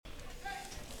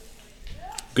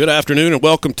Good afternoon and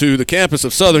welcome to the campus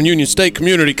of Southern Union State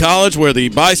Community College, where the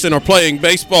Bison are playing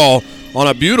baseball on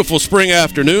a beautiful spring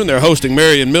afternoon. They're hosting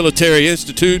Marion Military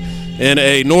Institute in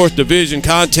a North Division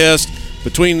contest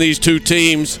between these two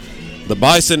teams. The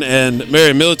Bison and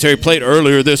Marion Military played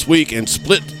earlier this week and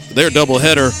split their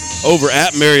doubleheader over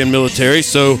at Marion Military.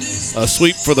 So a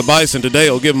sweep for the Bison today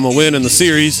will give them a win in the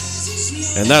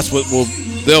series, and that's what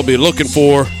they'll be looking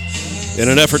for in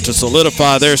an effort to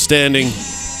solidify their standing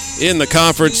in the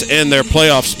conference and their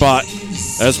playoff spot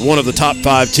as one of the top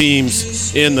 5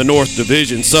 teams in the North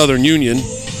Division. Southern Union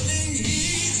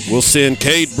will send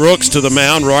Cade Brooks to the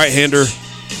mound, right-hander,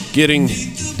 getting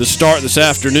the start this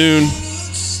afternoon.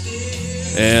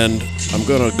 And I'm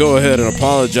going to go ahead and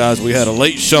apologize. We had a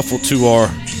late shuffle to our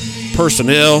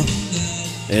personnel,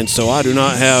 and so I do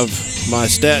not have my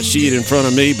stat sheet in front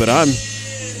of me, but I'm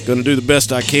going to do the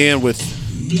best I can with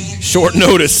short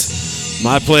notice.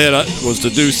 My plan was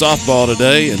to do softball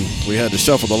today, and we had to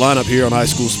shuffle the lineup here on High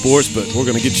School Sports, but we're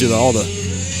going to get you to all the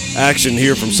action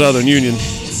here from Southern Union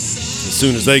as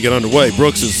soon as they get underway.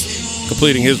 Brooks is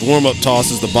completing his warm-up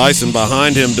tosses. The Bison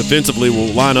behind him defensively will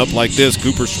line up like this: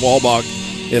 Cooper Schwalbach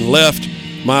in left,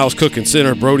 Miles Cook in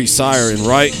center, Brody Sire in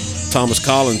right, Thomas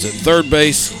Collins at third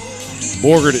base,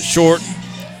 Borgert at short,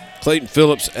 Clayton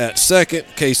Phillips at second,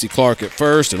 Casey Clark at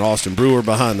first, and Austin Brewer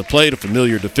behind the plate. A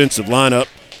familiar defensive lineup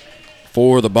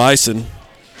for the Bison.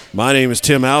 My name is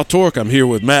Tim Altork. I'm here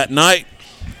with Matt Knight,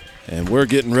 and we're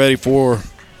getting ready for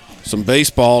some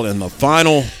baseball in the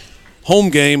final home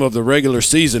game of the regular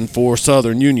season for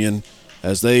Southern Union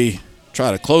as they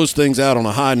try to close things out on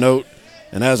a high note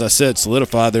and, as I said,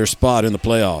 solidify their spot in the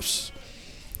playoffs.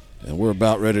 And we're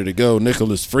about ready to go.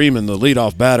 Nicholas Freeman, the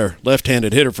leadoff batter,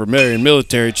 left-handed hitter for Marion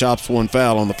Military, chops one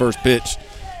foul on the first pitch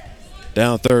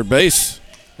down third base,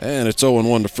 and it's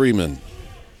 0-1 to Freeman.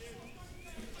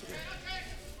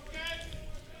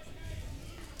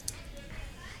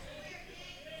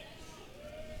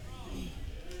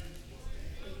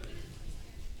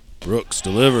 Brooks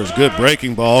delivers, good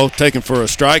breaking ball, taken for a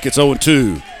strike. It's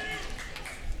 0-2.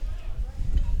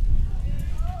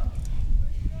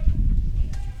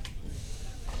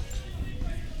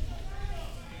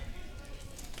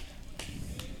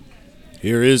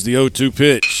 Here is the 0-2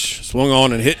 pitch. Swung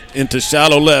on and hit into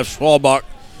shallow left. Schwalbach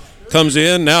comes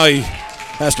in. Now he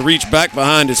has to reach back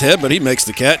behind his head, but he makes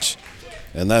the catch.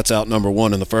 And that's out number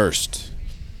 1 in the first.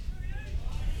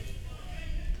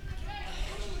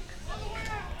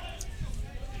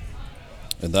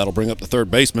 And that'll bring up the third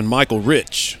baseman, Michael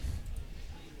Rich.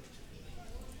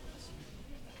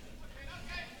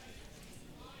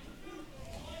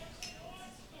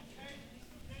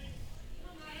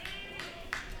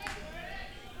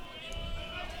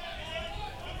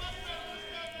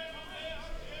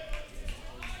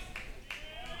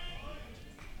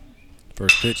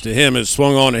 First pitch to him is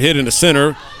swung on and hit into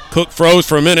center. Cook froze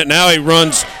for a minute. Now he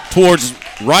runs towards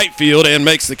right field and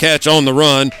makes the catch on the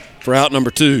run for out number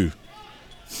 2.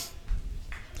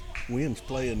 Wind's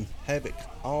playing havoc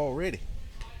already.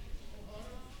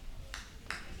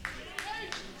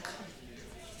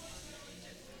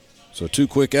 So 2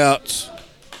 quick outs.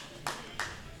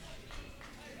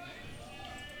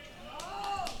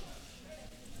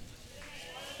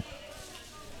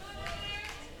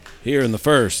 Here in the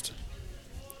first.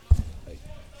 Hey,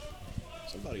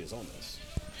 somebody is on this.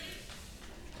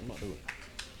 I'm not doing it.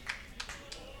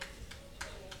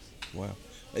 Wow.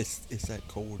 It's that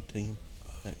cord team.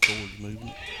 That cord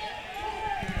movement.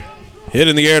 Hit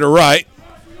in the air to right.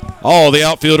 All the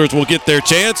outfielders will get their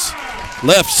chance.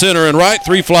 Left, center, and right.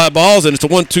 3 fly balls, and it's a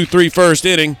 1-2-3 first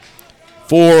inning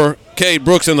for Cade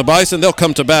Brooks and the Bison. They'll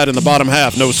come to bat in the bottom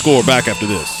half. No score back after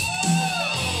this.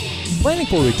 Planning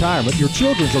for retirement, your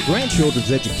children's or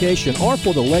grandchildren's education, or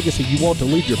for the legacy you want to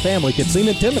leave your family can seem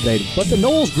intimidating, but the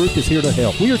Knowles Group is here to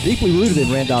help. We are deeply rooted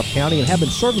in Randolph County and have been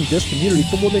serving this community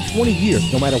for more than 20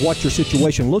 years. No matter what your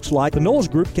situation looks like, the Knowles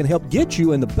Group can help get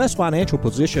you in the best financial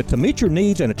position to meet your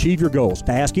needs and achieve your goals.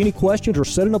 To ask any questions or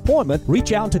set an appointment,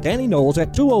 reach out to Danny Knowles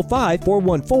at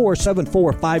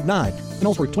 205-414-7459.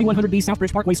 Knowles Group, 2100B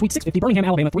Southbridge Parkway, Suite 650, Birmingham,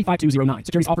 Alabama, 35209.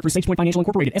 Securities offered through SagePoint Financial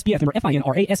Incorporated, SPF number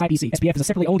FINRA SIPC. SPF is a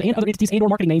separately owned and other entities and/or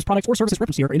marketing names, products, or services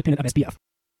referenced here are independent of SPF.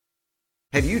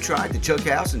 Have you tried the Chuck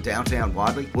House in downtown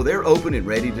Wadley? Well, they're open and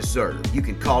ready to serve. You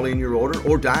can call in your order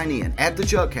or dine in at the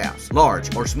Chuck House.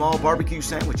 Large or small barbecue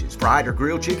sandwiches, fried or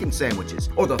grilled chicken sandwiches,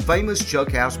 or the famous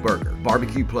Chuck House burger,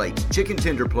 barbecue plates, chicken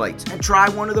tender plates, and try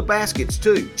one of the baskets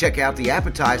too. Check out the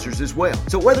appetizers as well.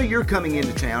 So whether you're coming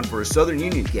into town for a Southern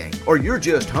Union game or you're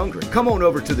just hungry, come on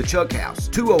over to the Chuck House,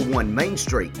 201 Main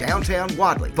Street, downtown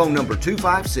Wadley. Phone number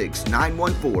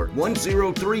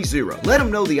 256-914-1030. Let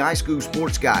them know the iSchool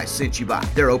Sports Guys sent you by.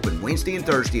 Drive. They're open Wednesday and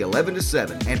Thursday 11 to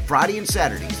 7 and Friday and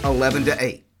Saturdays 11 to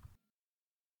 8.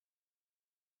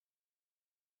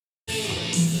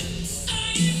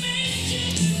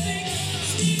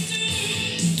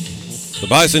 The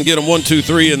Bison get them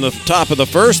 1-2-3 in the top of the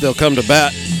first. They'll come to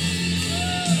bat.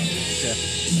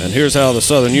 And here's how the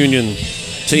Southern Union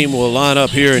team will line up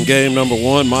here in game number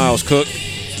 1. Miles Cook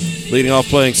leading off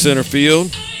playing center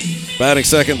field. Batting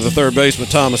second to the third baseman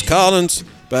Thomas Collins.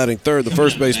 Batting third, the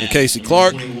first baseman Casey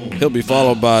Clark. He'll be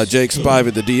followed by Jake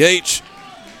Spivey, the DH.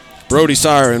 Brody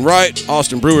Sire in right.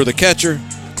 Austin Brewer, the catcher.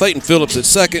 Clayton Phillips at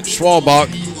second. Schwalbach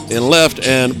in left,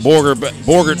 and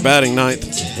Borgert batting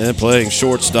ninth and playing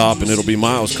shortstop, and it'll be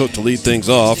Miles Cook to lead things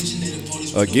off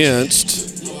against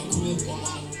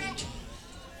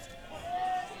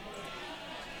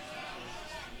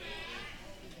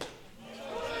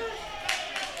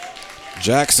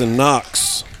Jackson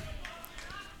Knox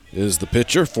is the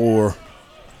pitcher for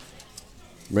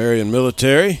Marion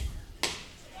Military.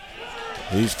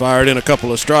 He's fired in a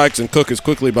couple of strikes, and Cook is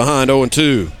quickly behind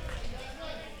 0-2.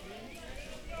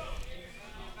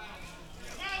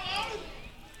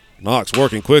 Knox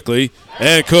working quickly,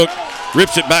 and Cook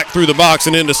rips it back through the box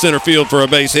and into center field for a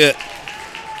base hit.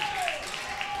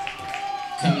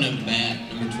 Coming up to bat,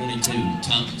 number 22,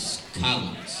 Thomas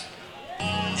Collins.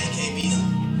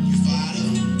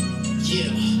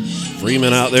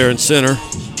 Freeman out there in center.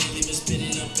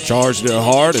 Charged it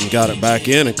hard and got it back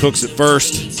in, and Cook's at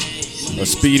first. A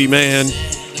speedy man.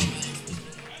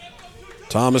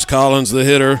 Thomas Collins, the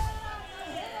hitter.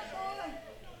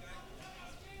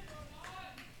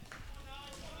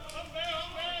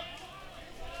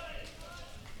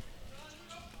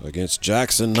 Against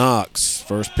Jackson Knox.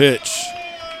 First pitch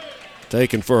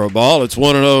taken for a ball. It's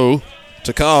 1-0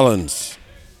 to Collins.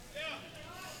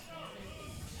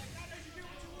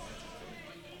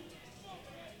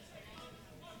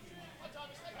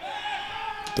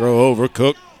 Throw over.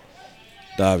 Cook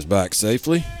dives back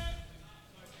safely.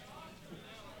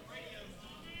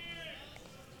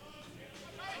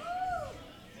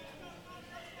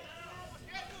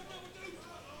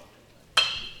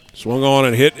 Swung on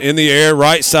and hit in the air,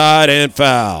 right side, and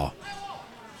foul.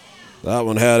 That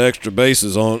one had extra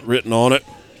bases written on it.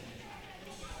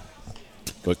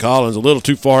 But Collins a little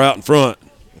too far out in front.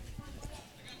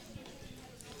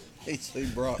 He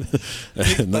brought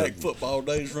back football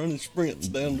days running sprints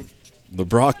down the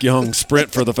Brock Young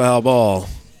sprint for the foul ball.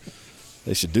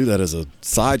 They should do that as a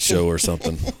sideshow or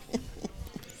something.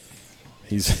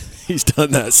 He's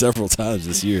done that several times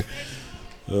this year.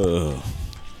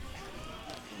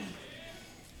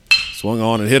 Swung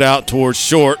on and hit out towards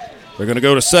short. They're going to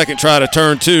go to second, try to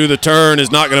turn two. The turn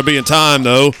is not going to be in time,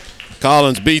 though.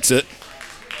 Collins beats it.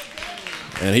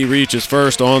 And he reaches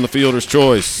first on the fielder's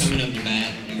choice. Coming up to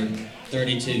bat, number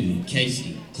 32,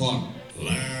 Casey Clark.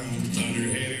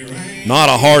 Not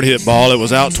a hard hit ball. It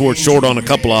was out towards short on a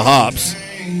couple of hops.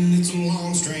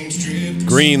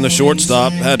 Green, the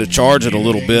shortstop, had to charge it a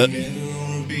little bit.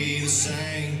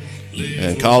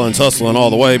 And Collins hustling all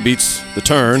the way, beats the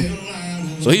turn.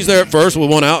 So he's there at first with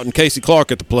one out and Casey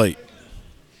Clark at the plate.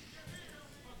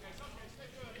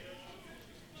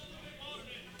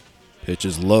 Pitch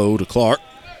is low to Clark.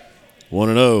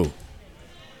 1-0.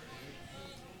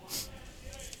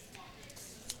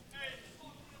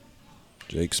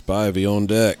 Jake Spivey on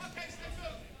deck.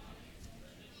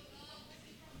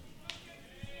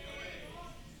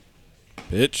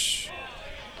 Pitch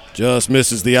just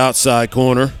misses the outside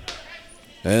corner.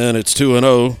 And it's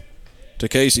 2-0 to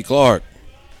Casey Clark.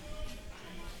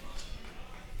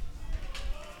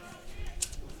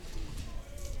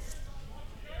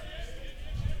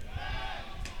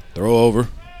 Throw over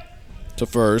to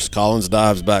first. Collins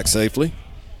dives back safely.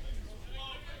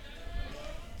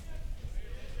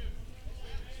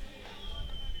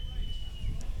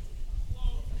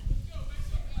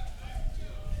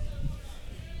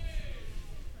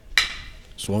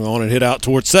 Swung on and hit out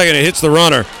towards second. It hits the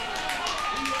runner.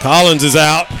 Collins is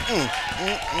out.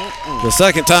 The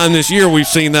second time this year we've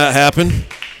seen that happen.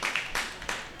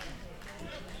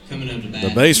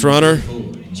 The base runner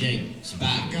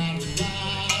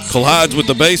collides with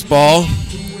the baseball.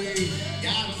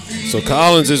 So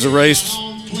Collins is erased,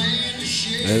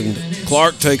 and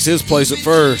Clark takes his place at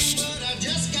first.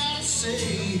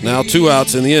 Now 2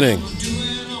 outs in the inning.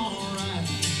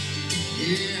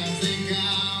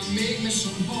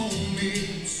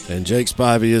 And Jake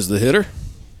Spivey is the hitter.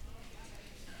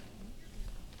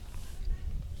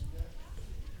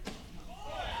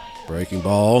 Breaking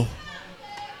ball.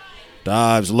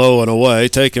 Dives low and away,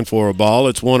 taken for a ball.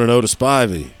 It's 1-0 to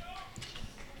Spivey.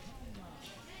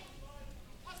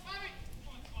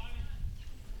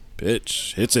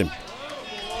 Pitch hits him.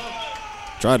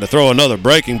 Tried to throw another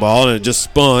breaking ball, and it just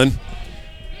spun.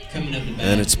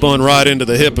 And it spun right into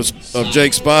the hip of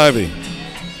Jake Spivey.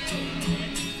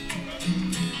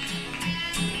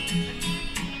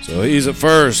 So he's at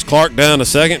first. Clark down to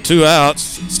second. 2 outs.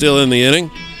 Still in the inning.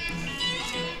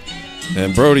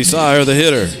 And Brody Sire, the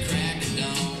hitter.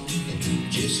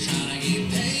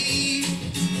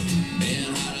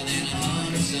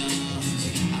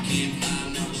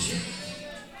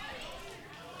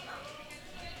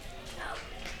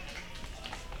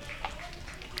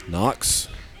 Knox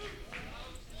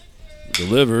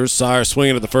delivers. Sire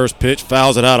swinging at the first pitch.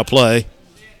 Fouls it out of play.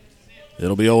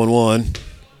 It'll be 0-1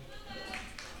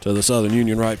 to the Southern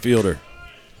Union right fielder.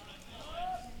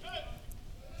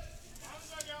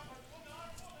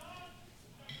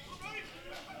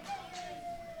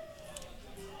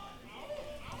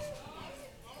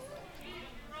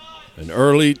 An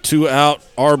early 2-out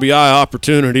RBI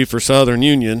opportunity for Southern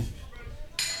Union.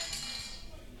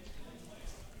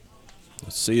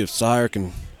 Let's see if Sire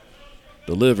can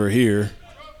deliver here.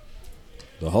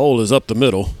 The hole is up the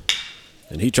middle,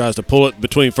 and he tries to pull it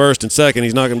between first and second.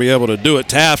 He's not going to be able to do it.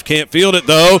 Taft can't field it,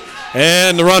 though,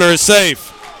 and the runner is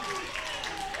safe.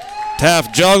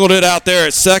 Taft juggled it out there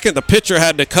at second. The pitcher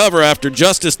had to cover after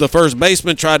Justice, the first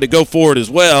baseman, tried to go for it as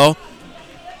well.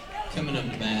 Coming up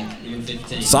to bat, number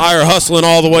 15. Sire hustling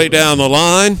all the way down the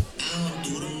line,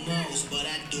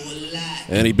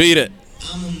 and he beat it.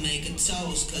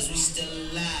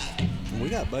 We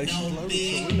got bases loaded,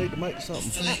 so we need to make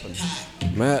something happen.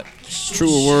 Matt,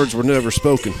 truer words were never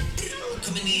spoken.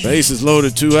 Bases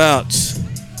loaded, 2 outs.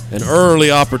 An early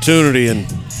opportunity, and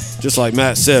just like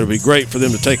Matt said, it would be great for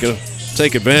them to take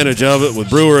advantage of it with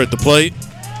Brewer at the plate.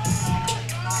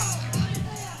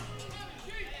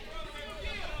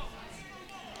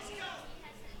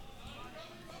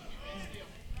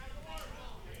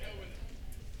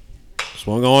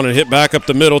 Swung on and hit back up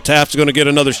the middle. Taft's going to get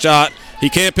another shot. He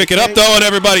can't pick it up, though, and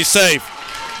everybody's safe.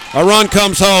 A run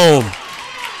comes home.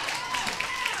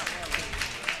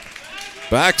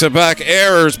 Back-to-back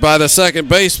errors by the second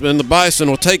baseman. The Bison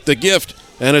will take the gift,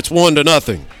 and it's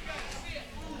 1-0.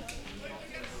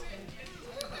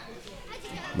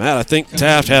 Matt, I think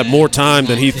Taft had more time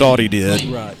than he thought he did.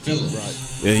 Right.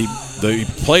 Yeah, he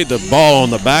played the ball on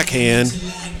the backhand,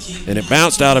 and it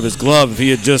bounced out of his glove. If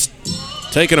he had just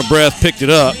taken a breath, picked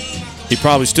it up, he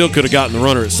probably still could have gotten the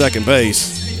runner at second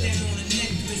base.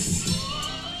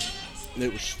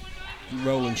 It was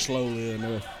rolling slowly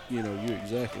enough. You're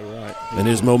exactly right. And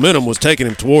his momentum was taking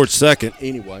him towards second.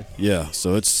 Anyway. Yeah,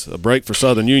 so it's a break for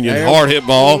Southern Union. Hard hit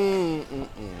ball,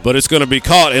 but it's going to be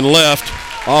caught and left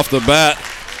off the bat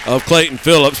of Clayton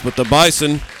Phillips. But the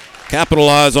Bison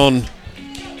capitalize on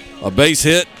a base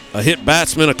hit, a hit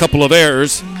batsman, a couple of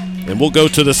errors, and we'll go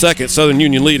to the second. Southern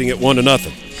Union leading at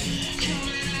 1-0.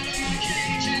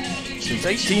 Since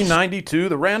 1892,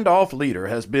 the Randolph Leader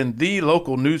has been the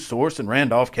local news source in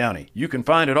Randolph County. You can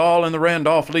find it all in the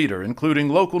Randolph Leader, including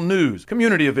local news,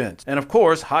 community events, and of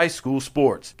course, high school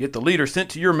sports. Get the Leader sent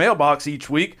to your mailbox each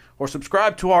week or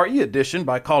subscribe to our e-edition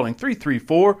by calling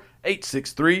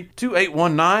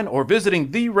 334-863-2819 or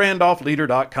visiting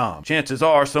therandolphleader.com. Chances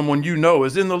are someone you know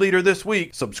is in the Leader this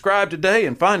week. Subscribe today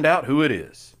and find out who it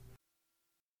is.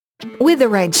 With the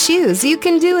right shoes, you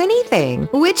can do anything.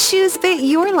 Which shoes fit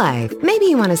your life? Maybe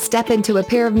you want to step into a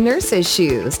pair of nurse's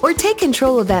shoes, or take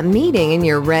control of that meeting in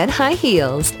your red high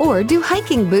heels, or do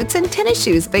hiking boots and tennis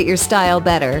shoes fit your style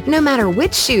better? No matter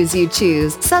which shoes you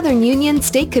choose, Southern Union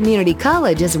State Community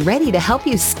College is ready to help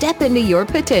you step into your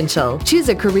potential. Choose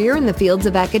a career in the fields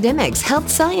of academics, health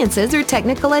sciences, or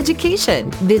technical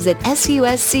education. Visit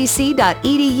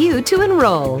suscc.edu to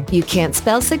enroll. You can't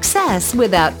spell success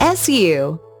without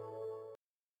SU.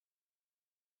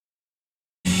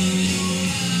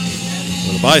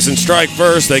 The Bison strike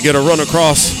first. They get a run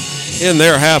across in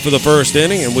their half of the first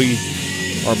inning, and we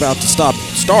are about to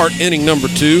start inning number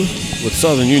 2 with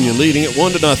Southern Union leading at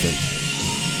 1-0.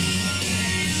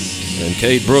 And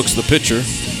Cade Brooks, the pitcher,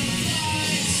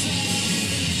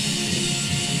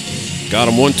 got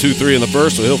him 1, 2, 3 in the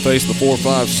first, so he'll face the 4,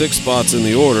 5, 6 spots in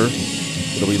the order.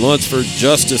 It'll be Lunsford,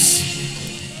 Justice,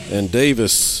 and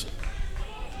Davis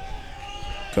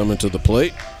coming to the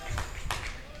plate.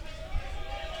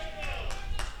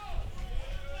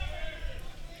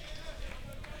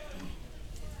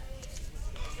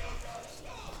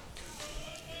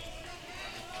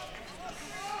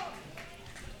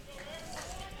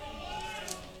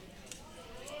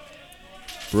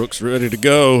 Brooks ready to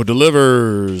go,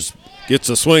 delivers, gets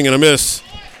a swing and a miss.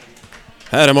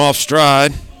 Had him off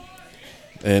stride.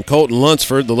 And Colton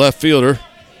Lunsford, the left fielder,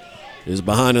 is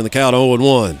behind in the count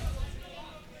 0-1.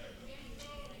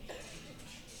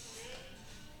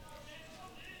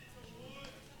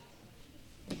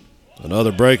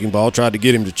 Another breaking ball. Tried to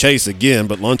get him to chase again,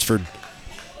 but Lunsford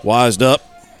wised up,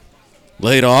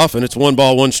 laid off, and it's 1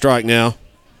 ball, 1 strike now.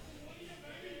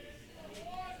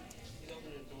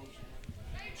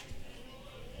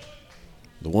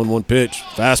 The 1-1 pitch.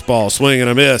 Fastball, swing and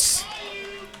a miss.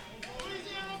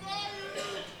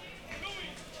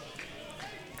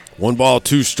 1 ball,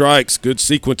 2 strikes. Good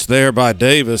sequence there by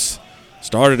Davis.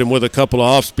 Started him with a couple of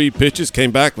off-speed pitches,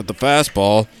 came back with the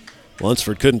fastball.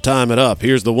 Lunsford couldn't time it up.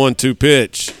 Here's the 1-2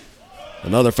 pitch.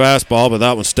 Another fastball, but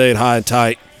that one stayed high and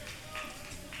tight.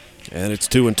 And it's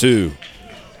 2-2.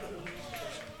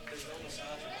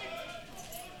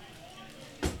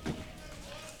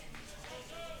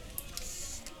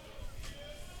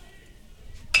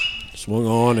 Swung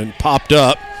on and popped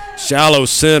up. Shallow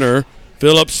center.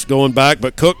 Phillips going back,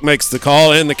 but Cook makes the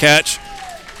call and the catch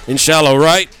in shallow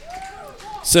right.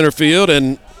 Center field,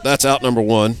 and that's out number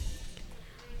 1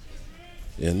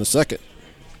 in the second.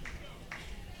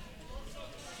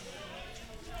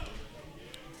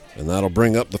 And that'll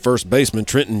bring up the first baseman,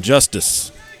 Trenton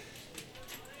Justice.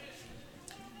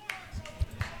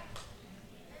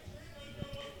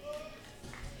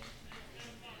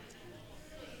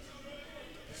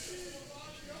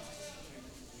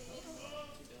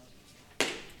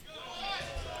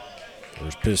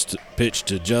 First pitch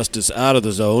to Justice out of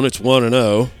the zone. It's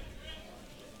 1-0.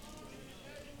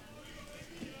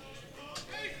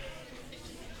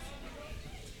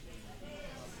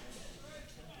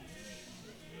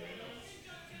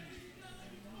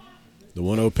 The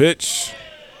 1-0 pitch,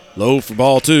 low for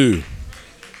ball 2.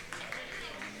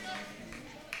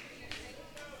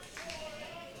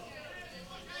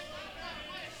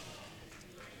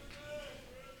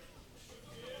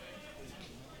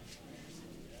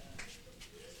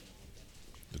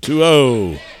 The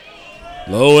 2-0,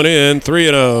 low and in,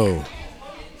 3-0.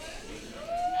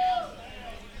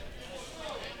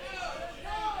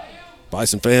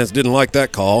 Bison fans didn't like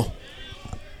that call.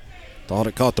 Thought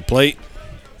it caught the plate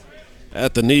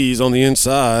at the knees on the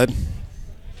inside.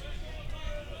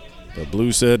 But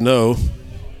Blue said no.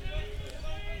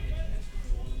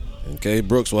 And Cade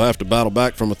Brooks will have to battle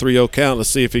back from a 3-0 count. Let's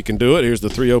see if he can do it. Here's the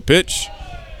 3-0 pitch.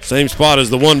 Same spot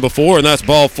as the one before, and that's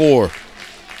ball 4.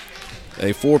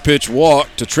 A 4-pitch walk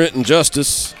to Trenton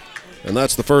Justice, and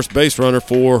that's the first base runner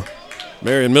for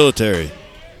Marion Military.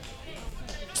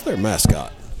 What's their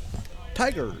mascot?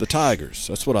 Tiger. The Tigers.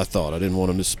 That's what I thought. I didn't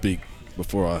want to misspeak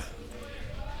before I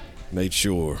made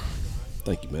sure.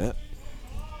 Thank you, Matt.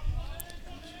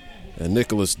 And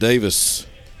Nicholas Davis,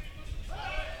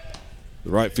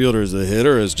 the right fielder, is the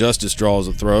hitter as Justice draws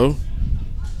a throw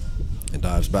and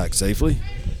dives back safely.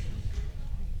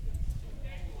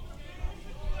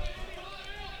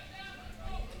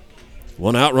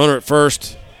 One out, runner at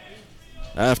first.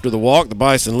 After the walk, the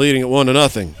Bison leading at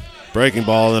 1-0. Breaking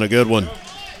ball and a good one.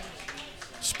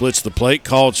 Splits the plate,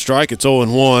 called strike. It's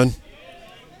 0-1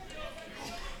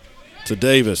 to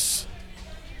Davis.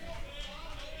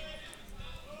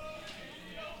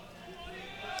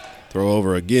 Throw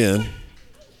over again.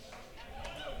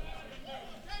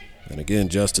 And again,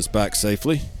 Justice back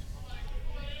safely.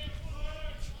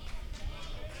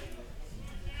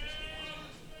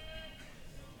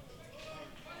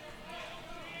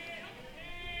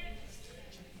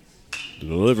 The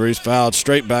delivery's fouled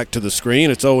straight back to the screen.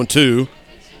 It's 0-2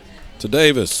 to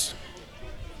Davis.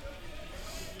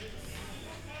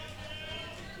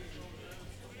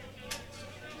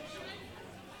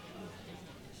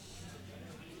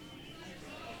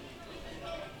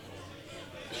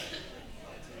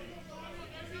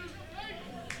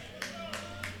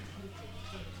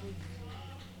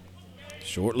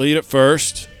 Short lead at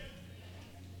first.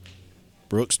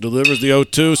 Brooks delivers the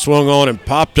 0-2, swung on and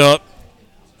popped up.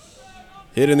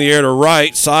 Hit in the air to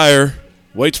right. Sire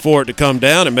waits for it to come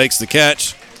down and makes the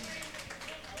catch.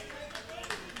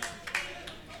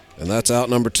 And that's out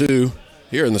number 2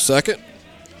 here in the second.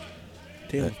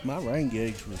 Tim, if my rain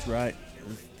gauge was right,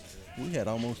 we had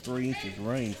almost 3 inches of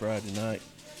rain Friday night.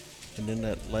 And then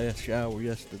that last shower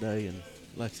yesterday, and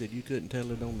like I said, you couldn't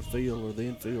tell it on the field or the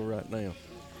infield right now.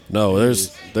 No,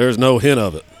 there's no hint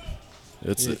of it.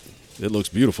 It looks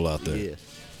beautiful out there. Yes.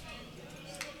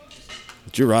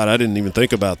 But you're right. I didn't even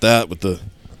think about that with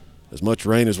as much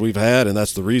rain as we've had, and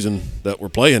that's the reason that we're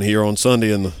playing here on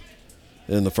Sunday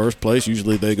in the first place.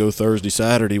 Usually they go Thursday,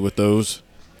 Saturday with those,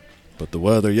 but the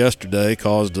weather yesterday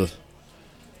caused a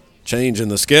change in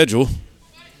the schedule.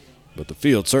 But the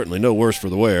field's certainly no worse for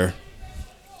the wear.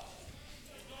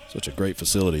 Such a great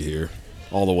facility here,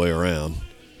 all the way around.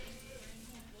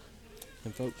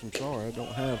 And folks, I'm sorry I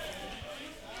don't have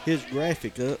his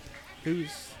graphic up.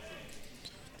 Who's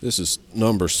This is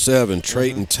number 7,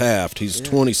 Trayton Taft. He's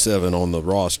 27 on the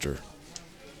roster.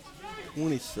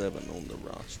 27 on the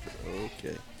roster.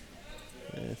 Okay.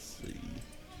 Let's see.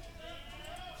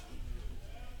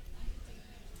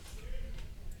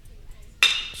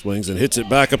 Swings and hits it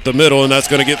back up the middle, and that's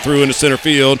going to get through into center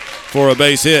field for a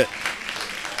base hit.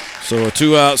 So a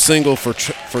 2-out single for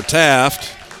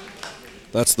Taft.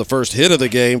 That's the first hit of the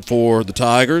game for the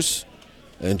Tigers.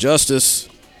 And Justice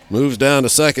moves down to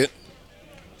second.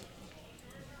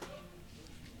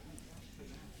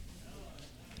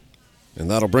 And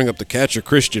that'll bring up the catcher,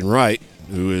 Christian Wright,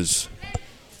 who is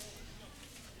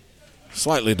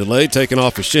slightly delayed, taking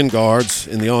off his shin guards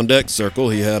in the on-deck circle.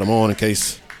 He had them on in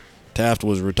case Taft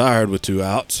was retired with 2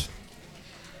 outs.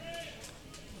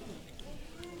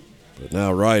 But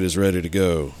now Wright is ready to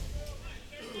go.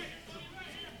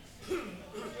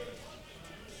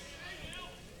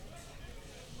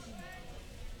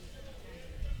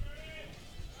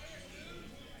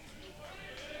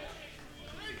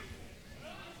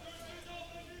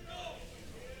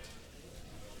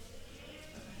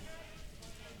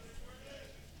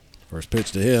 First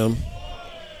pitch to him,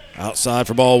 outside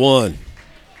for ball 1.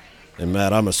 And,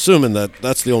 Matt, I'm assuming that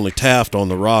that's the only Taft on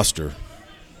the roster.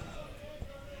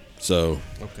 So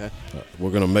okay, we're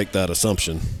going to make that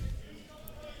assumption.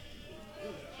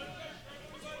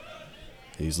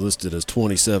 He's listed as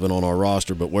 27 on our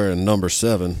roster, but wearing number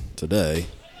 7 today.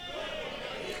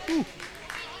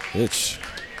 Pitch.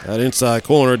 That inside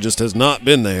corner just has not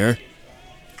been there.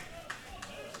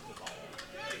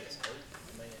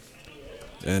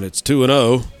 And it's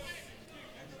 2-0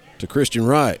 to Christian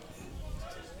Wright.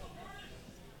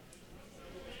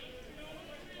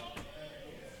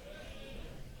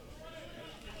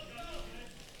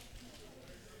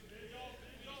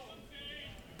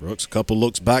 Brooks, a couple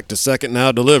looks back to second,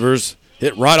 now delivers.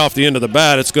 Hit right off the end of the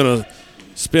bat. It's going to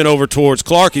spin over towards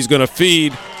Clark. He's going to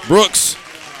feed Brooks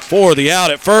for the out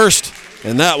at first,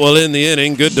 and that will end the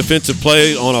inning. Good defensive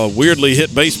play on a weirdly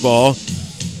hit baseball.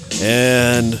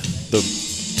 And the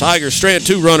Tigers strand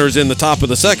 2 runners in the top of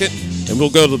the second, and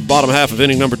we'll go to the bottom half of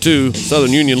inning number 2.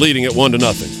 Southern Union leading at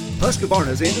 1-0.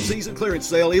 Husqvarna's end-of-season clearance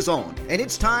sale is on, and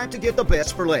it's time to get the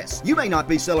best for less. You may not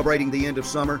be celebrating the end of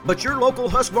summer, but your local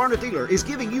Husqvarna dealer is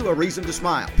giving you a reason to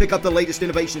smile. Pick up the latest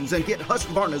innovations and get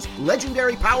Husqvarna's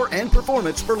legendary power and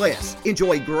performance for less.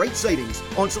 Enjoy great savings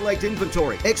on select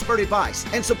inventory, expert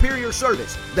advice, and superior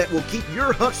service that will keep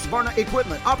your Husqvarna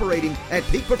equipment operating at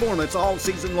peak performance all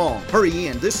season long. Hurry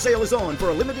in. This sale is on for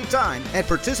a limited time at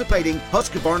participating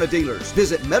Husqvarna dealers.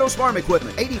 Visit Meadows Farm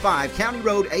Equipment, 85 County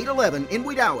Road 811 in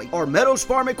Wedowee, or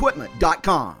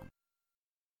meadowsfarmequipment.com.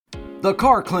 The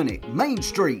Car Clinic, Main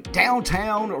Street,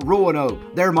 downtown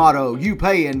Roanoke. Their motto, you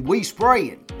payin', we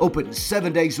sprayin'. Open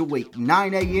 7 days a week,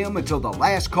 9 a.m. until the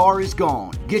last car is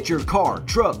gone. Get your car,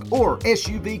 truck, or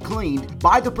SUV cleaned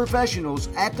by the professionals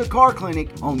at the Car Clinic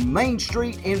on Main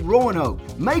Street in Roanoke.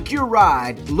 Make your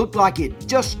ride look like it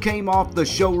just came off the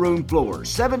showroom floor.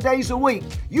 7 days a week,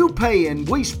 you payin',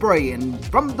 we sprayin'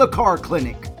 from the Car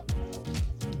Clinic.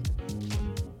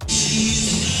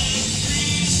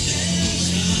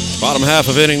 Bottom half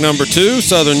of inning number 2,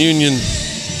 Southern Union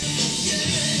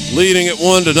leading at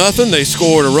 1-0. They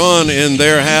scored a run in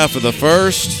their half of the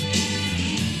first.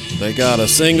 They got a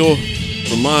single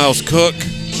from Miles Cook,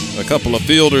 a couple of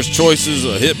fielders' choices,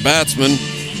 a hit batsman,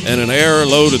 and an error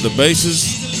loaded the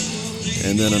bases.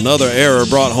 And then another error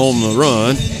brought home the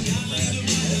run.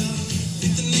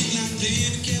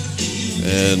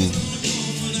 And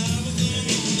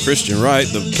Christian Wright,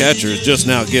 the catcher, is just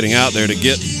now getting out there to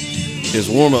get his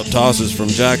warm-up tosses from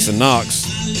Jackson Knox.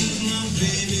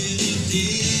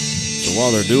 So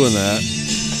while they're doing that,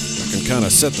 I can kind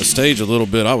of set the stage a little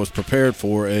bit. I was prepared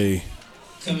for a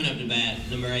Coming up to bat,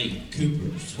 number 8,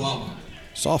 Cooper Swallow.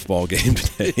 Softball game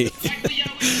today.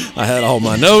 I had all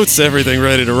my notes, everything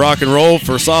ready to rock and roll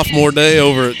for sophomore day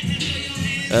over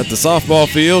at the softball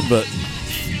field, but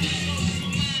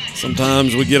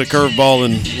sometimes we get a curveball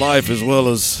in life as well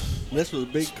as this was a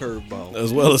big curveball.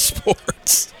 As well as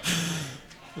sports.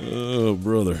 Oh,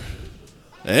 brother.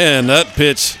 And that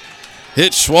pitch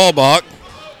hit Schwalbach.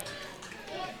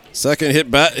 Second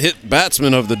hit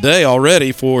batsman of the day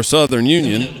already for Southern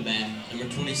Union.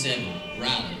 Number 27,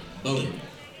 Riley Bowler.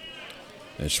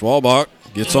 And Schwalbach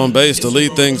gets on base to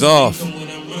lead things off.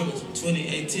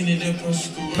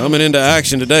 Coming into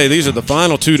action today, these are the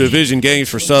final 2 division games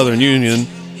for Southern Union.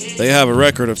 They have a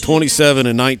record of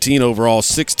 27-19 overall,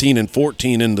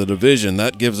 16-14 in the division.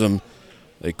 That gives them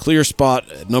a clear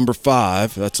spot at number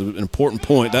 5. That's an important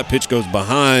point. That pitch goes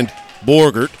behind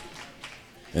Borgert.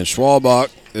 And Schwalbach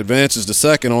advances to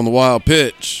second on the wild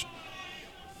pitch.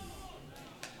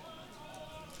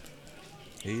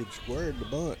 He had squared the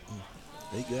bunt,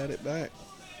 and he got it back.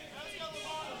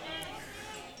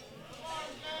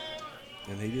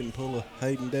 And he didn't pull a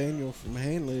Hayden Daniel from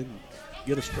Hanley and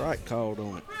get a strike called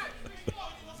on it.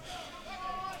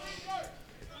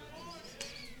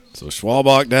 So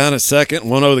Schwalbach down at second,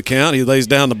 1-0 the count. He lays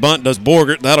down the bunt, does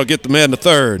Borgert. That'll get the man to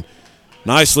third.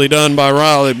 Nicely done by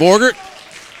Riley Borgert.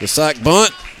 The sack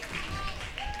bunt.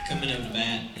 Coming up to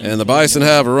bat. And the Bison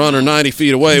have a runner 90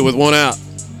 feet away with one out.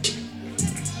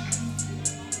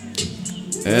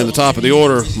 And the top of the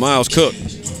order, Miles Cook.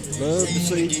 Love to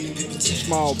see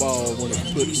small ball when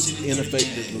it's put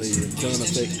ineffectively and done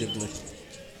effectively.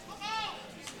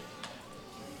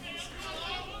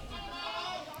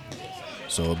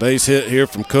 So a base hit here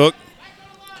from Cook.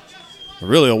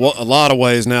 Really a lot of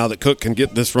ways now that Cook can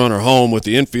get this runner home with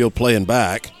the infield playing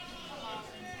back.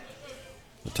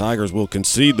 The Tigers will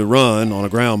concede the run on a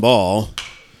ground ball.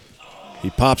 He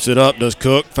pops it up, does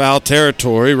Cook. Foul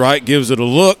territory. Wright gives it a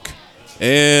look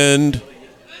and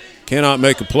cannot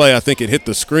make a play. I think it hit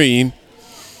the screen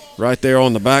right there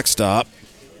on the backstop.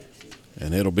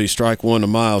 And it'll be strike one to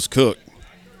Miles Cook.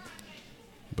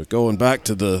 But going back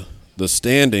to the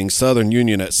standings, Southern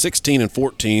Union at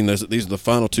 16-14. These are the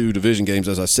final two division games,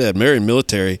 as I said. Marion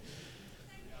Military,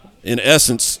 in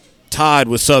essence, tied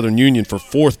with Southern Union for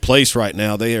fourth place right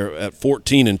now. They are at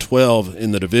 14-12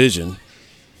 in the division.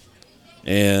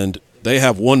 And they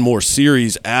have one more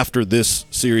series after this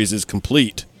series is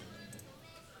complete.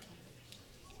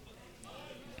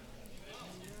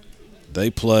 They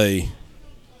play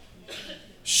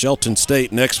Shelton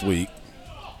State next week.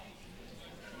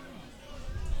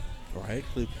 Or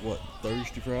actually,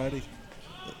 Thursday, Friday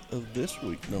of this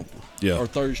week? No. Yeah. Or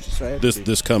Thursday, Saturday.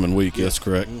 This coming week, yeah. That's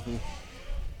correct. Mm-hmm.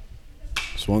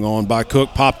 Swung on by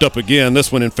Cook, popped up again.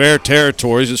 This one in fair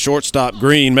territories. The shortstop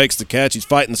Green makes the catch. He's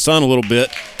fighting the sun a little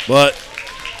bit, but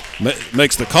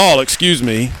makes the call,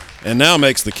 and now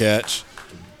makes the catch.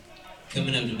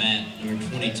 Coming up to bat, number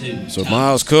 22. So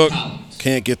Miles Cook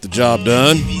can't get the job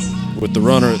done with the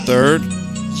runner at third.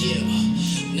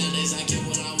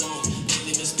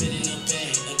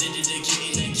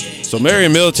 So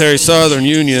Marion Military Southern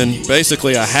Union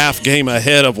basically a half game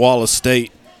ahead of Wallace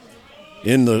State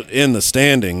in the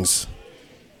standings.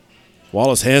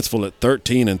 Wallace Hansville at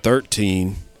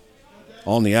 13-13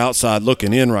 on the outside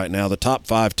looking in right now. The top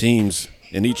five teams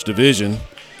in each division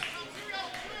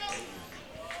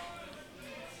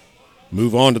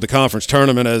move on to the conference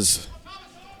tournament as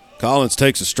Collins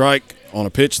takes a strike on a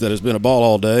pitch that has been a ball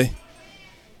all day.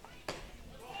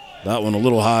 That one a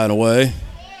little high and away.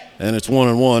 And it's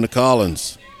 1-1 to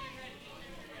Collins.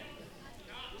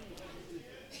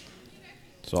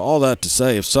 So all that to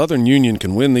say, if Southern Union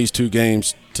can win these two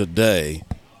games today,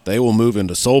 they will move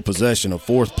into sole possession of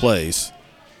fourth place.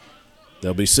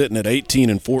 They'll be sitting at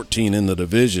 18-14 in the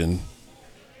division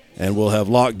and will have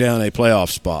locked down a playoff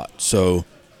spot. So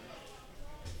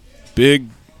big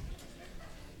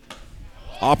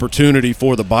opportunity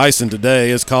for the Bison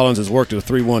today as Collins has worked at a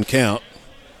 3-1 count.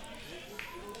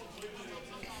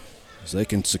 As they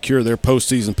can secure their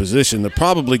postseason position, they're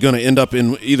probably going to end up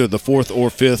in either the fourth or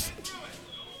fifth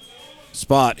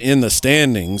spot in the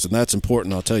standings, and that's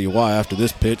important. I'll tell you why after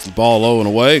this pitch. The ball low and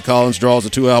away. Collins draws a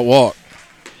 2-out walk.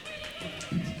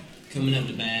 Coming up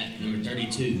to bat, number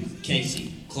 32,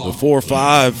 Kinsey. The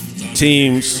 4-5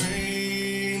 teams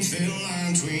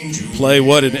play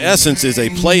what in essence is a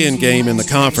play-in game in the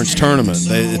conference tournament.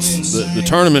 It's the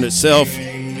tournament itself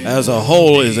as a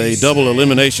whole is a double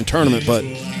elimination tournament, but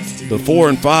the 4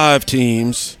 and 5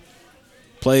 teams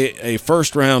play a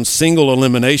first-round single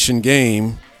elimination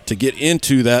game to get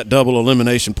into that double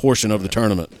elimination portion of the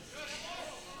tournament.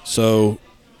 So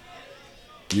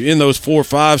you're in those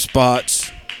 4-5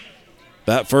 spots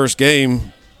that first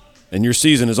game, and your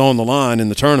season is on the line in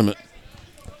the tournament.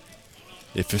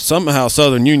 If somehow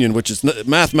Southern Union, which is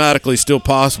mathematically still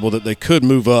possible that they could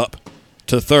move up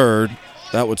to third,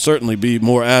 that would certainly be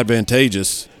more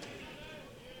advantageous.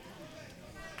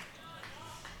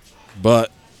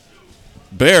 But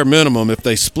bare minimum, if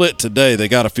they split today, they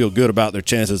got to feel good about their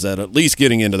chances at least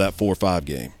getting into that 4-5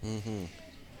 game. Mm-hmm.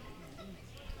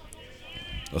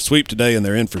 A sweep today, and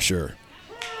they're in for sure.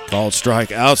 Called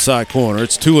strike outside corner.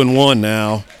 It's 2-1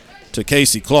 now to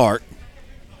Casey Clark.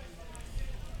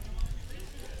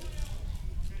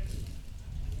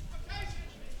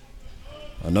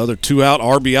 Another 2-out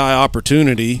RBI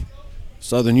opportunity.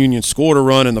 Southern Union scored a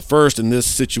run in the first in this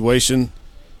situation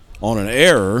on an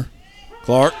error.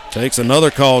 Clark takes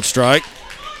another called strike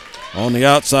on the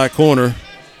outside corner.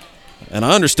 And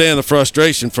I understand the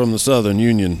frustration from the Southern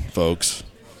Union folks.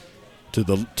 To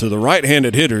the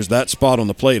right-handed hitters, that spot on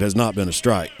the plate has not been a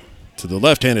strike. to the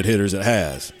left-handed hitters, it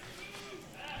has.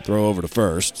 Throw over to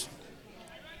first.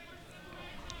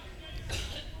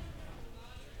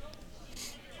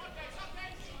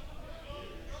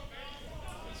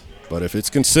 But if it's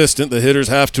consistent, the hitters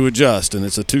have to adjust, and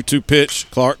it's a 2-2 pitch.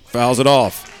 Clark fouls it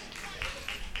off.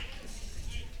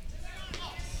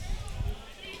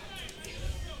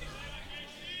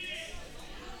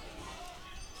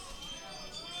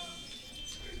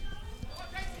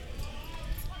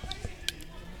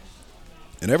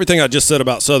 And everything I just said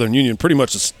about Southern Union pretty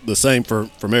much is the same for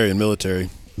Marion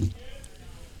Military.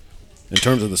 In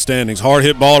terms of the standings, hard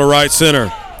hit ball to right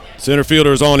center. Center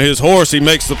fielder is on his horse. He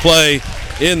makes the play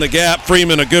in the gap.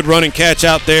 Freeman, a good running catch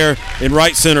out there in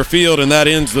right center field, and that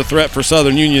ends the threat for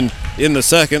Southern Union in the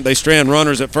second. They strand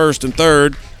runners at first and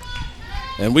third,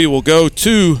 and we will go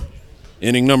to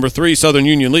inning number 3. Southern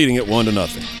Union leading it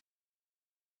 1-0.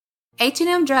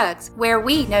 H&M Drugs, where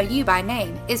we know you by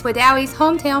name, is Wadowie's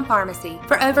hometown pharmacy.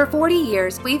 For over 40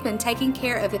 years, we've been taking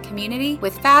care of the community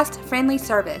with fast, friendly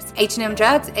service. H&M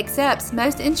Drugs accepts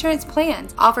most insurance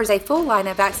plans, offers a full line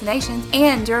of vaccinations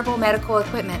and durable medical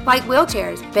equipment like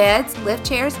wheelchairs, beds, lift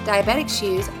chairs, diabetic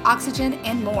shoes, oxygen,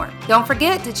 and more. Don't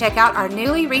forget to check out our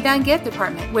newly redone gift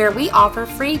department, where we offer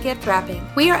free gift wrapping.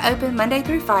 We are open Monday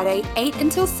through Friday, 8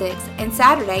 until 6, and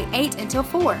Saturday, 8 until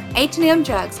 4. H&M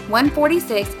Drugs,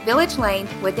 146 Village Lane,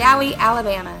 Wadowie,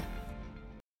 Alabama.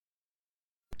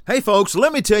 Hey folks,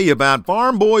 let me tell you about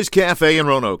Farm Boys Cafe in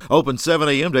Roanoke. Open 7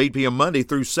 a.m. to 8 p.m. Monday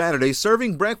through Saturday,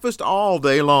 serving breakfast all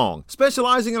day long.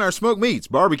 Specializing in our smoked meats,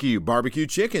 barbecue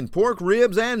chicken, pork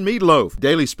ribs, and meatloaf.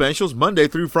 Daily specials Monday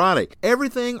through Friday.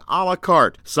 Everything a la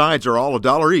carte. Sides are all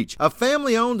 $1 each. A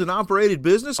family-owned and operated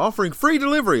business offering free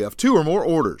delivery of 2 or more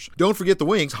orders. Don't forget the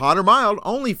wings, hot or mild,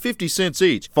 only 50 cents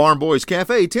each. Farm Boys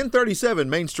Cafe, 1037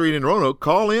 Main Street in Roanoke.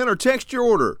 Call in or text your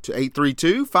order to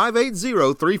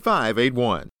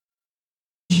 832-580-3581.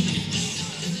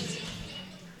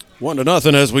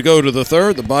 1-0 as we go to the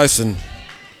third. The Bison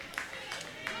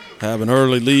have an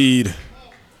early lead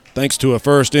thanks to a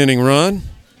first inning run.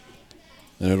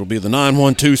 And it'll be the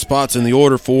 9-1-2 spots in the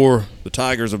order for the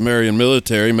Tigers of Marion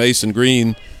Military. Mason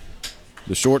Green,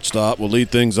 the shortstop, will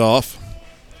lead things off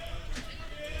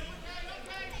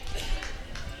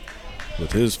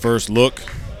with his first look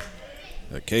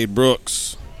at Cade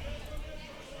Brooks.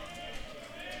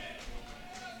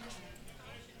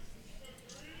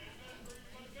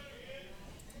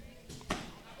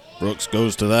 Brooks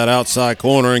goes to that outside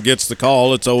corner and gets the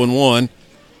call. It's 0-1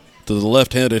 to the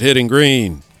left-handed hitting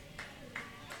Green.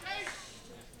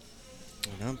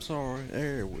 And I'm sorry,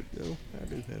 there we go. I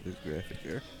do have his graphic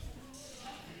there.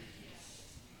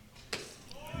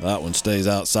 That one stays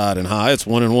outside and high. It's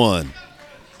 1-1.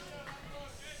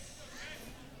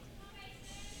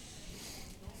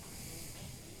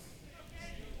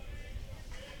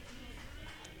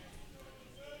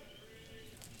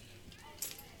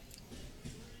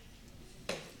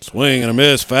 Swing and a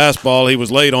miss. Fastball. He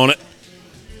was late on it.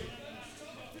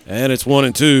 And it's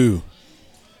 1-2.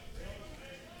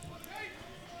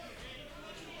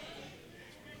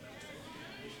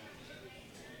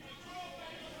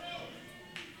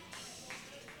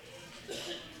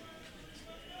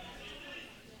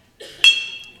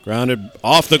 Grounded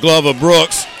off the glove of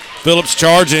Brooks. Phillips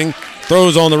charging.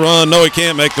 Throws on the run. No, he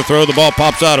can't make the throw. The ball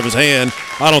pops out of his hand.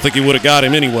 I don't think he would have got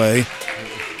him anyway.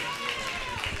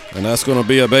 And that's going to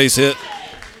be a base hit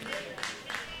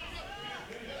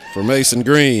for Mason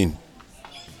Green.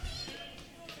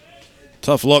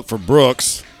 Tough luck for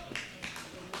Brooks.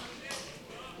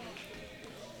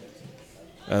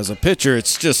 As a pitcher,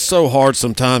 it's just so hard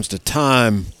sometimes to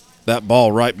time that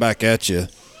ball right back at you.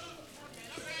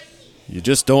 You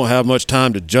just don't have much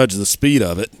time to judge the speed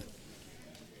of it.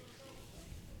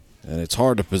 And it's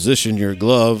hard to position your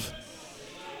glove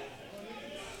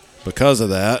because of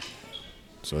that.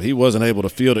 So he wasn't able to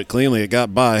field it cleanly. It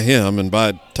got by him, and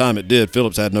by the time it did,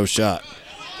 Phillips had no shot.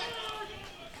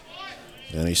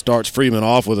 And he starts Freeman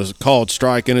off with a called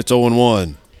strike, and it's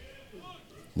 0-1.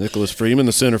 Nicholas Freeman,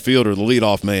 the center fielder, the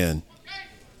leadoff man.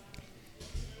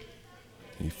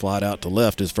 He flied out to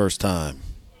left his first time.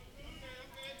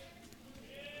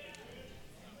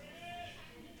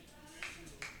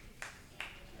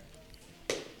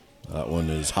 That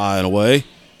one is high and away.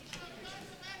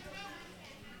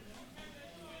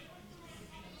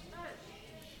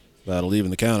 That'll even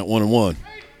the count at 1-1.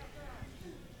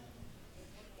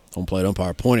 Home plate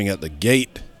umpire pointing at the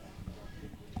gate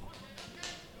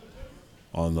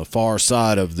on the far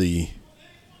side of the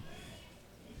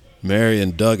Marion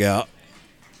dugout.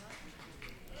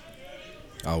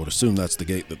 I would assume that's the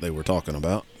gate that they were talking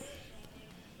about.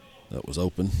 That was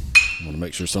open. I want to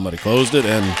make sure somebody closed it,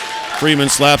 and Freeman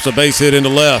slaps a base hit into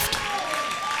left.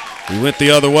 He went the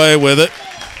other way with it.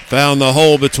 Found the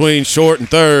hole between short and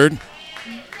third.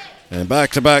 And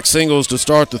back-to-back singles to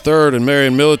start the third, and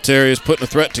Marion Military is putting a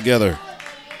threat together.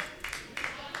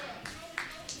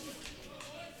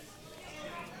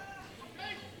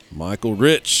 Michael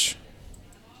Rich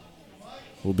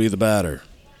will be the batter.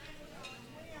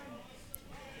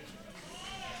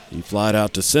 He flied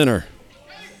out to center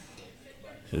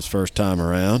his first time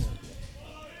around.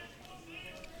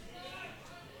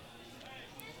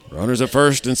 Runners at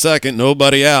first and second,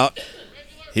 nobody out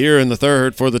here in the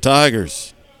third for the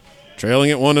Tigers. Trailing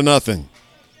it 1-0.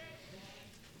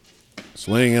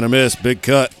 Swing and a miss, big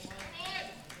cut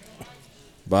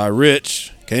by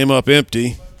Rich. Came up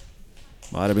empty.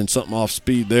 Might have been something off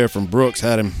speed there from Brooks,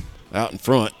 had him out in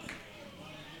front.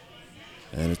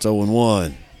 And it's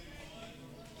 0-1.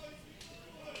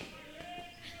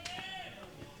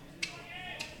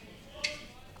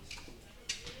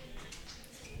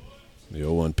 The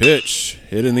 0-1 pitch,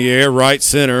 hit in the air, right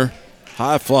center.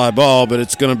 High fly ball, but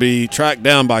it's going to be tracked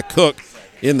down by Cook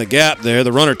in the gap there.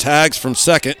 The runner tags from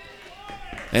second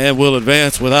and will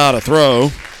advance without a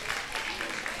throw.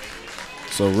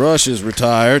 So Rush is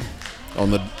retired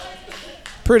on the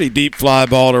pretty deep fly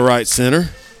ball to right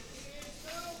center.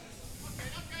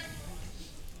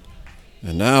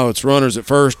 And now it's runners at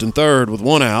first and third with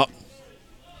one out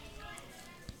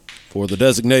for the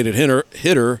designated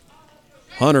hitter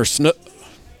Hunter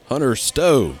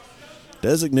Stowe.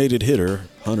 Designated hitter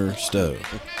Hunter Stowe.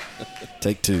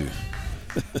 Take two.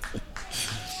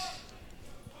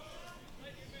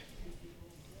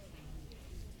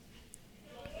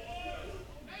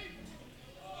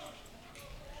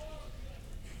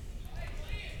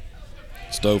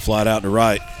 Stowe flied out to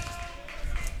right.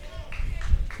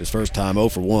 His first time 0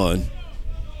 for 1.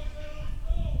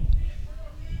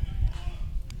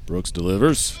 Brooks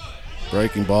delivers.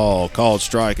 Breaking ball, called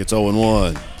strike. It's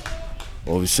 0-1.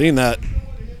 Well, we've seen that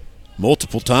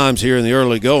multiple times here in the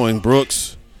early going.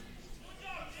 Brooks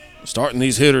starting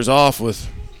these hitters off with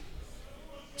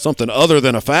something other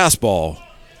than a fastball,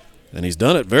 and he's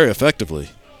done it very effectively.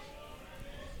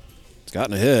 He's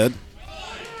gotten ahead,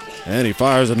 and he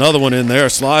fires another one in there, a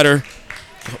slider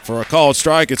for a called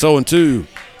strike. It's 0-2.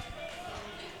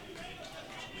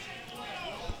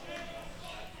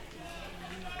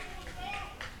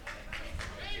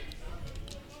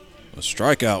 A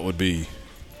strikeout would be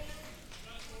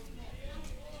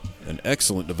an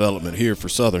excellent development here for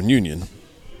Southern Union.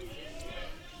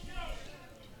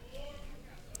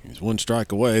 He's one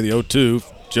strike away. The 0-2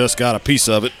 just got a piece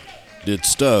of it. Did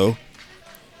Stowe.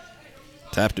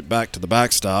 Tapped it back to the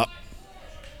backstop.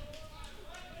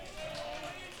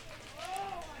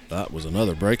 That was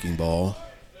another breaking ball.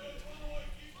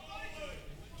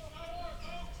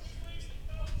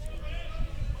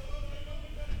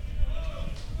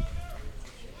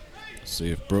 See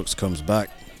if Brooks comes back.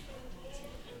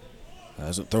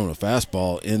 Hasn't thrown a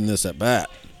fastball in this at bat.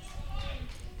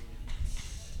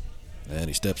 And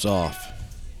he steps off.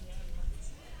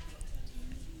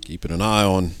 Keeping an eye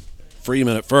on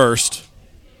Freeman at first.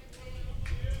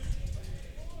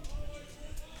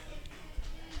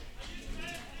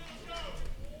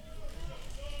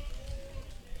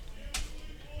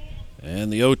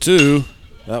 And the 0-2,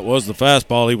 that was the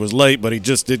fastball. He was late, but he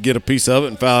just did get a piece of it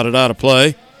and fouled it out of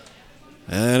play.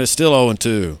 And it's still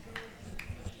 0-2.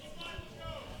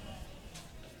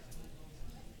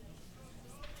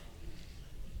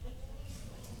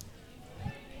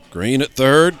 Green at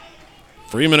third.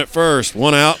 Freeman at first.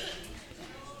 One out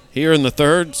here in the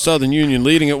third. Southern Union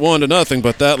leading at 1-0,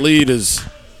 but that lead is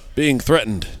being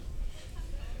threatened.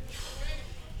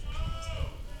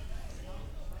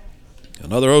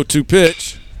 Another 0-2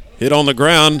 pitch. Hit on the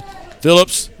ground.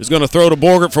 Phillips is going to throw to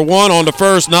Borgert for one. On to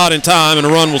first, not in time, and a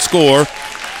run will score.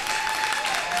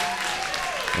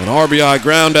 An RBI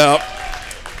ground out.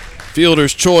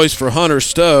 Fielder's choice for Hunter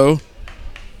Stowe.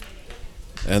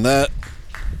 And that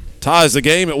ties the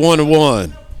game at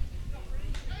 1-1.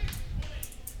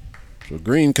 So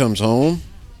Green comes home.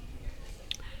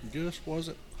 Just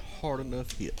wasn't hard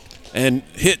enough hit. And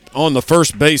hit on the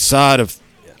first base side of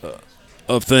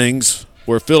things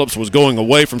where Phillips was going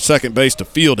away from second base to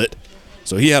field it.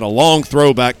 So he had a long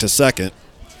throw back to second.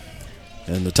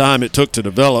 And the time it took to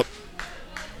develop,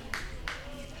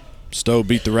 Stowe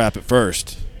beat the rap at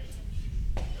first.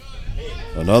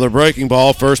 Another breaking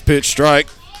ball, first pitch strike.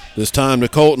 This time to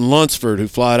Colton Lunsford, who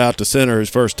flied out to center his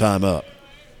first time up.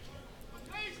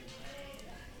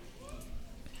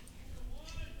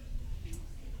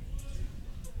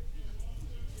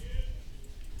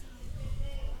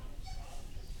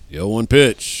 The 0-1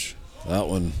 pitch. That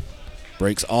one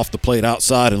Breaks off the plate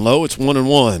outside and low. It's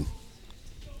 1-1.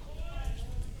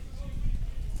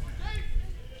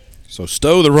 So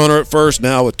Stowe, the runner at first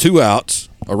now with 2 outs.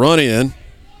 A run in.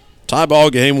 Tie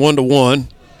ball game 1-1.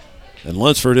 And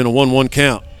Lunsford in a 1-1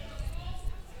 count.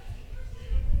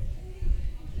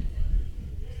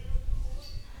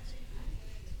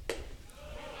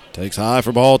 Takes high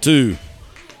for ball 2.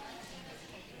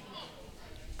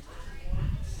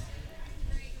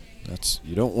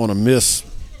 You don't want to miss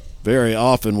very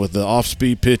often with the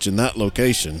off-speed pitch in that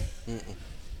location.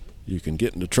 You can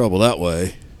get into trouble that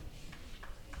way.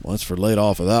 Lunsford laid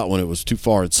off of that one. It was too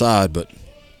far inside, but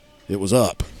it was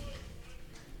up.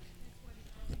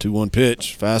 The 2-1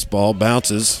 pitch, fastball,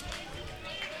 bounces.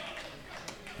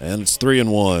 And it's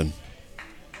 3-1.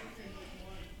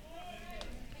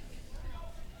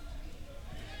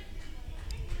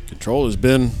 Control has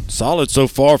been solid so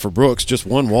far for Brooks, just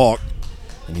 1 walk.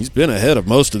 And he's been ahead of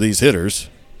most of these hitters.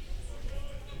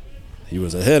 He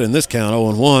was ahead in this count,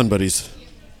 0-1, but he's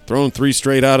thrown 3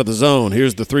 straight out of the zone.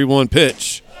 Here's the 3-1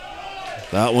 pitch.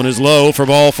 That one is low for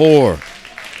ball 4.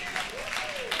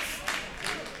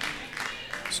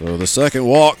 So the second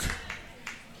walk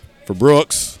for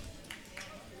Brooks.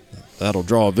 That'll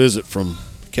draw a visit from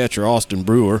catcher Austin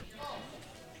Brewer.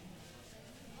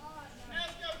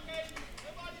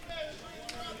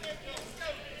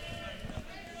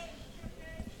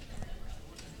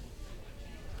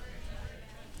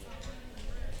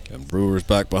 And Brewer's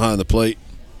back behind the plate,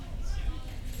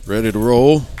 ready to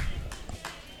roll.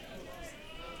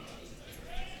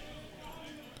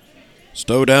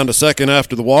 Stowe down to second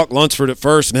after the walk. Lunsford at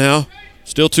first now.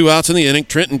 Still 2 outs in the inning.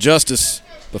 Trenton Justice,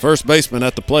 the first baseman,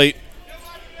 at the plate.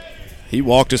 He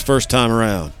walked his first time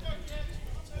around.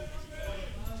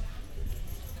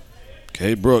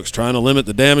 Cade Brooks trying to limit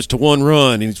the damage to 1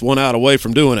 run. He's 1 out away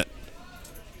from doing it.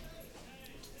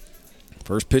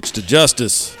 First pitch to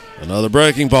Justice. Another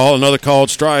breaking ball, another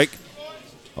called strike.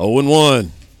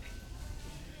 0-1.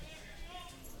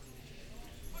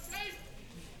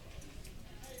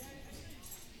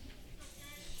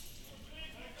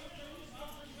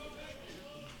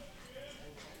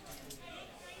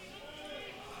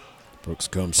 Brooks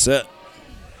comes set.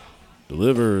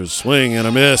 Delivers, swing and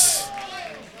a miss.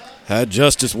 Had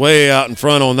Justice way out in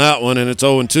front on that one, and it's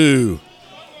 0-2.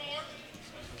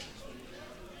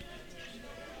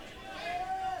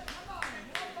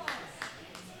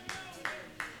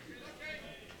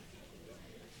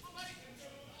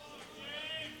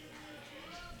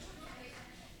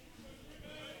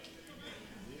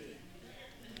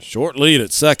 Short lead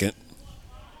at second.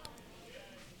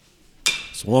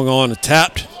 Swung on and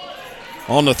tapped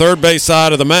on the third base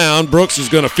side of the mound. Brooks is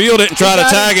going to field it and try to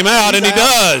tag him out, and he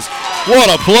does. What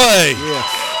a play.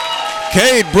 Yes.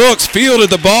 Cade Brooks fielded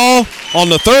the ball on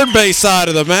the third base side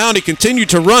of the mound. He continued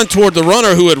to run toward the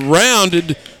runner who had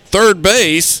rounded third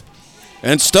base,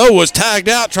 and Stowe was tagged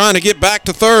out trying to get back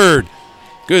to third.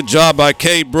 Good job by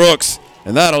Cade Brooks,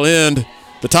 and that'll end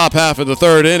the top half of the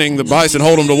third inning. The Bison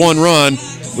hold them to 1 run.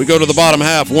 We go to the bottom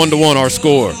half, 1-1 our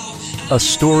score. A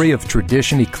story of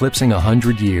tradition eclipsing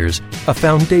 100 years, a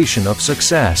foundation of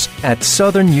success. At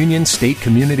Southern Union State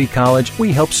Community College,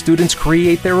 we help students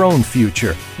create their own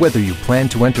future. Whether you plan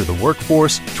to enter the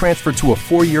workforce, transfer to a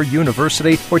 4-year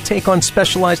university, or take on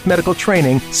specialized medical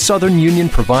training, Southern Union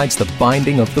provides the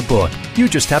binding of the book. You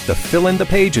just have to fill in the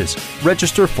pages.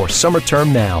 Register for summer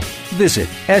term now. Visit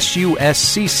suscc.edu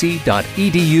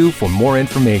for more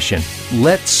information.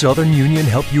 Let Southern Union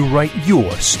help you write your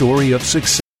story of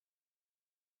success.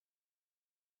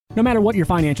 No matter what your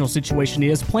financial situation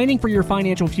is, planning for your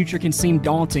financial future can seem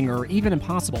daunting or even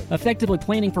impossible. Effectively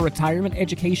planning for retirement,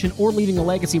 education, or leaving a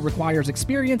legacy requires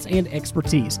experience and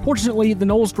expertise. Fortunately, the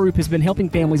Knowles Group has been helping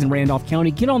families in Randolph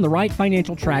County get on the right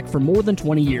financial track for more than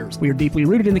 20 years. We are deeply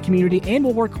rooted in the community and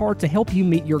will work hard to help you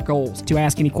meet your goals. To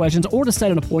ask any questions or to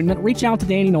set an appointment, reach out to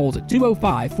Danny Knowles at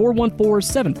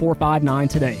 205-414-7459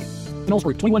 today. The Knowles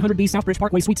Group, 2100B South Bridge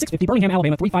Parkway, Suite 650, Birmingham,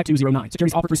 Alabama, 35209.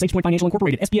 Securities offered through SafePoint Financial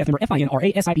Incorporated, SPF member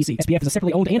FINRA SIPC. SPF is a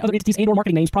separately owned and other entities and/or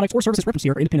marketing names, products, or services referenced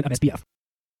here are independent of SPF.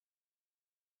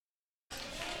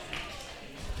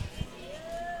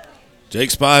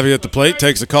 Jake Spivey at the plate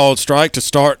takes a called strike to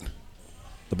start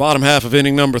the bottom half of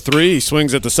inning number 3. He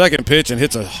swings at the second pitch and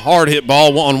hits a hard hit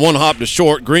ball on 1 hop to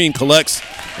short. Green collects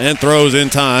and throws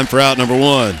in time for out number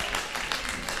 1.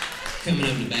 Coming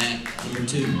up to bat, number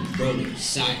 2, Brody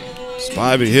Sire.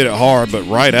 Spivey hit it hard, but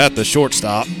right at the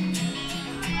shortstop.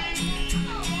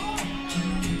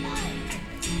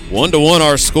 1-1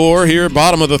 our score here,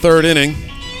 bottom of the third inning.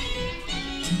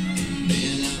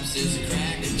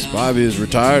 Spivey is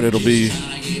retired. It'll be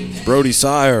Brody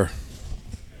Sire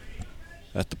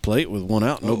at the plate with 1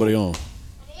 out, nobody on.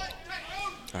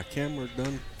 Our camera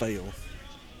done failed.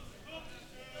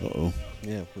 Uh-oh.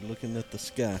 Yeah, we're looking at the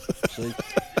sky. See?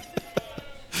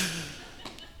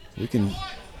 We can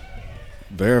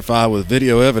verify with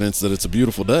video evidence that it's a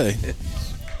beautiful day.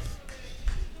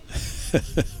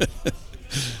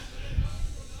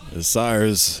 As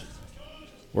Sires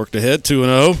worked ahead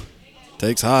 2-0.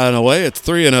 Takes high and away. It's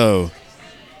 3-0.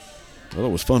 Well, it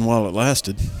was fun while it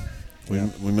lasted.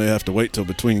 We may have to wait till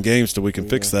between games till we can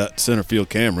fix that center field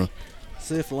camera.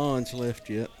 See if Lon's left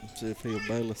yet. See if he'll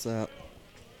bail us out.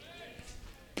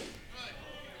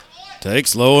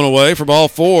 Takes low and away for ball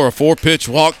 4. A 4-pitch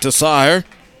walk to Sire.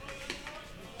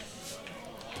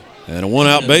 And a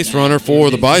 1-out base runner for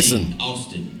the Bison.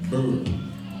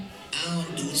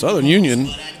 Southern Union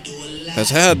has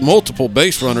had multiple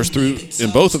base runners through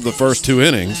in both of the first 2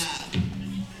 innings.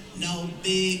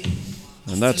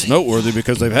 And that's noteworthy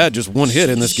because they've had just 1 hit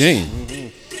in this game.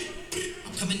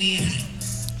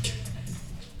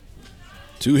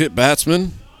 2 hit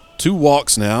batsmen, 2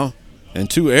 walks now, and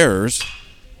 2 errors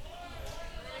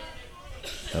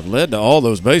have led to all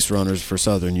those base runners for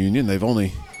Southern Union. They've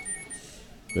only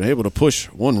been able to push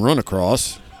 1 run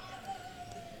across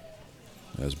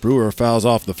as Brewer fouls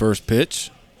off the first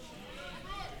pitch.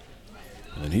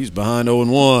 And he's behind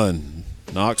 0-1.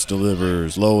 Knox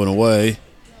delivers low and away.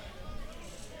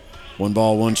 1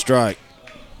 ball, 1 strike.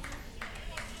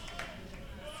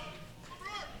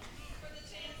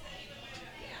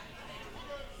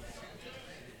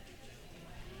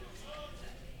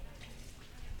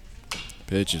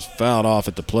 Pitch is fouled off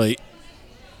at the plate.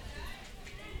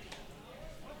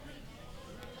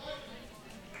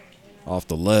 Off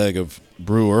the leg of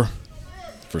Brewer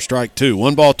for strike 2.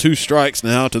 1 ball, 2 strikes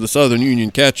now to the Southern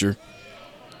Union catcher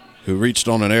who reached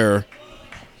on an error.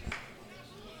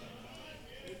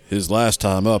 His last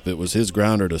time up, it was his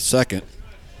grounder to second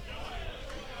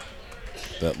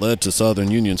that led to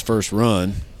Southern Union's first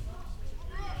run.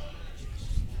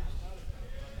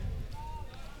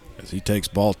 As he takes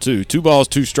ball 2. 2 balls,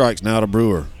 2 strikes now to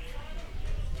Brewer.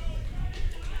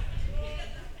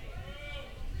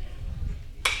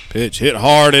 Pitch hit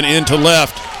hard and into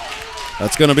left.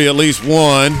 That's going to be at least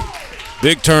 1.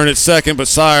 Big turn at second, but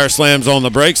Sire slams on the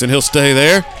brakes and he'll stay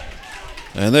there.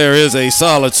 And there is a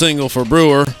solid single for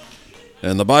Brewer.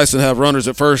 And the Bison have runners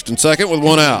at first and second with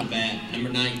 1 out. Number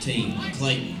 19,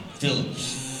 Clayton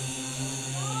Phillips.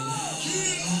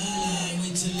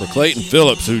 For Clayton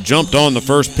Phillips, who jumped on the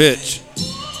first pitch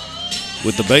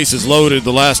with the bases loaded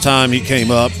the last time he came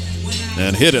up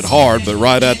and hit it hard, but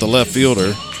right at the left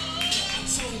fielder.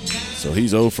 So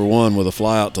he's 0 for 1 with a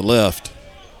fly out to left.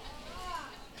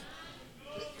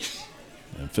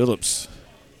 And Phillips,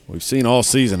 we've seen all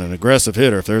season, an aggressive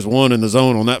hitter. If there's one in the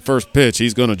zone on that first pitch,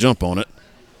 he's going to jump on it.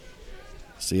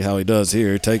 See how he does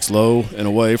here. He takes low and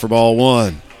away for ball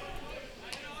 1.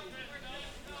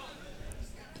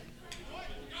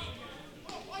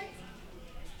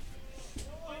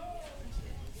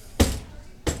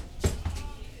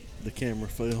 The camera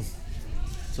fell.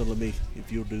 So let me,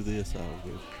 if you'll do this, I'll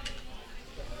go.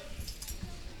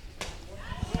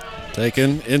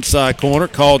 Taken inside corner,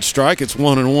 called strike. It's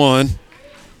 1-1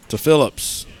 to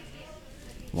Phillips.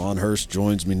 Lon Hurst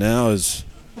joins me now as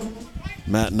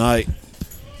Matt Knight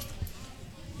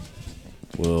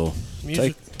will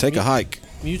take a hike.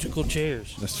 Musical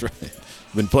chairs. That's right.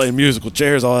 Been playing musical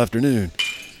chairs all afternoon.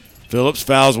 Phillips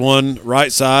fouls one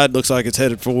right side. Looks like it's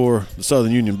headed for the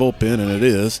Southern Union bullpen, and it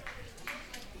is.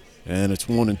 And it's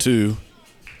 1-2 to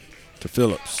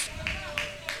Phillips.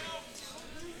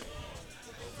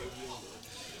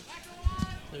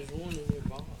 There's one in your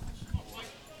box.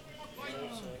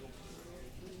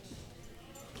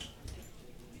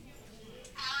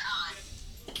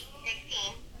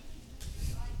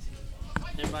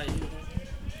 Everybody do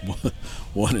that?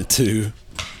 1-2.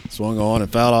 Swung on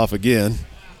and fouled off again.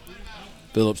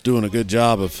 Phillips doing a good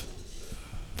job of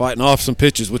fighting off some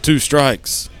pitches with 2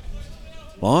 strikes.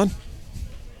 Lon?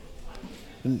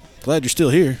 I'm glad you're still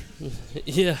here.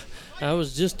 Yeah, I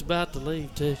was just about to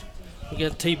leave, too. We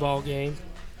got a T-ball game.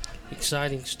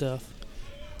 Exciting stuff.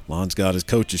 Lon's got his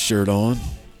coach's shirt on.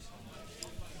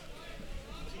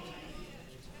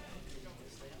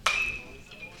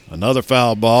 Another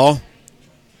foul ball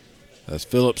as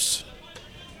Phillips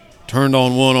turned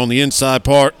on one on the inside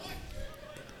part,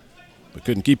 but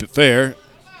couldn't keep it fair.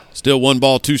 Still 1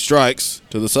 ball, 2 strikes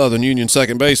to the Southern Union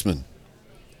second baseman,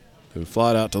 who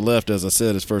flied out to left, as I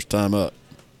said, his first time up.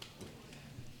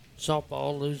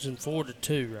 Softball losing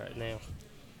 4-2 right now.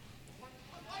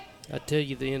 I'd tell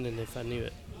you the ending if I knew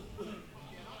it.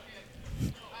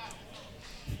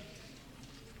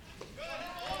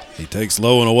 He takes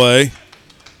low and away,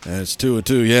 and it's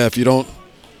 2-2. Yeah, if you don't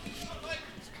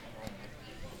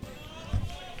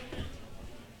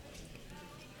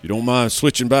you don't mind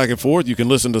switching back and forth, you can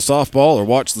listen to softball or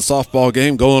watch the softball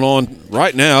game going on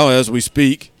right now as we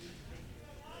speak.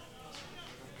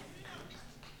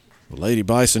 The Lady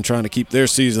Bison trying to keep their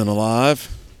season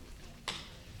alive.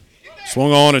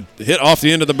 Swung on and hit off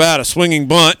the end of the bat, a swinging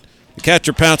bunt. The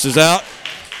catcher pounces out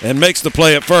and makes the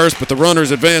play at first, but the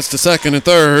runners advance to second and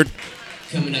third.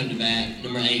 Coming up to bat,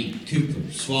 number 8,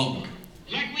 Cooper Swallow.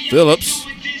 Phillips.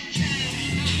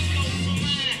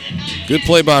 Good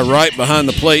play by Wright behind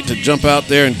the plate to jump out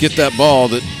there and get that ball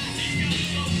that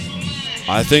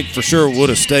I think for sure would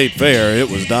have stayed fair. It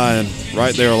was dying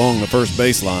right there along the first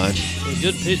baseline. A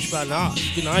good pitch by Knox.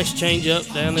 Nice change up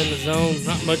down in the zone.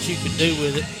 Not much you could do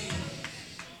with it.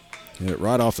 Hit it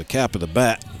right off the cap of the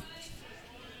bat.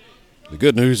 The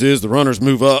good news is the runners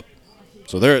move up.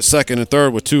 So they're at second and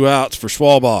third with 2 outs for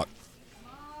Schwalbach.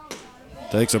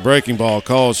 Takes a breaking ball,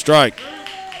 calls strike.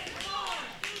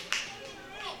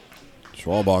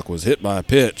 Schwalbach was hit by a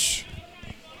pitch.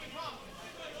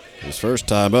 His first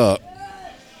time up.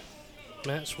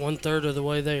 That's 1/3 of the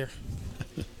way there.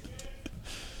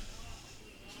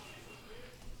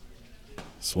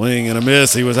 Swing and a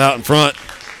miss. He was out in front.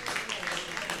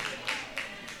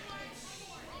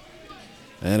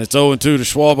 And it's 0-2 to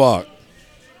Schwalbach.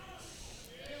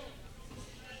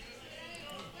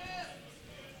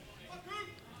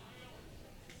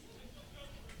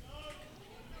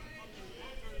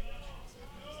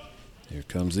 Here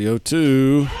comes the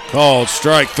 0-2. Called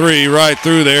strike 3 right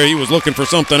through there. He was looking for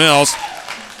something else.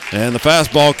 And the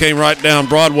fastball came right down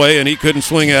Broadway, and he couldn't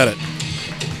swing at it.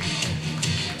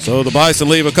 So the Bison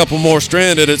leave a couple more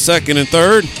stranded at second and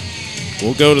third.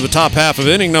 We'll go to the top half of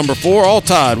inning number 4, all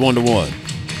tied 1-1.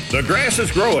 The grass is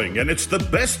growing, and it's the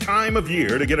best time of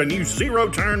year to get a new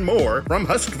zero-turn mower from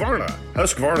Husqvarna.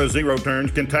 Husqvarna Zero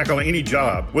Turns can tackle any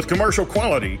job with commercial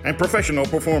quality and professional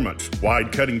performance.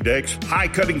 Wide cutting decks, high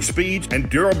cutting speeds, and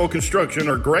durable construction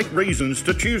are great reasons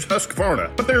to choose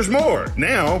Husqvarna. But there's more.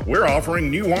 Now, we're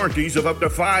offering new warranties of up to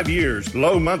 5 years,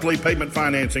 low monthly payment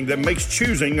financing that makes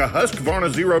choosing a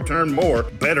Husqvarna Zero-Turn mower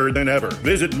better than ever.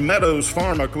 Visit Meadows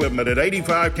Farm Equipment at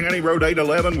 85 County Road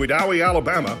 811, Wedowee,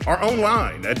 Alabama, or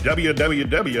online at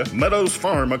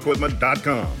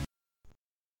www.meadowsfarmequipment.com.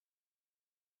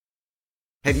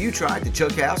 Have you tried the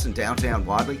Chuck House in downtown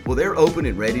Wadley? Well, they're open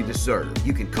and ready to serve.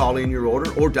 You can call in your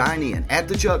order or dine in at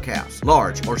the Chuck House.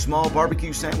 Large or small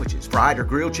barbecue sandwiches, fried or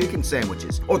grilled chicken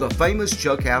sandwiches, or the famous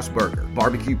Chuck House burger.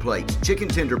 Barbecue plates, chicken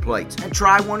tender plates, and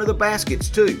try one of the baskets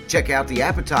too. Check out the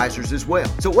appetizers as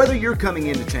well. So whether you're coming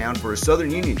into town for a Southern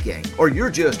Union game or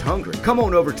you're just hungry, come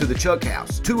on over to the Chuck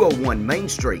House, 201 Main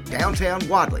Street, downtown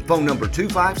Wadley. Phone number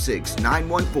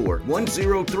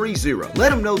 256-914-1030.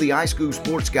 Let them know the iSchool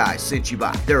Sports Guys sent you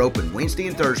by. They're open Wednesday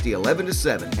and Thursday 11 to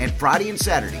 7 and Friday and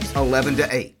Saturdays 11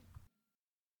 to 8.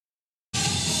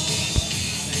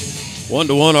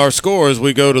 1-1 our score as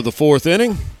we go to the 4th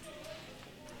inning.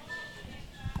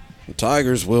 The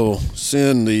Tigers will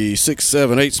send the 6,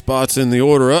 7, 8 spots in the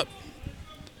order up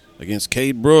against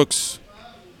Cade Brooks.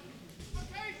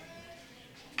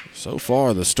 So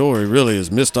far, the story really is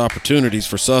missed opportunities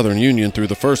for Southern Union through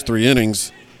the first 3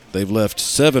 innings. They've left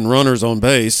 7 runners on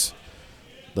base.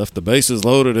 Left the bases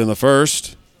loaded in the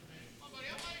first.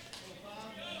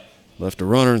 Left a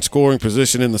runner in scoring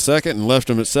position in the second and left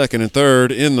him at second and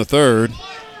third in the third.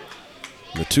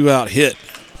 The 2-out hit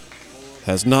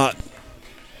has not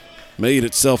made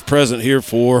itself present here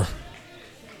for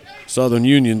Southern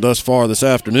Union thus far this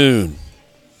afternoon.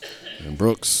 And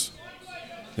Brooks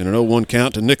in an 0-1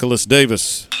 count to Nicholas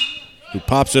Davis, who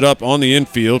pops it up on the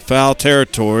infield, foul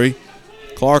territory.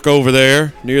 Clark over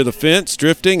there near the fence,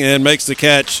 drifting, and makes the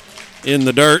catch in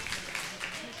the dirt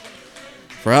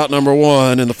for out number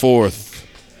 1 in the 4th.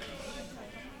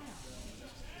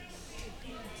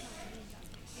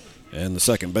 And the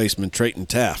second baseman, Trayton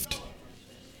Taft,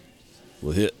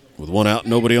 will hit with 1 out,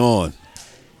 nobody on.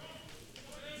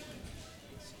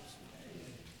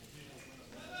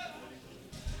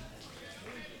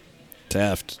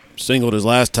 Taft singled his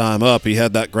last time up. He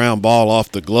had that ground ball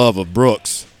off the glove of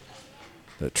Brooks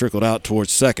that trickled out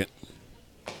towards second.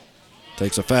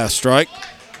 Takes a fast strike.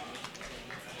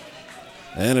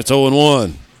 And it's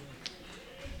 0-1.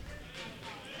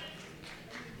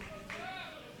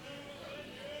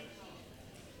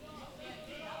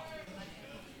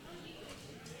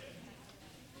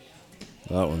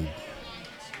 That one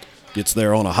gets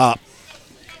there on a hop.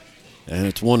 And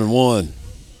it's 1-1.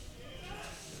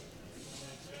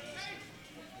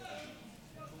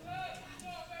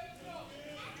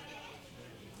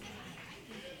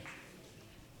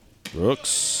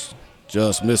 Brooks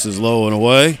just misses low and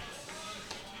away.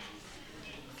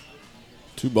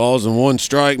 2 balls and 1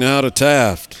 strike now to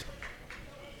Taft.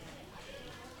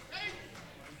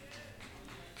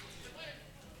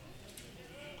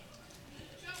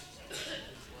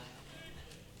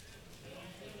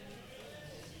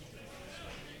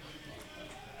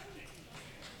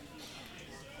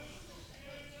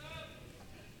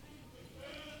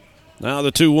 Now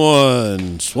the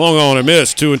 2-1. Swung on and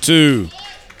missed. 2-2.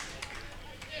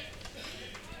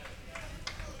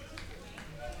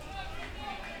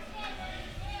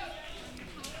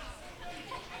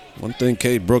 One thing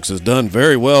Cade Brooks has done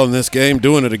very well in this game,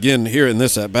 doing it again here in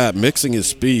this at-bat, mixing his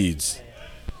speeds.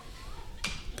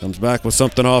 Comes back with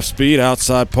something off speed,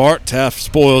 outside part. Taft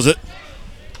spoils it.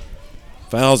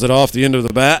 Fouls it off the end of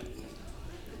the bat.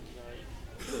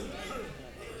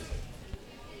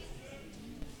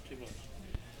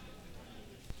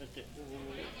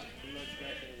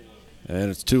 And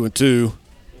it's 2-2.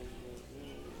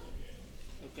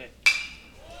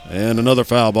 And another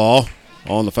foul ball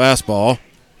on the fastball.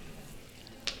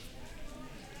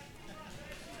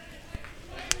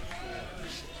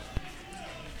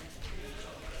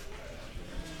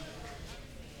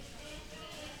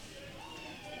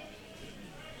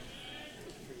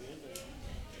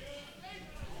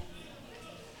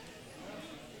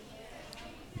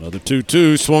 Another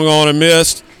 2-2, swung on and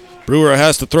missed. Brewer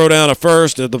has to throw down a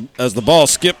first as the ball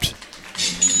skipped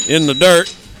in the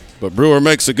dirt, but Brewer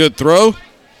makes a good throw,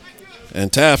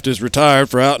 and Taft is retired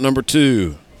for out number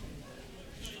 2.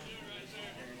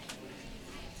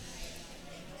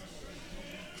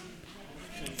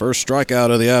 First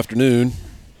strikeout of the afternoon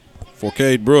for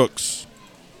Cade Brooks.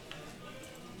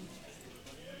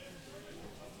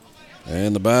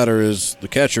 And the batter is the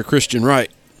catcher, Christian Wright.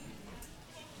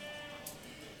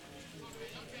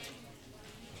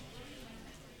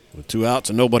 With 2 outs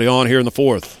and nobody on here in the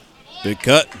 4th. Big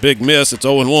cut, big miss. It's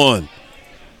 0-1.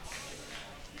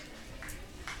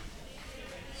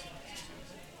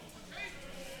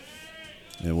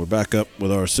 And we're back up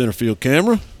with our center field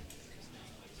camera.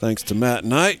 Thanks to Matt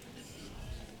Knight.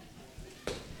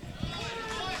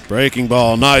 Breaking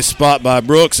ball, nice spot by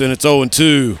Brooks, and it's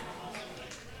 0-2.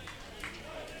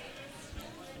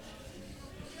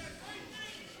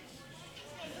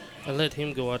 I let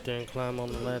him go out there and climb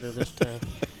on the ladder this time.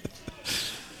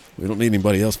 We don't need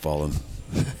anybody else falling.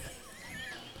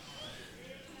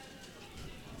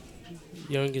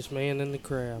 Youngest man in the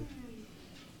crowd.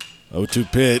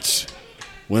 0-2 pitch.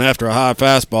 Went after a high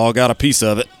fastball, got a piece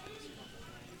of it.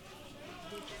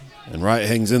 And Wright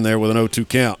hangs in there with an 0-2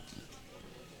 count.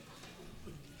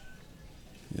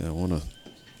 Yeah, I want to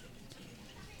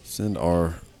send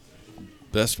our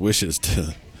best wishes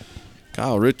to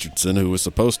Kyle Richardson, who was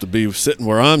supposed to be sitting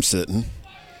where I'm sitting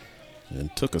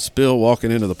and took a spill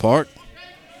walking into the park.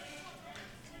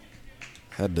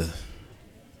 Had to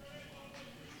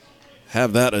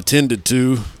have that attended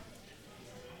to.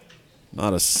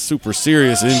 Not a super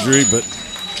serious injury, but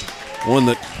one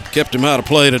that kept him out of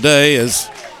play today as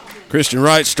Christian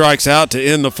Wright strikes out to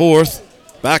end the 4th.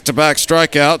 Back-to-back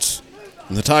strikeouts.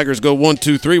 And the Tigers go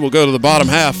 1-2-3. We'll go to the bottom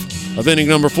half of inning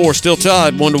number 4. Still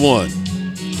tied 1-1.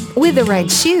 With the right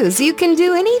shoes, you can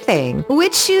do anything.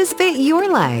 Which shoes fit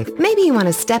your life? Maybe you want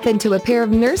to step into a pair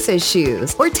of nurse's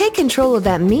shoes, or take control of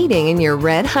that meeting in your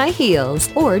red high heels,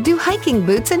 or do hiking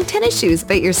boots and tennis shoes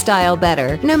fit your style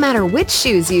better? No matter which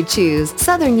shoes you choose,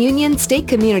 Southern Union State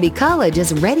Community College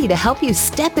is ready to help you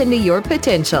step into your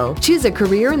potential. Choose a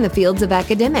career in the fields of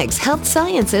academics, health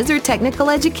sciences, or technical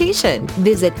education.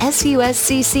 Visit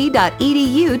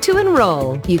suscc.edu to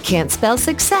enroll. You can't spell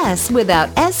success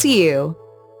without SU.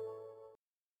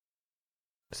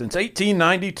 Since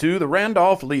 1892, the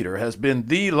Randolph Leader has been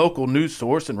the local news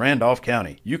source in Randolph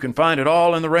County. You can find it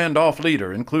all in the Randolph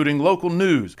Leader, including local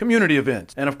news, community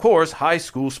events, and of course, high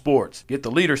school sports. Get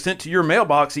the Leader sent to your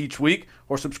mailbox each week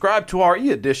or subscribe to our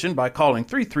e-edition by calling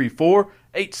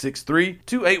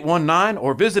 334-863-2819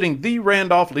 or visiting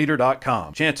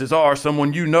therandolphleader.com. Chances are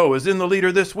someone you know is in the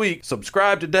Leader this week.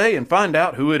 Subscribe today and find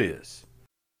out who it is.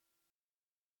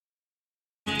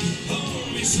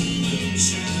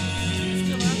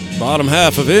 Bottom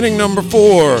half of inning number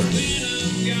 4.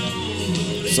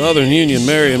 Southern Union,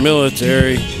 Marion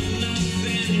Military,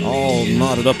 all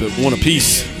knotted up at 1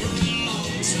 apiece.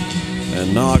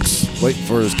 And Knox waiting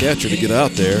for his catcher to get out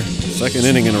there. Second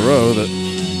inning in a row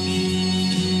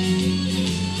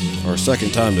or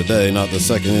second time today, not the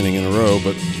second inning in a row,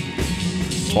 but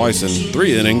twice in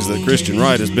 3 innings that Christian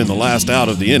Wright has been the last out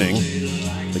of the inning,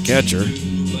 the catcher.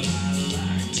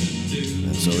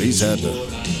 And so he's had to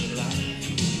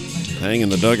hang in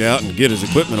the dugout and get his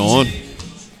equipment on.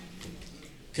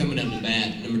 Coming up to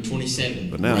bat, number 27.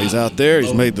 But now he's out there.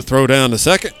 He's made the throw down to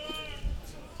second.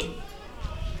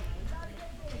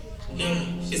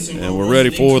 And we're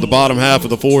ready for the bottom half of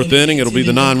the 4th inning. It'll be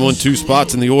the 9-1-2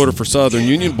 spots in the order for Southern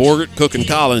Union. Borgert, Cook, and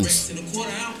Collins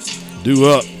due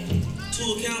up.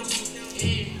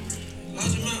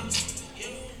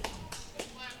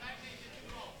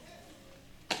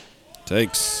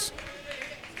 Takes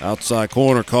Outside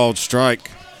corner called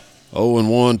strike.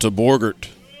 0-1 to Borgert,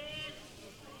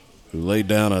 who laid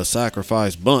down a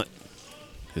sacrifice bunt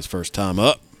his first time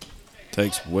up.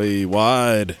 Takes way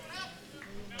wide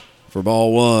for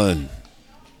ball one.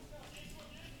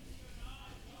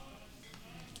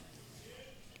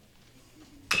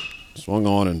 Swung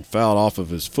on and fouled off of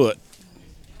his foot.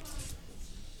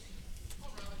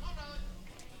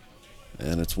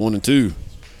 And it's 1-2.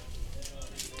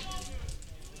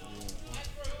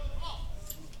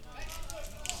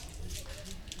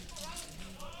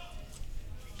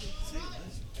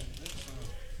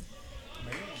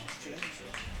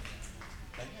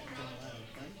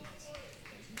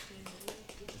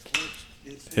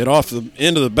 Hit off the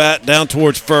end of the bat down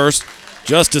towards first.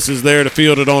 Justice is there to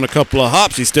field it on a couple of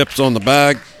hops. He steps on the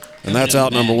bag, and that's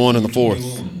out number one in the fourth.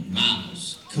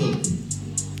 So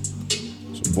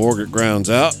Borgert grounds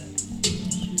out.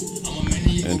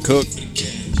 And Cook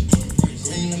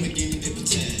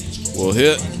will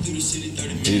hit.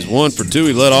 He's 1 for 2.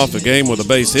 He led off the game with a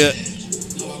base hit.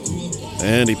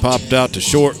 And he popped out to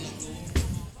short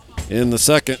in the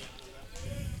second.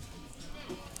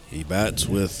 He bats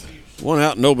with 1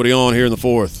 out, nobody on here in the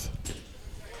fourth.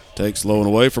 Takes low and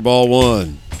away for ball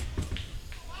one.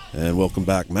 And welcome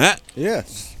back, Matt.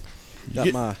 Yes.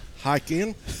 Got my hike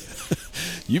in.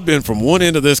 You've been from one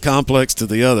end of this complex to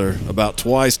the other about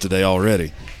twice today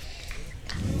already.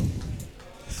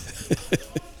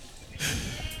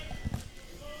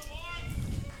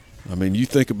 I mean, you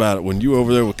think about it. When you were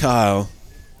over there with Kyle,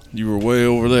 you were way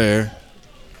over there.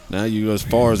 Now you as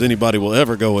far as anybody will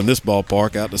ever go in this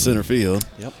ballpark out to center field.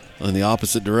 Yep. In the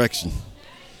opposite direction.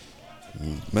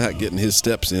 And Matt getting his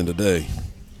steps in today.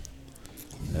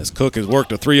 As Cook has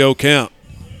worked a 3-0 count.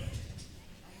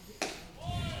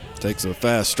 Takes a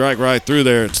fast strike right through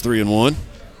there. It's 3-1.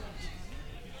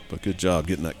 But good job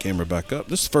getting that camera back up.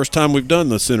 This is the first time we've done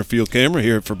the center field camera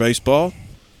here for baseball.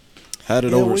 Had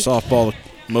it over at softball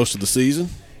most of the season.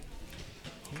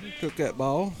 We took that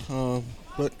ball.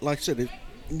 But like I said,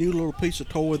 new little piece of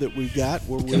toy that we've got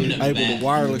where we're able to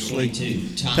wirelessly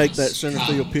take that center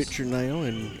field picture now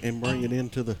and bring it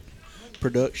into the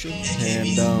production. And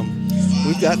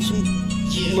we've got some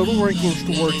little wrinkles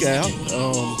to work out.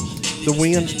 The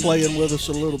wind's playing with us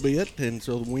a little bit, and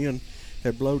so the wind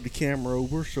had blowed the camera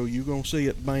over, so you're going to see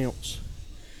it bounce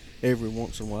every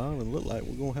once in a while and look like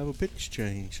we're going to have a pitch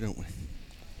change, don't we?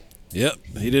 Yep,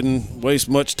 he didn't waste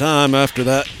much time after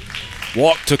that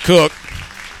walk to Cook.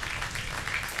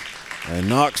 And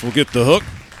Knox will get the hook.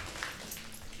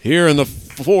 Here in the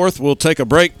fourth, we'll take a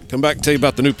break. Come back and tell you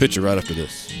about the new pitcher right after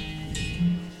this.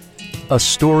 A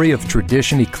story of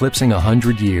tradition eclipsing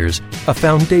 100 years, a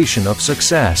foundation of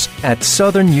success. At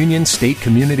Southern Union State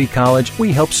Community College,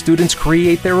 we help students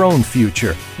create their own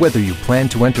future. Whether you plan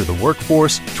to enter the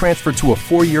workforce, transfer to a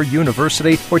 4-year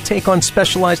university, or take on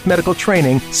specialized medical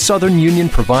training, Southern Union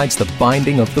provides the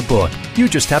binding of the book. You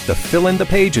just have to fill in the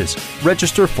pages.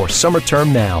 Register for summer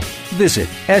term now. Visit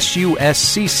suscc.edu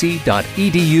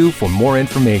for more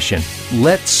information.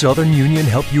 Let Southern Union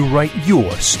help you write your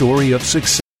story of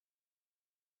success.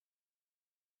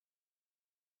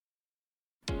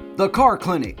 The Car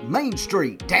Clinic, Main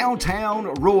Street,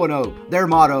 downtown Roanoke. Their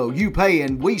motto, you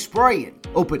payin', we sprayin'.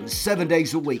 Open 7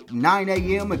 days a week, 9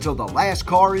 a.m. until the last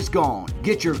car is gone.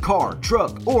 Get your car,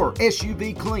 truck, or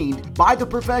SUV cleaned by the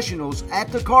professionals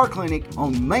at the Car Clinic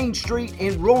on Main Street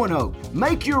in Roanoke.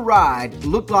 Make your ride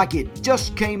look like it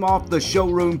just came off the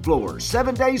showroom floor.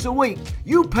 7 days a week,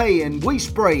 you payin', we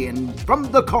sprayin'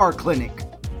 from the Car Clinic.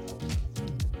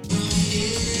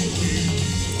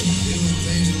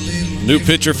 New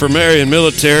pitcher for Marion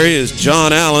Military is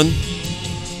John Allen.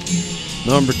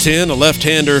 Number 10, a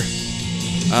left-hander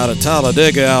out of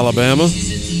Talladega, Alabama.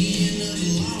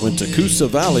 Went to Coosa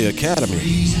Valley Academy.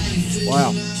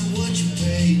 Wow.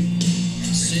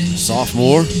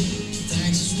 Sophomore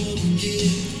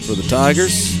for the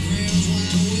Tigers.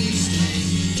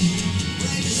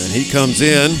 And he comes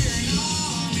in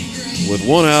with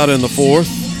 1 out in the fourth.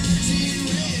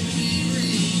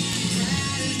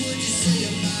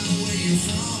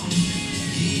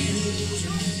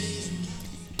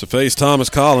 To face Thomas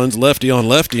Collins, lefty on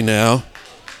lefty now.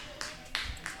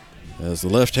 As the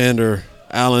left-hander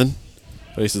Allen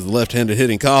faces the left-handed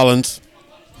hitting Collins.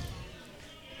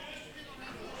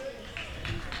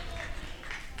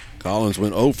 Collins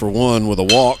went 0 for 1 with a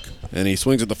walk, and he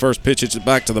swings at the first pitch, hits it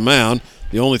back to the mound.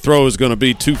 The only throw is going to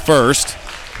be to first.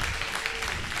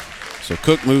 So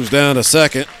Cook moves down to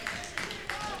second.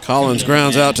 Collins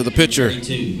grounds out to the pitcher.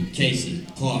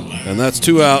 And that's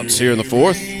 2 outs here in the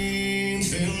fourth.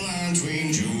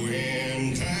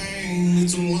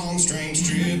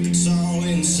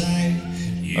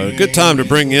 A good time to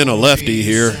bring in a lefty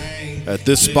here at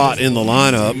this spot in the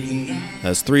lineup,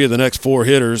 as 3 of the next 4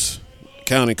 hitters,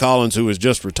 counting Collins, who has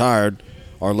just retired,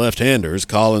 are left-handers.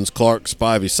 Collins, Clark,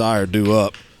 Spivey, Sire due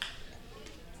up.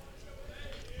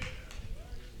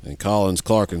 And Collins,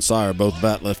 Clark, and Sire both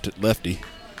bat lefty.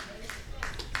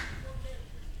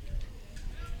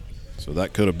 So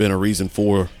that could have been a reason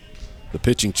for the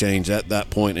pitching change at that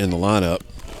point in the lineup.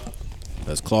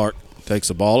 As Clark takes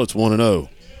the ball, it's 1-0.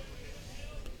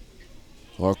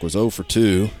 Clark was 0 for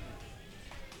 2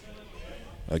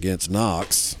 against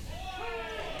Knox.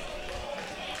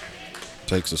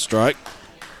 Takes a strike,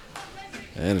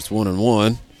 and it's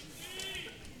 1-1.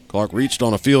 Clark reached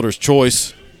on a fielder's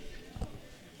choice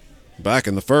back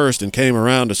in the first and came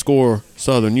around to score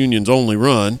Southern Union's only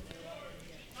run.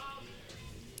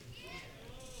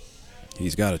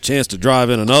 He's got a chance to drive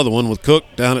in another one with Cook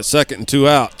down at second and 2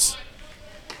 outs.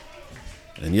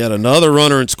 And yet another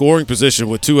runner in scoring position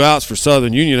with 2 outs for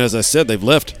Southern Union. As I said, they've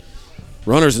left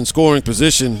runners in scoring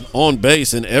position on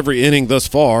base in every inning thus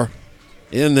far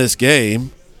in this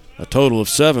game. A total of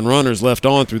 7 runners left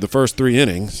on through the first 3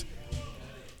 innings.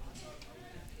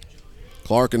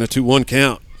 Clark in a 2-1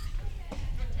 count.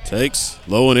 Takes,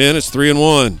 low and in, it's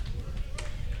 3-1.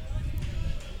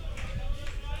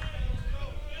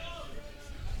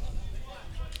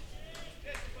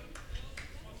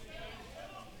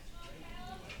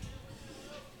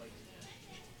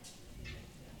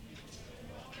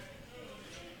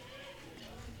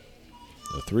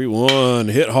 The 3-1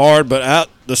 hit hard, but out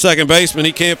the second baseman.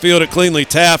 He can't field it cleanly.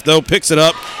 Taft, though, picks it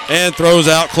up and throws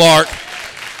out Clark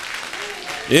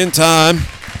in time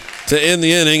to end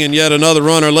the inning, and yet another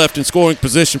runner left in scoring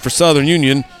position for Southern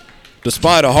Union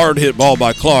despite a hard hit ball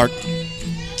by Clark.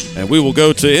 And we will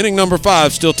go to inning number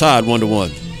 5, still tied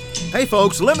 1-1. Hey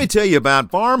folks, let me tell you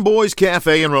about Farm Boys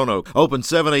Cafe in Roanoke. Open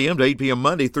 7 a.m. to 8 p.m.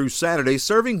 Monday through Saturday,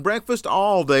 serving breakfast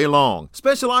all day long.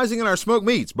 Specializing in our smoked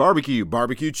meats,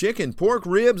 barbecue chicken, pork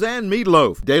ribs, and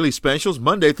meatloaf. Daily specials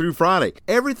Monday through Friday.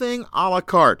 Everything a la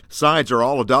carte. Sides are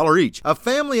all $1 each. A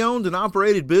family-owned and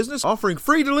operated business offering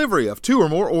free delivery of 2 or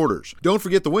more orders. Don't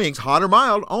forget the wings, hot or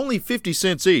mild, only 50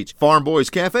 cents each. Farm Boys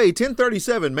Cafe,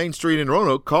 1037 Main Street in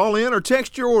Roanoke. Call in or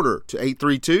text your order to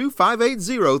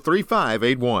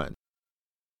 832-580-3581.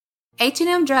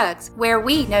 H&M Drugs, where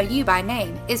we know you by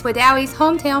name, is Wadowie's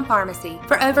hometown pharmacy.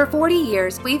 For over 40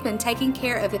 years, we've been taking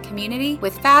care of the community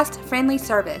with fast, friendly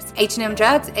service. H&M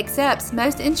Drugs accepts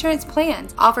most insurance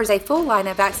plans, offers a full line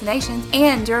of vaccinations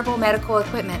and durable medical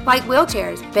equipment like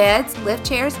wheelchairs, beds, lift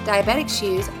chairs, diabetic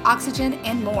shoes, oxygen,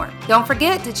 and more. Don't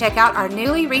forget to check out our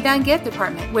newly redone gift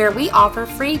department, where we offer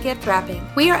free gift wrapping.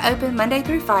 We are open Monday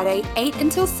through Friday, 8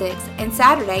 until 6, and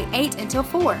Saturday, 8 until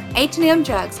 4. H&M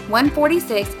Drugs,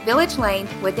 146 Village Lane,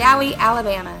 Wadowie,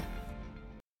 Alabama.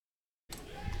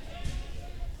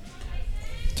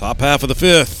 Top half of the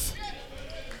 5th.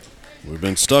 We've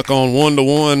been stuck on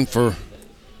 1-1 for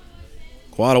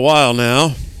quite a while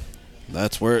now.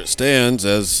 That's where it stands,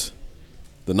 as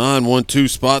the 9-1-2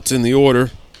 spots in the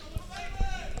order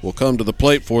will come to the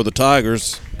plate for the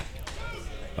Tigers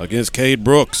against Cade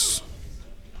Brooks.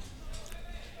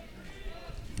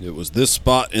 It was this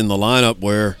spot in the lineup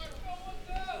where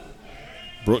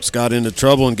Brooks got into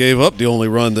trouble and gave up the only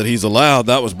run that he's allowed.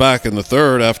 That was back in the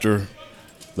 3rd after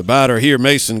the batter here,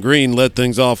 Mason Green, led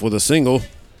things off with a single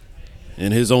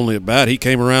in his only at bat. He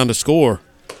came around to score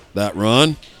that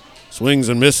run. Swings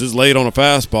and misses late on a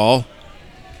fastball.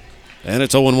 And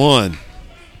it's 0-1.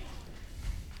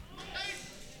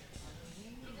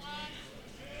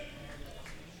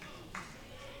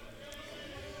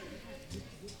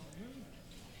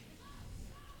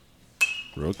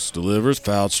 Brooks delivers,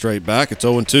 fouled straight back. It's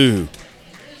 0-2.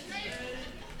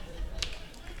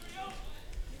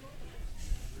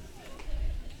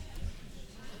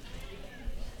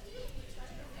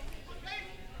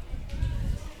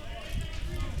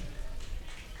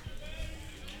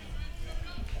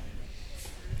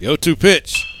 The 0-2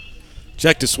 pitch.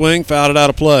 Checked his swing, fouled it out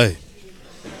of play.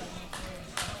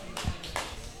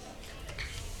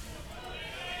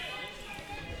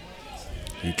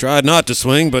 He tried not to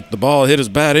swing, but the ball hit his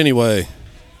bat anyway.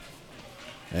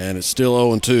 And it's still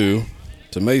 0-2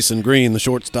 to Mason Green, the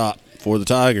shortstop for the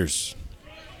Tigers.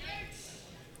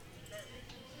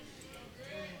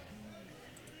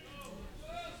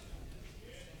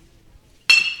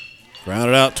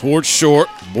 Grounded out towards short.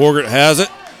 Borgert has it.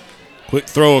 Quick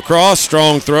throw across,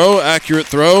 strong throw, accurate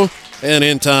throw, and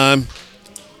in time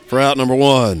for out number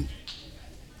 1.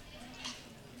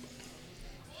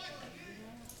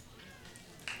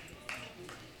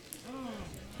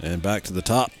 And back to the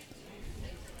top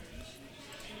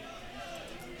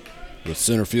with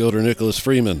center fielder Nicholas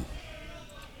Freeman.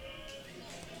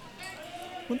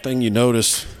 One thing you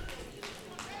notice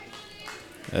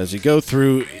as you go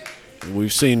through,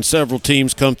 we've seen several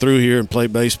teams come through here and play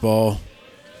baseball,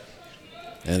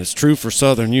 and it's true for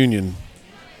Southern Union.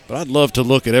 But I'd love to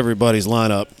look at everybody's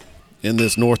lineup in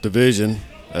this North Division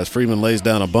as Freeman lays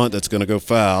down a bunt that's going to go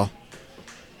foul,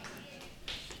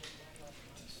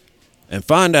 and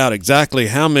find out exactly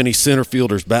how many center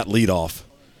fielders bat leadoff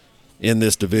in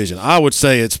this division. I would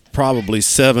say it's probably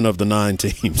 7 of the 9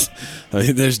 teams. I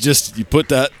mean, there's just, you put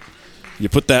that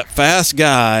fast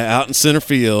guy out in center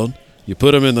field, you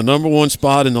put him in the number 1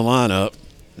 spot in the lineup,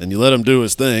 and you let him do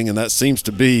his thing, and that seems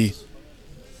to be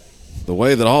the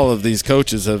way that all of these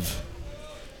coaches have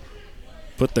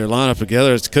put their lineup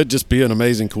together. It could just be an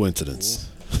amazing coincidence.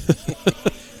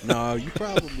 No, you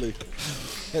probably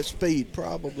 – that speed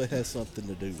probably has something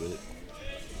to do with it.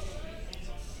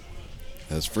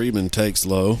 As Freeman takes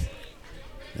low,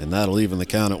 and that'll even the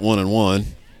count at 1-1.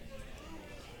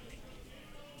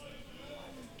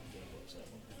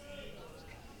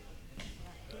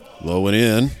 Low and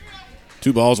in.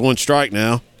 2 balls, 1 strike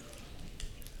now.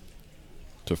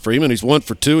 To Freeman, he's 1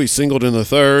 for 2. He singled in the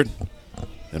third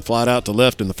and flied out to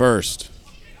left in the first.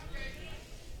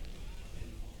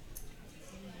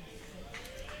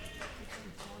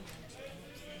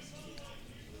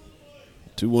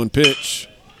 The 2-1 pitch.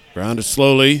 Grounded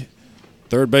slowly.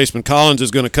 Third baseman Collins is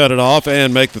going to cut it off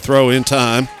and make the throw in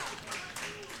time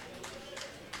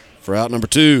for out number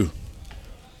 2.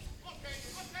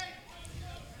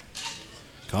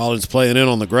 Collins playing in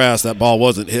on the grass. That ball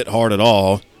wasn't hit hard at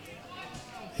all.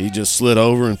 He just slid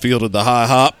over and fielded the high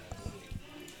hop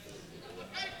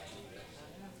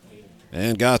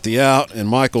and got the out. And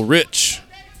Michael Rich,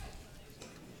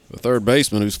 the third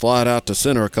baseman, who's flied out to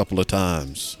center a couple of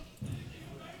times.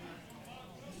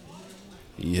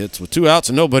 He hits with 2 outs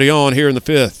and nobody on here in the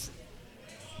 5th.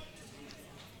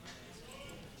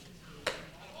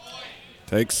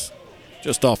 Takes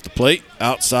just off the plate,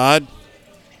 outside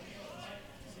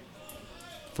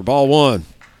for ball 1.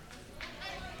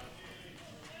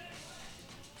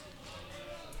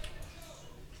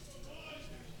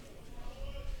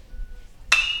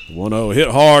 The 1-0 hit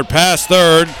hard past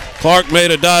third. Clark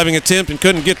made a diving attempt and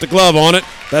couldn't get the glove on it.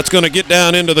 That's going to get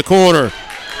down into the corner.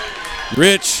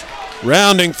 Rich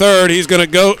rounding third, he's going to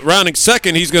go, rounding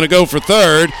second, he's going to go for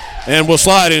third, and will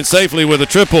slide in safely with a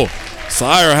triple.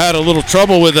 Sire had a little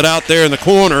trouble with it out there in the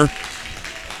corner.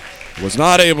 Was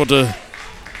not able to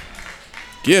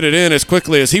get it in as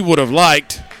quickly as he would have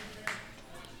liked.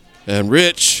 And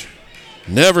Rich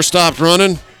never stopped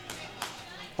running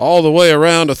all the way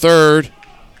around to third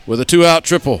with a 2-out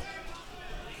triple.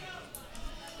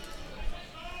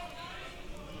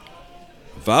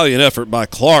 Valiant effort by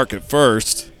Clark at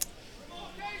first.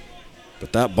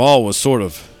 But that ball was sort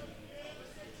of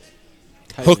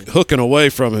hooking away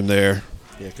from him there.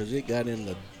 Yeah, because it got in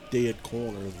the dead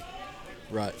corner of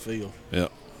right field.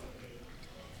 Yep.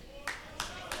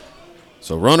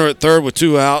 So runner at third with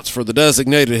 2 outs for the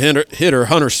designated hitter,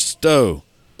 Hunter Stowe.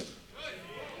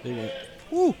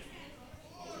 Woo.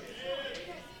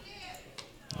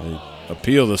 They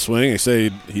appeal the swing. They say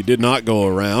he did not go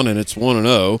around, and it's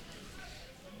 1-0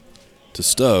 to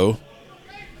Stowe.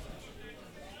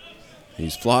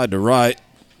 He's flied to right,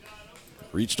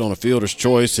 reached on a fielder's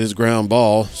choice, his ground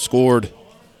ball, scored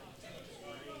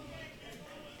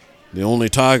the only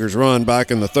Tigers run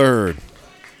back in the third.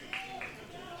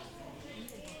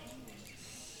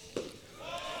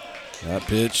 That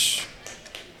pitch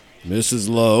misses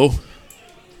low.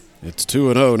 It's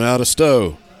 2-0 now to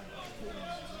Stowe.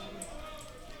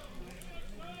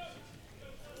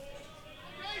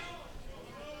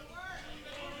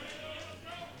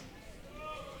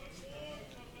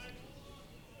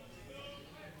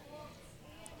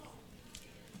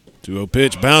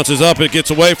 Pitch bounces up, it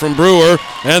gets away from Brewer,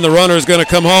 and the runner is going to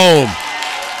come home.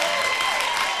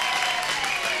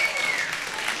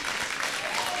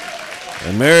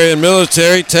 And Marion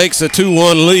Military takes a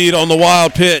 2-1 lead on the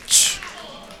wild pitch.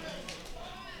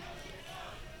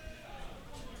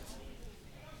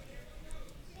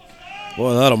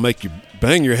 Boy, that'll make you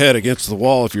bang your head against the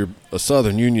wall if you're a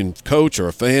Southern Union coach or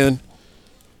a fan.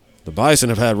 The Bison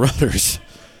have had runners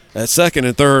at second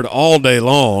and third all day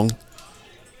long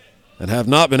and have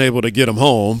not been able to get them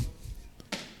home.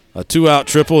 A 2-out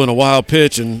triple and a wild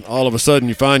pitch, and all of a sudden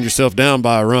you find yourself down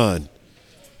by a run.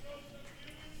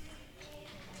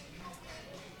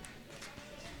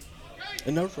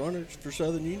 And those runners for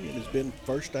Southern Union has been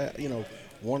first out,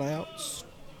 1 outs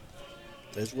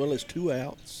as well as 2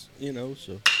 outs,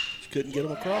 so just couldn't get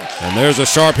them across. And there's a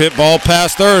sharp hit ball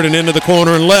past third and into the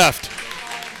corner and left.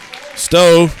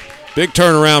 Stowe, big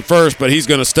turnaround first, but he's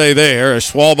going to stay there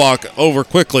as Schwalbach over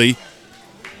quickly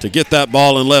to get that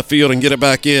ball in left field and get it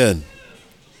back in.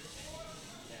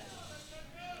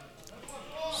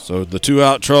 So the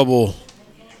 2-out trouble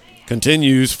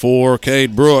continues for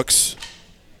Cade Brooks.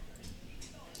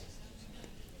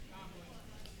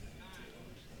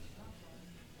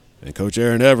 And Coach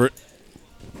Aaron Everett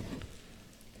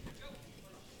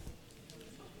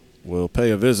will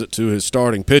pay a visit to his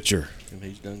starting pitcher. And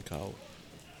he's done called.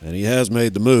 And he has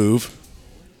made the move.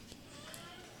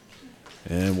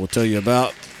 And we'll tell you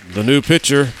about the new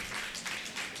pitcher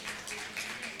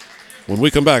when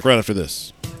we come back right after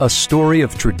this. A story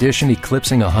of tradition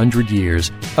eclipsing 100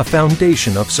 years, a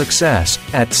foundation of success.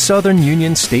 At Southern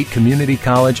Union State Community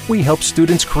College, we help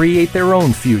students create their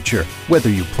own future. Whether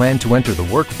you plan to enter the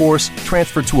workforce,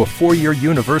 transfer to a 4-year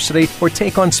university, or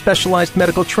take on specialized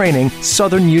medical training,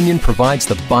 Southern Union provides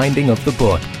the binding of the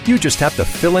book. You just have to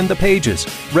fill in the pages.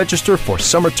 Register for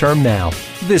summer term now.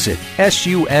 Visit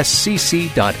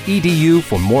suscc.edu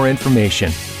for more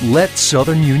information. Let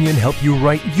Southern Union help you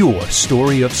write your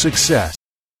story of success.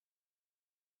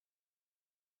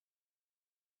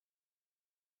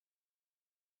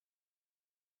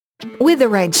 With the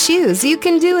right shoes, you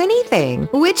can do anything.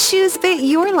 Which shoes fit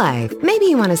your life? Maybe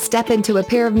you want to step into a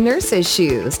pair of nurse's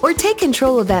shoes, or take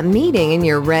control of that meeting in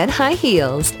your red high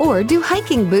heels, or do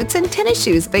hiking boots and tennis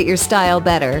shoes fit your style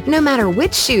better? No matter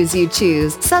which shoes you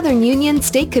choose, Southern Union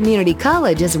State Community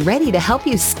College is ready to help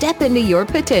you step into your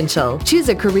potential. Choose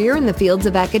a career in the fields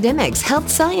of academics, health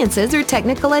sciences, or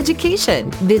technical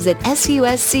education. Visit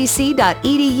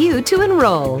suscc.edu to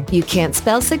enroll. You can't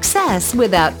spell success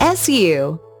without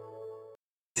SU.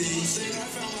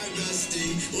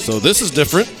 So this is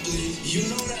different.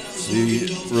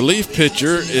 The relief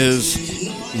pitcher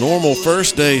is normal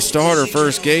first day starter,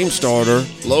 first game starter,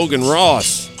 Logan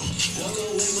Ross.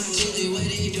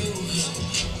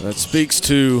 That speaks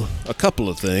to a couple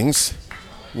of things.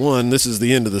 One, this is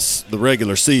the end of the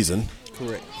regular season.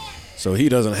 Correct. So he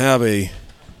doesn't have a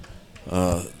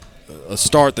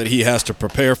start that he has to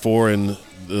prepare for in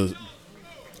the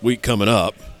week coming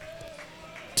up.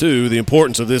 Two, the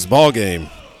importance of this ball game.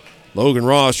 Logan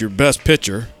Ross, your best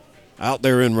pitcher, out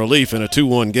there in relief in a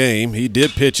 2-1 game. He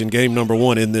did pitch in game number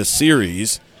 1 in this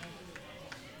series.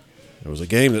 It was a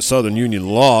game that Southern Union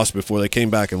lost before they came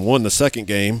back and won the second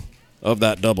game of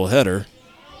that doubleheader.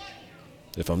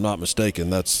 If I'm not mistaken,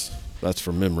 that's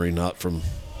from memory, not from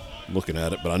looking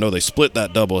at it. But I know they split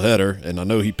that doubleheader, and I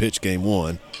know he pitched game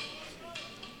 1.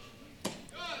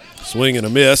 Swing and a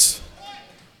miss.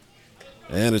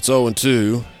 And it's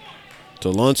 0-2 to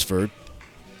Lunsford.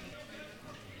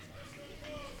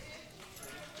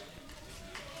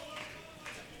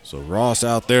 So Ross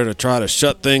out there to try to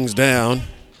shut things down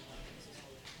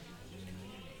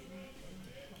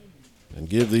and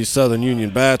give these Southern Union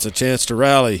bats a chance to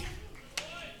rally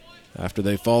after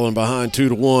they've fallen behind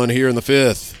 2-1 here in the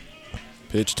 5th.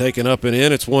 Pitch taken up and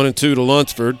in. It's 1-2 to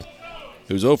Lunsford,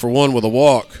 who's 0 for 1 with a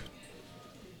walk.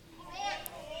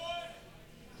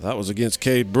 That was against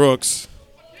Cade Brooks,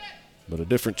 but a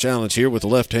different challenge here with the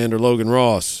left-hander Logan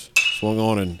Ross. Swung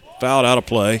on and fouled out of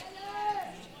play.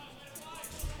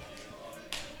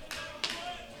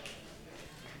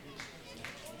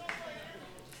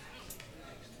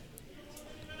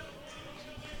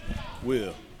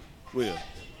 Will,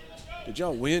 did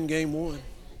y'all win game 1?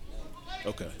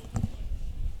 Okay.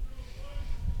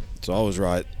 It's always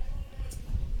right.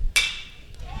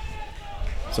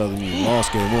 Southern Union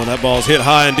lost game 1. That ball's hit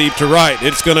high and deep to right.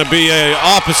 It's going to be a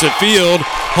opposite field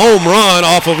home run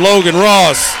off of Logan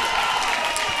Ross.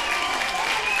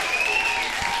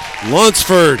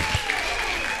 Lunsford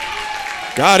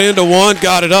got into one,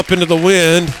 got it up into the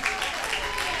wind.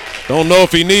 Don't know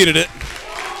if he needed it.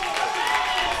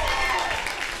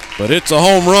 But it's a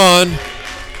home run.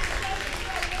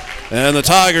 And the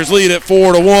Tigers lead it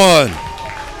 4-1.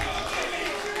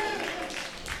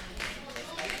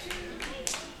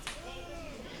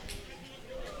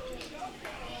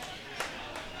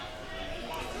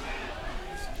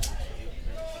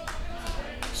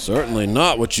 Certainly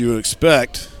not what you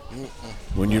expect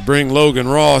when you bring Logan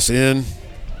Ross in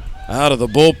out of the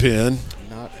bullpen.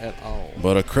 Not at all.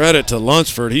 But a credit to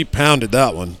Lunsford. He pounded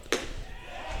that one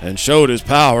and showed his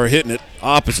power, hitting it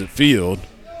opposite field.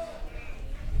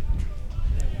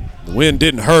 The wind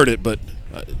didn't hurt it, but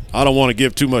I don't want to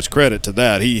give too much credit to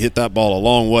that. He hit that ball a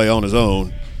long way on his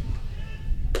own.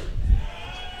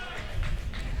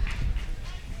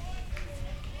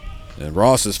 And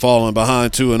Ross is falling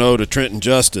behind 2-0 to Trenton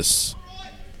Justice.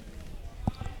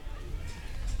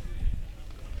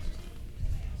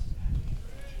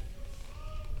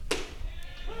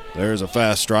 There's a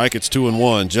fast strike. It's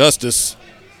 2-1. Justice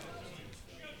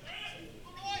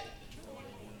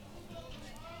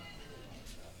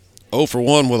 0 for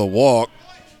 1 with a walk.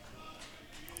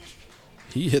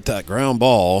 He hit that ground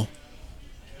ball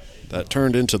that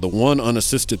turned into the one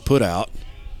unassisted putout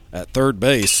at third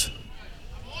base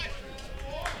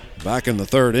back in the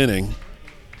third inning.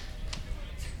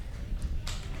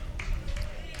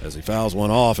 As he fouls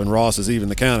one off, and Ross is even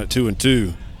the count at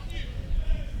 2-2.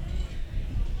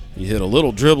 He hit a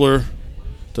little dribbler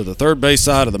to the third base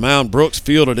side of the mound. Brooks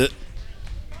fielded it.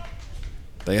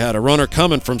 They had a runner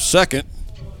coming from second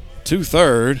to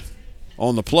third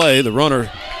on the play. The runner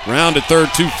rounded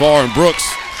third too far, and Brooks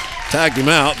tagged him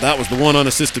out. That was the one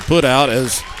unassisted putout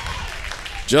as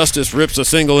Justice rips a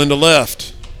single into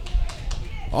left.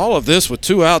 All of this with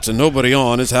 2 outs and nobody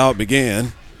on is how it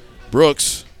began.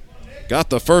 Brooks got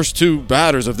the first 2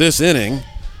 batters of this inning.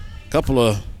 A couple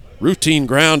of routine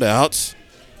ground outs.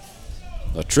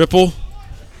 A triple,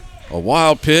 a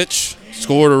wild pitch,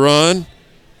 scored a run,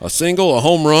 a single, a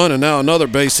home run, and now another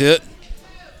base hit.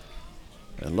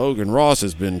 And Logan Ross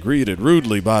has been greeted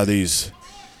rudely by these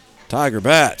Tiger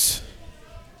bats.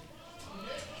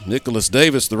 Nicholas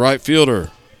Davis, the right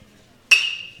fielder,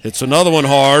 hits another one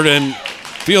hard and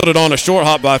fielded on a short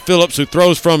hop by Phillips, who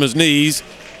throws from his knees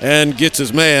and gets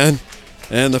his man.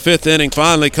 And the 5th inning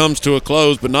finally comes to a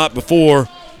close, but not before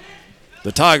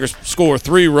the Tigers score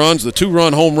 3 runs. The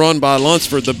 2-run home run by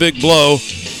Lunsford, the big blow.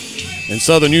 And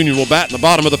Southern Union will bat in the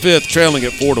bottom of the 5th, trailing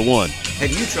at 4-1.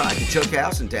 Have you tried the Chuck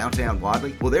House in downtown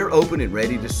Wadley? Well, they're open and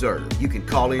ready to serve. You can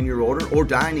call in your order or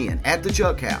dine in at the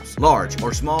Chuck House. Large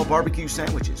or small barbecue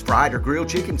sandwiches, fried or grilled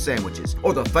chicken sandwiches,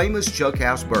 or the famous Chuck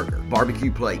House burger.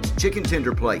 Barbecue plates, chicken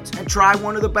tender plates, and try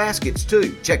one of the baskets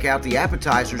too. Check out the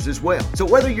appetizers as well. So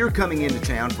whether you're coming into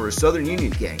town for a Southern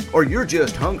Union game or you're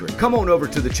just hungry, come on over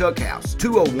to the Chuck House,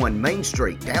 201 Main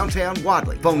Street, downtown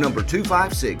Wadley. Phone number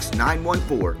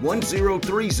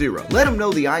 256-914-1030. Let them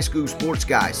know the iSchool Sports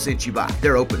Guys sent you by.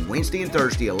 They're open Wednesday and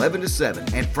Thursday 11 to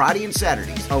 7 and Friday and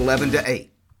Saturdays 11 to 8.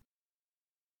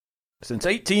 Since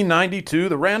 1892,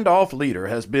 the Randolph Leader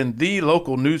has been the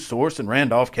local news source in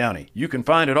Randolph County. You can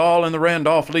find it all in the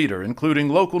Randolph Leader, including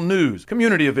local news,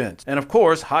 community events, and of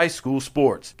course, high school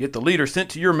sports. Get the Leader sent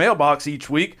to your mailbox each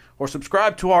week or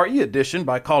subscribe to our e-edition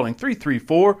by calling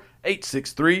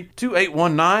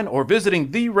 334-863-2819 or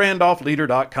visiting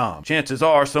therandolphleader.com. Chances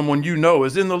are someone you know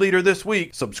is in the Leader this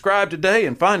week. Subscribe today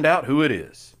and find out who it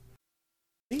is.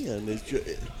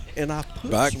 And I put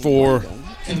back for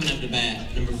coming up to bat,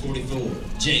 number 44,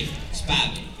 Jake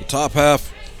Spivey. The top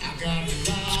half,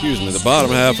 the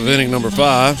bottom half of inning number 5.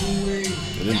 I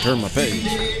didn't turn my page.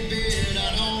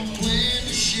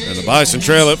 And the Bison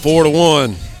trail at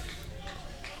 4-1.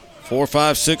 4,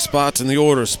 5, 6 spots in the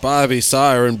order: Spivey,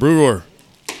 Sire, and Brewer.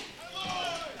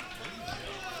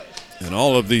 And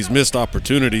all of these missed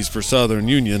opportunities for Southern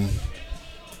Union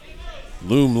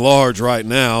loom large right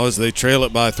now as they trail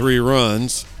it by 3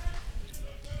 runs.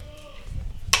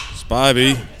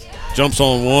 Spivey jumps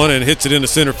on one and hits it into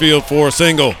center field for a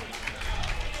single.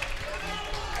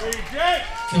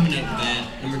 Coming up to bat,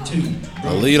 number 2.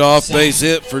 A leadoff base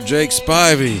hit for Jake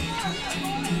Spivey.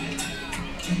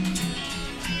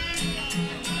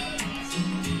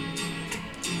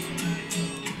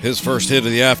 His first hit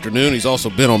of the afternoon. He's also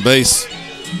been on base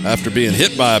after being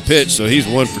hit by a pitch, so he's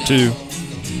 1 for 2.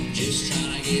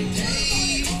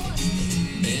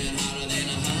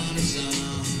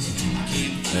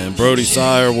 And Brody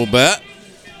Sire will bat.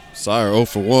 Sire 0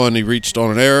 for 1. He reached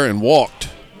on an error and walked.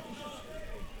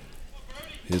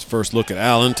 His first look at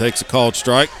Allen, takes a called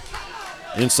strike.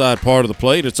 Inside part of the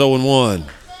plate, it's 0-1.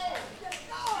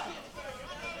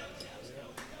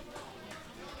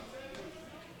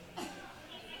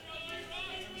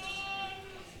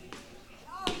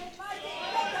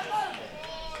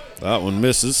 That one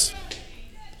misses.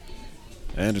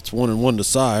 And it's 1-1 to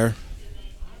Sire.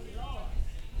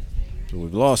 So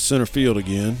we've lost center field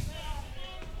again.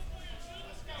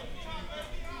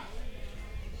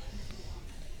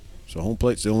 So home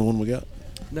plate's the only one we got?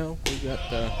 No, we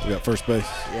got first base?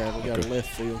 Yeah, we got okay. Left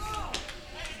field.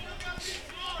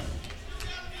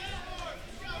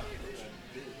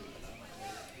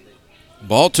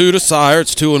 Ball 2 to Sire.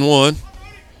 It's 2-1.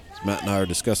 As Matt and I are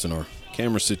discussing our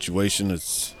camera situation,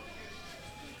 it's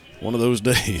one of those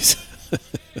days.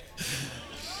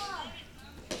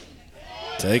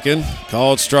 Taken,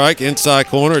 called strike, inside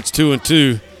corner. It's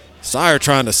 2-2. Sire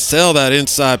trying to sell that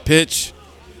inside pitch.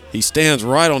 He stands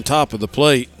right on top of the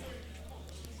plate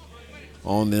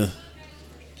on the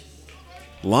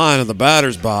line of the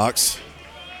batter's box.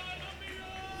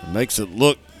 It makes it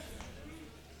look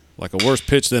like a worse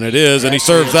pitch than it is, and he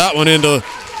serves that one into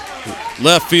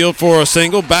left field for a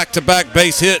single. Back-to-back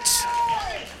base hits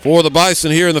for the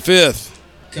Bison here in the 5th.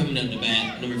 Coming up to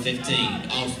bat, number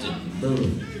 15, Austin Brewer.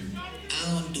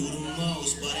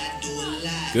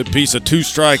 Good piece of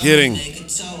two-strike hitting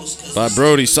by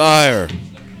Brody Sire.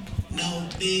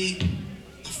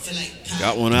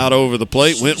 Got one out over the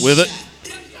plate, went with it,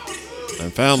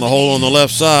 and found the hole on the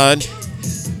left side.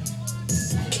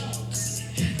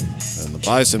 And the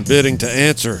Bison bidding to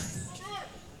answer.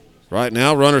 Right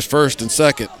now, runners first and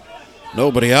second.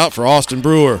 Nobody out for Austin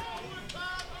Brewer.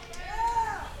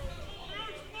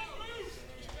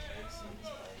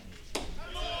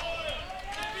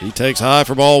 He takes high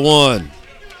for ball one.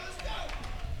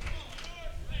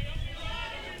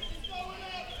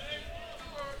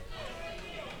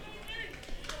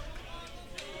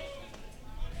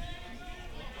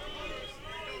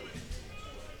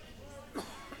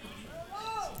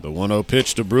 The 1-0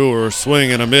 pitch to Brewer,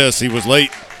 swing and a miss. He was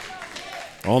late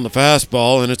on the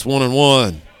fastball, and it's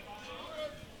 1-1.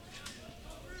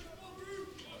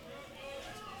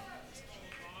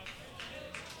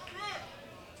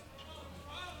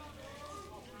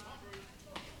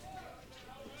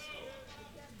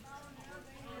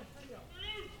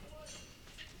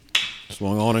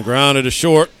 Swung on and grounded to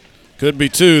short. Could be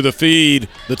two. The feed,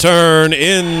 the turn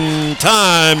in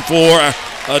time for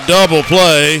a double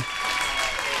play.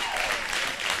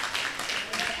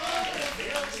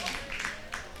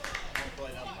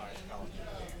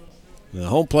 The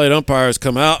home plate umpire has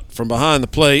come out from behind the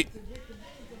plate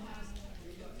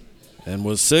and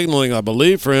was signaling, I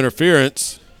believe, for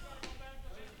interference.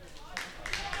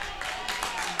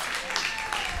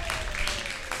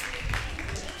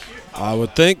 I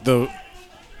would think the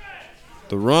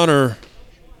runner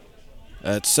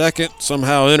at second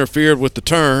somehow interfered with the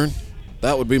turn.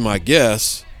 That would be my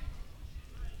guess.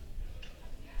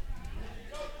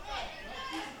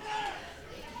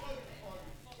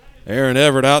 Aaron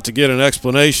Everett out to get an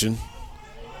explanation.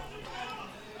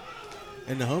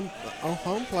 And the home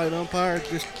plate umpire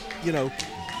just,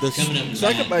 the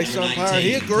second base umpire,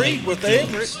 he agreed with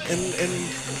Everett.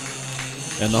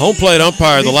 And the home plate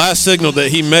umpire, the last signal that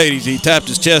he made, he tapped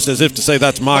his chest as if to say,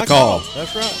 that's my call.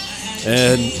 That's right.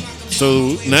 And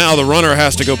so now the runner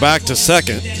has to go back to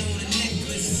second.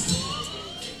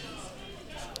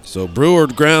 So Brewer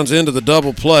grounds into the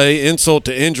double play. Insult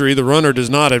to injury, the runner does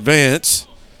not advance.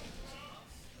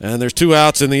 And there's 2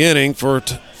 outs in the inning for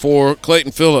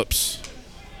Clayton Phillips.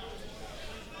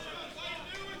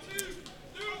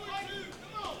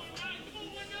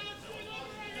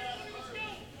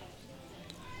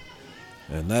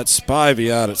 And that's Spivey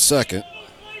out at second.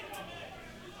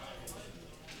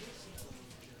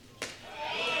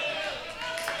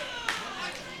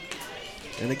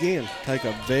 And again, take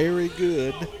a very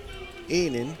good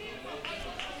inning.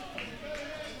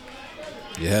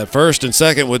 You had first and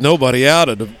second with nobody out,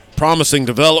 a promising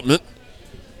development.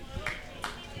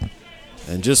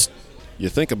 And just, you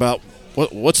think about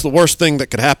what's the worst thing that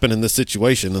could happen in this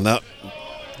situation, and that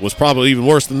was probably even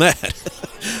worse than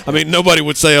that. I mean, nobody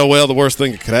would say, oh, well, the worst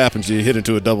thing that could happen is you hit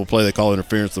into a double play, they call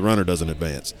interference, the runner doesn't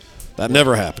advance. That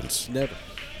never happens. Never.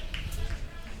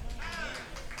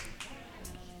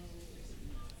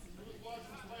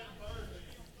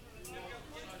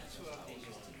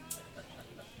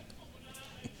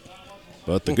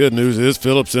 But the good news is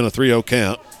Phillips in a 3-0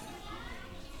 count.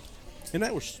 And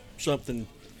that was something,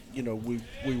 we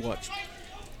watched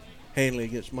Hanley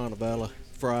against Montevallo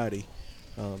Friday,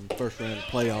 first round of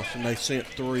playoffs, and they sent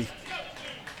 3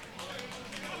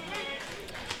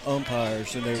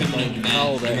 umpires and everything to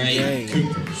call that game.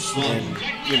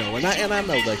 And I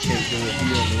know they can't do it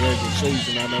here in the regular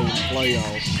season. I know in the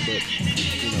playoffs, but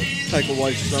take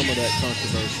away some of that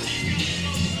controversy.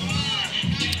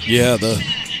 Yeah, the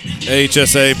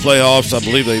AHSA playoffs, I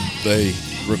believe they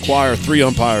require 3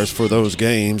 umpires for those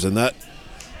games, and that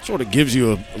sort of gives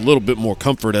you a little bit more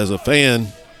comfort as a fan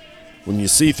when you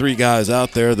see 3 guys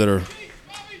out there that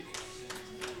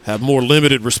have more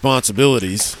limited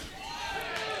responsibilities,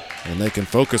 and they can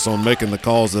focus on making the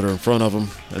calls that are in front of them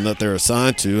and that they're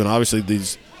assigned to. And obviously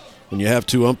when you have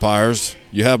 2 umpires,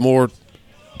 you have more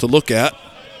to look at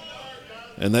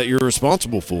and that you're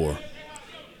responsible for.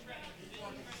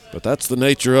 But that's the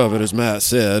nature of it, as Matt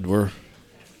said.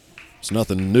 It's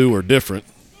nothing new or different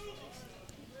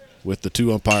with the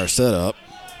 2 umpire setup.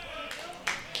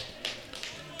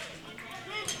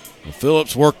 Well,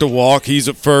 Phillips worked a walk. He's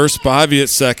at first. Spivey at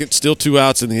second. Still 2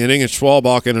 outs in the inning, and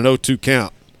Schwalbach in an 0-2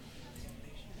 count.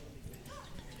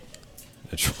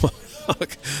 And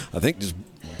Schwalbach, I think, just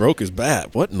broke his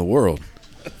bat. What in the world?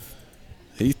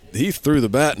 He threw the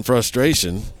bat in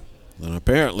frustration, and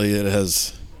apparently it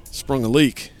has sprung a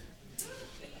leak.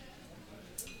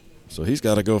 So he's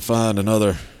got to go find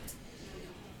another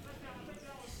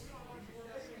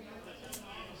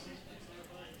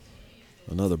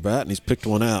Another bat, and he's picked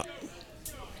one out.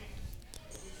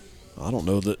 I don't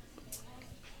know that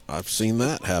I've seen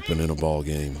that happen in a ball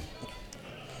game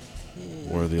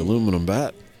where the aluminum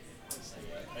bat.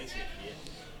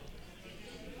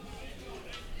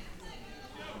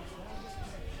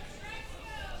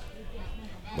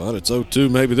 But it's 0-2.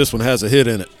 Maybe this one has a hit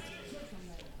in it.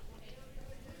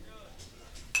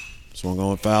 This one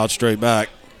going fouled straight back.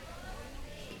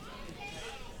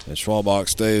 And Schwalbach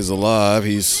stays alive.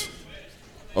 He's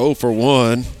 0 for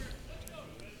 1.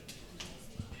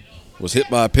 Was hit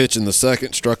by a pitch in the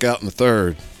second, struck out in the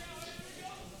third.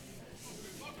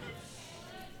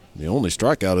 The only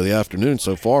strikeout of the afternoon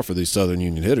so far for these Southern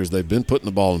Union hitters. They've been putting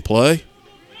the ball in play.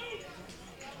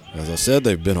 As I said,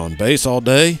 they've been on base all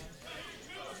day.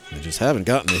 They just haven't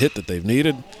gotten the hit that they've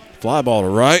needed. Fly ball to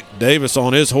right. Davis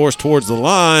on his horse towards the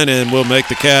line and will make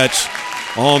the catch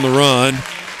on the run.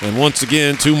 And once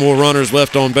again, 2 more runners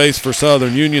left on base for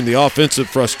Southern Union. The offensive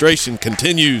frustration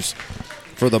continues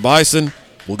for the Bison.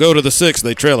 We'll go to the 6th.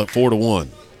 They trail at 4-1.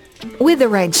 With the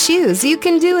right shoes, you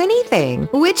can do anything.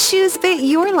 Which shoes fit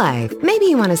your life? Maybe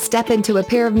you want to step into a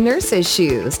pair of nurse's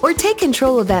shoes, or take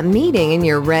control of that meeting in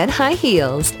your red high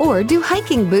heels, or do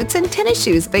hiking boots and tennis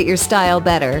shoes fit your style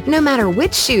better? No matter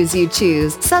which shoes you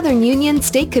choose, Southern Union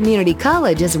State Community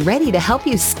College is ready to help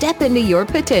you step into your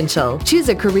potential. Choose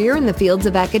a career in the fields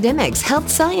of academics, health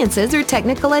sciences, or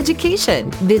technical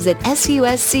education. Visit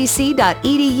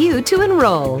suscc.edu to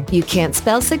enroll. You can't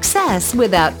spell success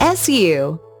without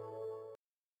SU.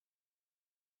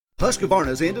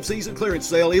 Husqvarna's end-of-season clearance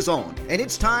sale is on, and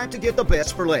it's time to get the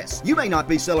best for less. You may not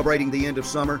be celebrating the end of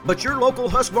summer, but your local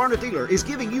Husqvarna dealer is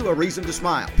giving you a reason to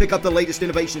smile. Pick up the latest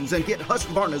innovations and get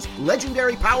Husqvarna's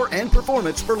legendary power and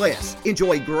performance for less.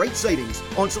 Enjoy great savings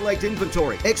on select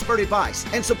inventory, expert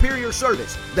advice, and superior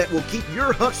service that will keep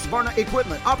your Husqvarna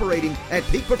equipment operating at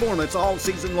peak performance all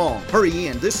season long. Hurry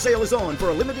in, this sale is on for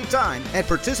a limited time at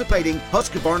participating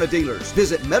Husqvarna dealers.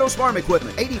 Visit Meadows Farm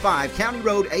Equipment, 85 County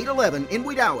Road 811 in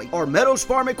Wedowee, or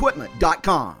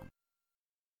meadowsfarmequipment.com.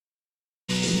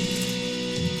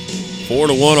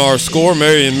 4-1 our score.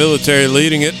 Marion Military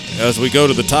leading it as we go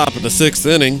to the top of the 6th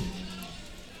inning.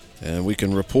 And we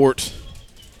can report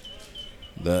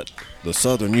that the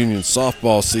Southern Union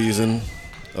softball season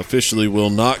officially will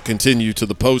not continue to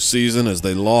the postseason as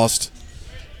they lost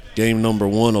game number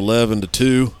 1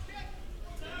 11-2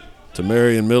 to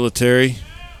Marion Military.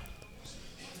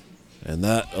 And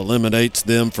that eliminates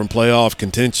them from playoff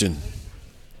contention.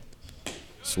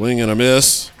 Swing and a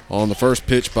miss on the first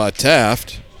pitch by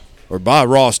Taft, or by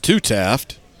Ross to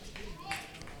Taft.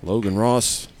 Logan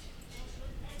Ross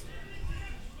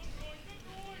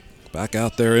back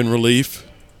out there in relief.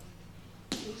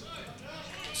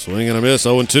 Swing and a miss,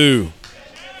 0-2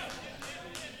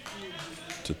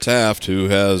 to Taft, who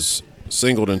has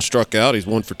singled and struck out. He's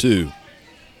 1 for 2.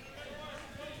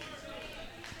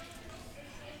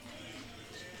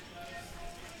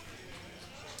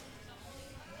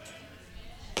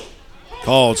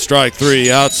 Called strike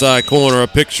 3, outside corner, a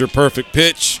picture-perfect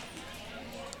pitch.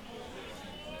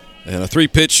 And a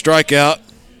 3-pitch strikeout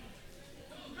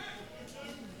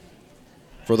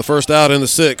for the first out in the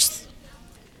 6th.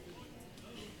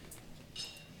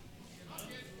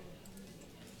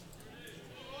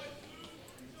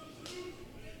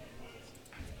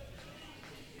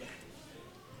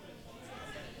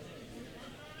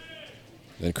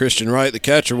 And Christian Wright, the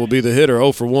catcher, will be the hitter.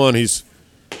 0 for 1. He's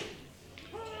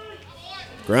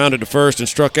grounded to first and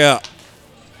struck out.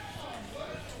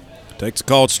 Takes a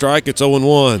called strike. It's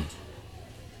 0-1.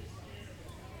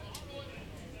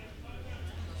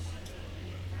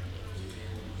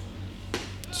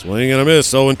 Swing and a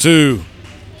miss, 0-2.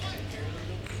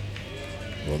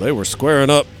 Well, they were squaring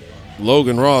up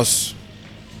Logan Ross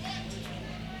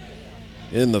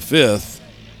in the 5th.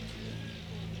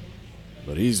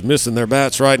 But he's missing their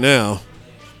bats right now.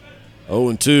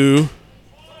 0-2.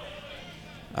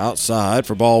 Outside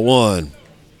for ball 1.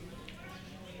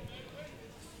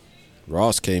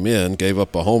 Ross came in, gave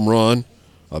up a home run,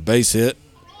 a base hit,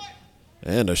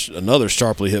 and another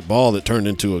sharply hit ball that turned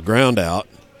into a ground out.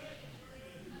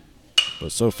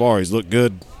 But so far he's looked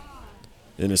good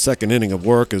in his second inning of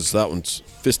work, as that one's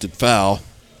fisted foul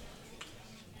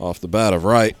off the bat of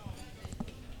Wright,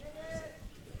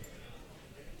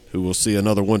 who will see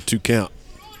another 1-2 count.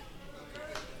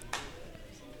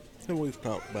 And we've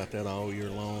talked about that all year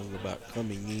long, about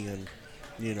coming in,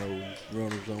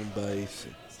 runners on base,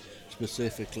 and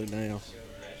specifically now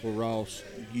for Ross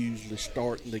usually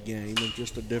starting the game in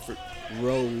just a different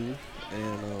role, and,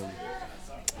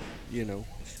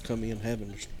 come in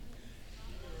having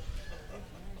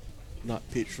not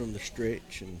pitch from the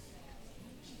stretch and,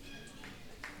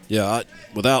 Yeah,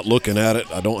 without looking at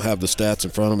it, I don't have the stats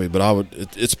in front of me, but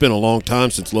it's been a long time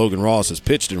since Logan Ross has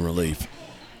pitched in relief.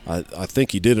 I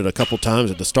think he did it a couple times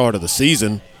at the start of the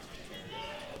season.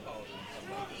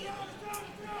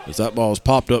 As that ball is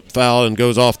popped up foul and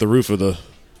goes off the roof of the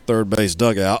third base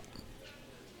dugout.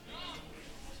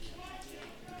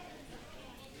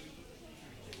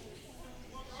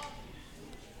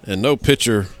 And no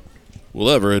pitcher will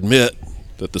ever admit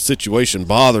that the situation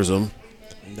bothers them.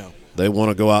 No. They want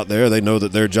to go out there. They know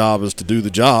that their job is to do the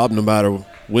job, no matter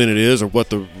when it is or what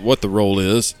the role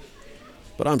is.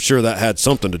 But I'm sure that had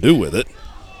something to do with it.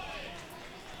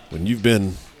 When you've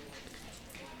been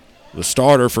the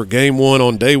starter for game one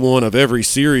on day one of every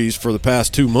series for the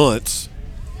past 2 months,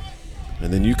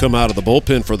 and then you come out of the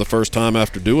bullpen for the first time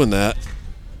after doing that,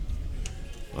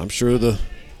 I'm sure the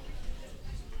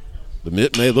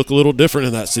mitt may look a little different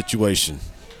in that situation.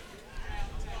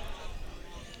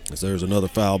 As there's another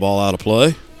foul ball out of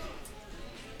play.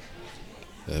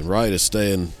 And Wright is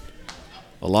staying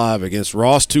alive against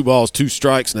Ross. 2 balls, 2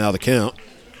 strikes now the count.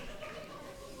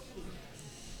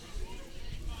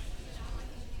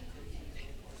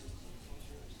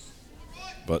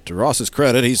 But to Ross's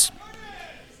credit, he's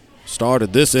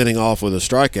started this inning off with a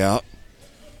strikeout.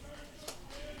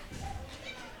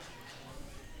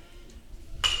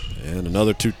 And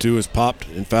another 2-2 is popped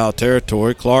in foul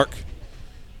territory. Clark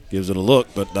gives it a look,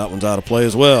 but that one's out of play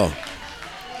as well.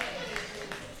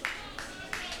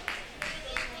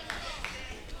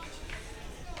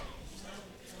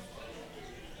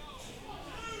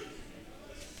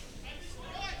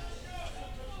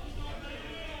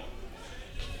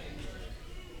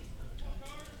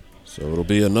 So it'll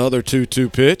be another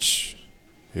 2-2 pitch.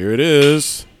 Here it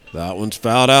is. That one's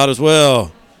fouled out as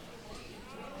well.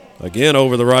 Again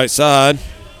over the right side.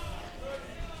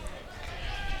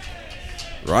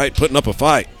 Wright putting up a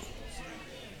fight.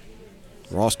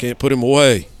 Ross can't put him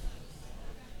away.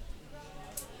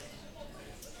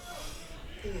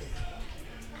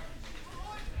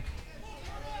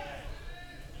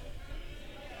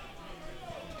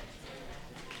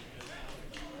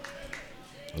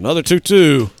 Another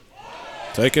 2-2.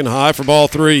 Taken high for ball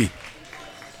 3.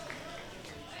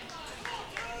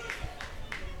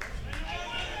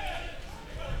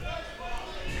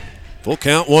 Full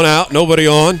count, 1 out, nobody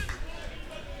on.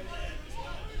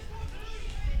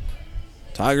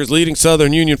 Tigers leading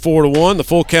Southern Union 4-1. The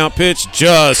full count pitch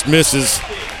just misses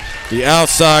the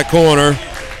outside corner.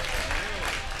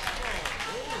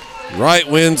 Wright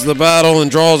wins the battle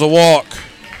and draws a walk.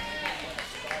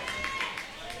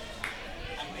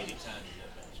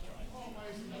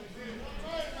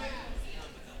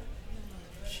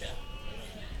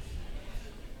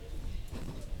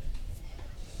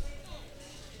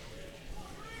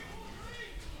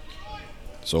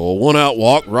 So a 1-out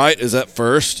walk. Wright is at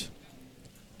first.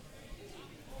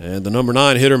 And the number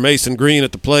 9 hitter, Mason Green,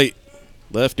 at the plate.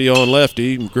 Lefty on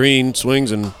lefty. Green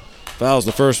swings and fouls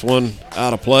the first one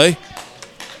out of play.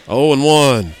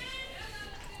 0-1.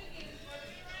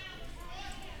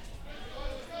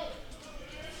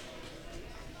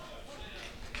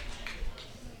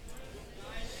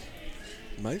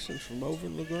 Mason's from over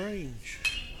in LaGrange.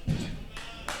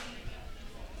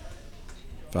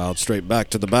 Fouled straight back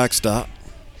to the backstop.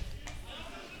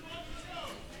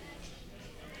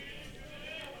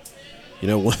 You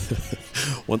know,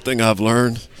 one thing I've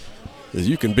learned is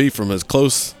you can be from as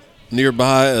close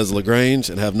nearby as LaGrange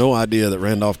and have no idea that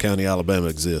Randolph County, Alabama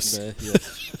exists.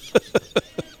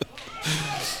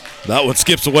 That one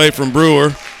skips away from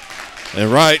Brewer,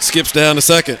 and Wright skips down to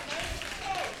second.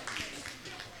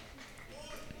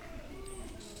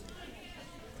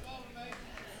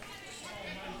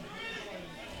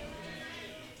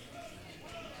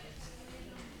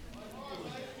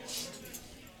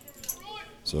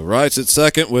 So Wright's at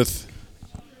second with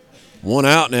 1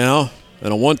 out now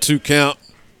and a 1-2 count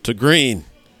to Green.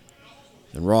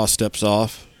 And Ross steps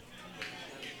off.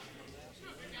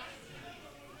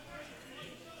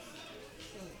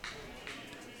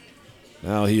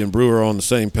 Now he and Brewer are on the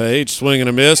same page. Swing and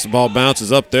a miss. The ball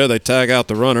bounces up there. They tag out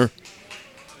the runner.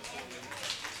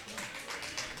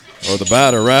 Or the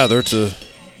batter, rather, to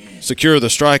secure the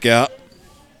strikeout.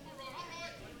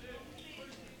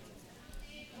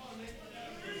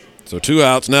 So 2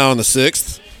 outs now in the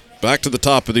 6th. Back to the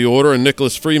top of the order, and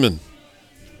Nicholas Freeman.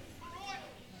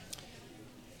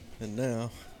 And now,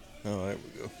 there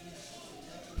we go.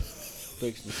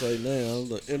 Fixing to say now,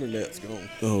 the internet's going.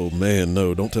 Oh, man,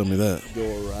 no, don't tell me that.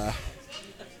 Go awry.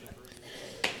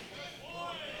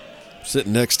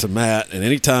 Sitting next to Matt, and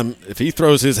anytime, if he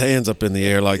throws his hands up in the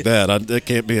air like that, that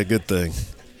can't be a good thing.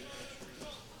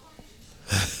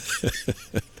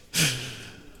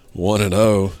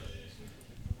 1-0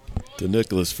 to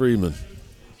Nicholas Freeman.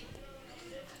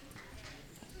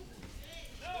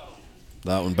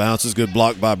 That one bounces. Good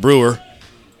block by Brewer.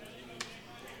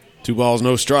 2 balls,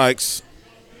 no strikes.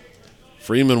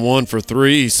 Freeman 1 for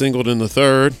 3. He singled in the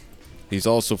third. He's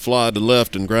also flied to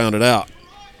left and grounded out.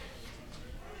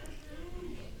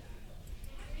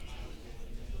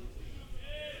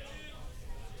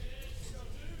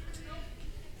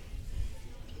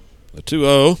 The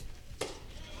 2-0.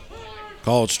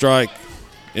 Called strike.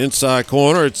 Inside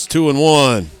corner. It's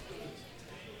 2-1.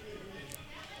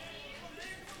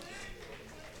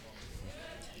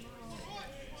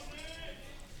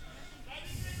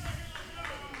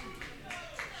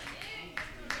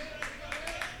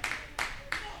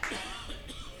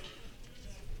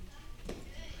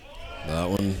 That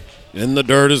one in the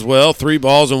dirt as well. 3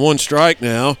 balls and 1 strike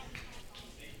now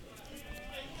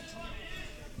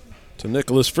to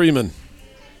Nicholas Freeman.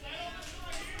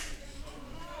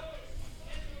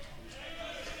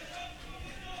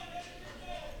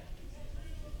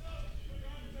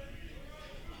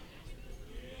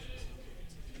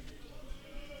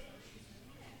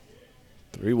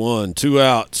 Three, 1, 2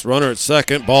 outs. Runner at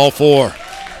second, ball 4.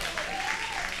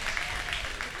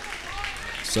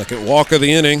 Second walk of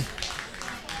the inning.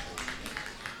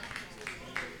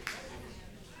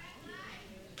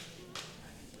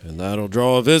 And that'll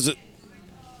draw a visit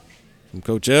from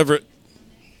Coach Everett.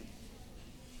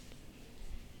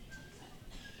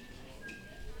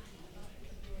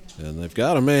 And they've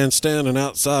got a man standing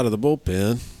outside of the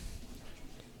bullpen.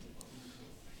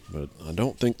 But I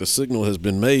don't think the signal has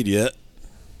been made yet.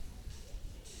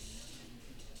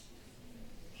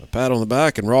 A pat on the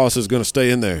back, and Ross is going to stay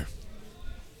in there.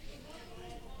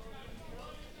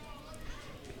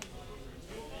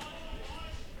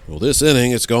 Well, this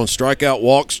inning, it's going strikeout,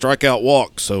 walk.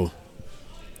 So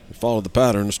we follow the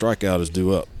pattern. The strikeout is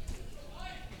due up.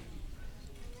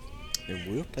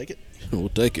 And we'll take it. We'll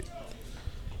take it.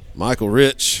 Michael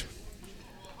Rich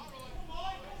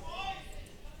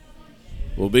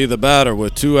will be the batter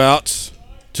with 2 outs,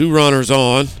 2 runners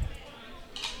on.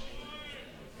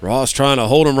 Ross trying to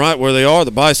hold them right where they are. The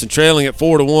Bison trailing at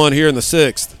 4-1 here in the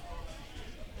 6th.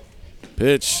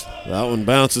 Pitch. That one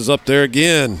bounces up there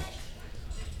again.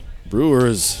 Brewer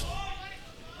is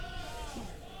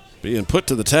being put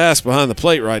to the task behind the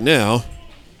plate right now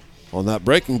on that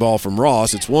breaking ball from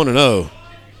Ross. It's 1-0.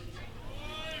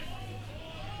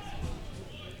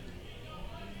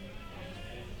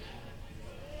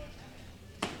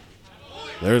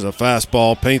 There's a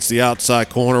fastball, paints the outside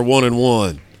corner,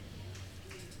 1-1.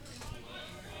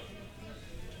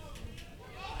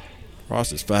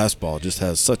 Ross's fastball just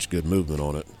has such good movement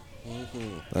on it.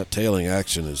 That tailing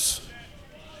action is,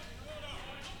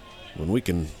 when we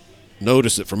can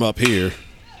notice it from up here,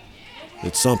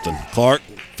 it's something. Clark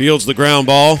fields the ground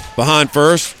ball behind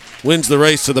first, wins the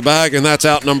race to the bag, and that's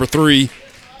out number 3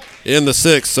 in the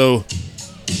 6th. So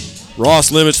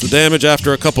Ross limits the damage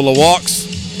after a couple of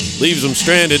walks, leaves them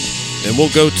stranded, and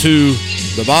we'll go to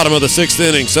the bottom of the 6th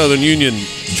inning. Southern Union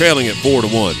trailing at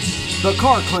 4-1. The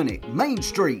Car Clinic, Main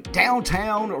Street,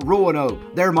 downtown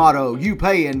Roanoke. Their motto, you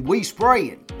payin', we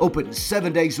sprayin'. Open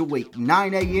 7 days a week,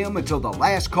 9 a.m. until the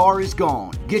last car is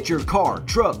gone. Get your car,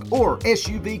 truck, or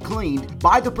SUV cleaned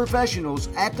by the professionals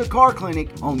at the Car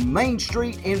Clinic on Main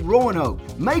Street in Roanoke.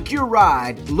 Make your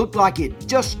ride look like it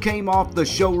just came off the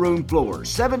showroom floor.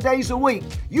 7 days a week,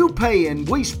 you payin',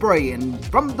 we sprayin'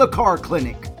 from the Car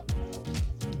Clinic.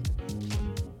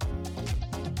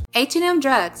 H&M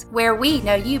Drugs, where we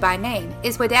know you by name,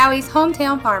 is Wadowie's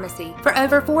hometown pharmacy. For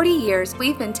over 40 years,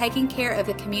 we've been taking care of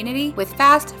the community with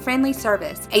fast, friendly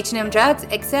service. H&M Drugs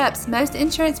accepts most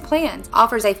insurance plans,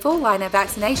 offers a full line of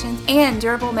vaccinations and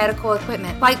durable medical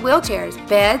equipment like wheelchairs,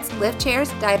 beds, lift chairs,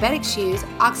 diabetic shoes,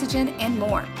 oxygen, and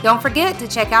more. Don't forget to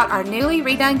check out our newly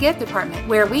redone gift department,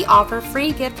 where we offer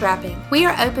free gift wrapping. We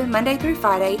are open Monday through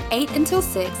Friday, 8 until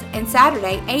 6, and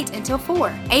Saturday, 8 until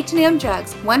 4. H&M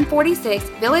Drugs, 146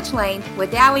 Village Lane,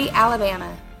 Wadowee,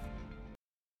 Alabama.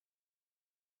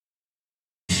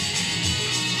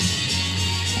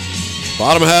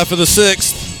 Bottom half of the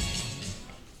 6th.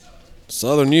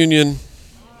 Southern Union.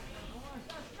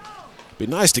 Be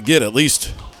nice to get at least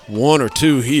 1 or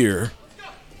 2 here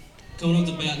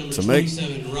to make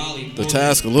the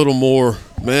task a little more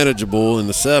manageable in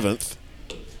the 7th.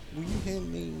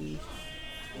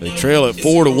 They trail at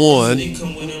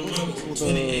 4-1.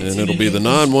 And it'll be the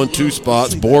 9-1-2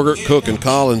 spots. Borgert, Cook, and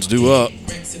Collins due up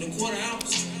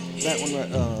That one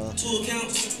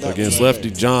right, against lefty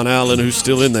John Allen, who's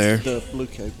still in there. The blue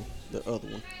cable, the other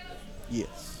one.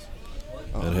 Yes.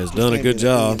 And has done a good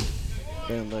job.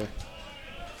 Down there.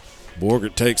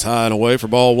 Borgert takes high and away for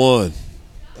ball one.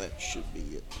 That should be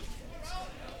it.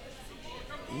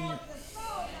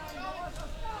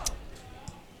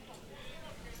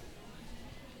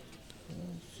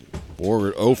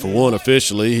 Borgert 0 for 1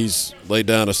 officially. He's laid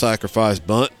down a sacrifice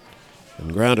bunt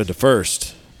and grounded to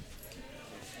first.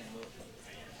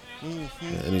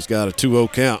 And he's got a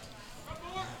 2-0 count.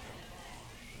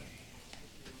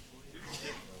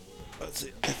 That's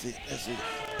it, that's it, that's it.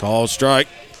 Called strike,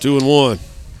 2-1.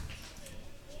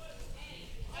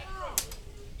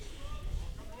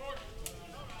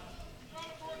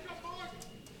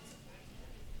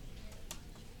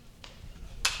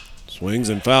 Swings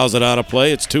and fouls it out of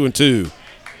play. It's 2-2.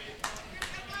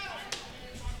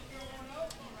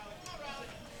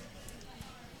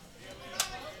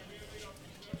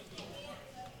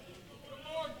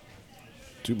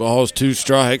 Two balls, two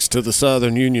strikes to the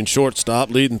Southern Union shortstop,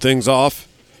 leading things off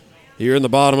here in the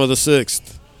bottom of the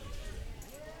sixth.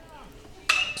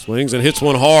 Swings and hits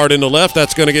one hard into left.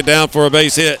 That's going to get down for a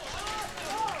base hit.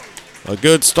 A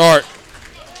good start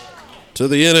to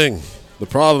the inning. The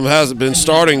problem hasn't been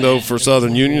starting, though, for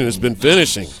Southern Union. It's been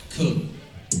finishing.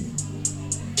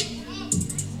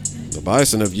 The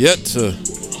Bison have yet to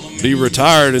be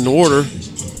retired in order.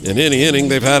 In any inning,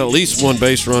 they've had at least one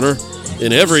base runner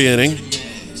in every inning.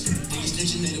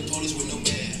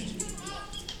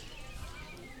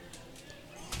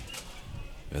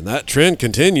 And that trend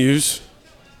continues,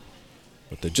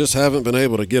 but they just haven't been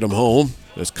able to get him home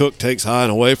as Cook takes high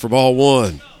and away for ball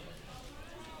one.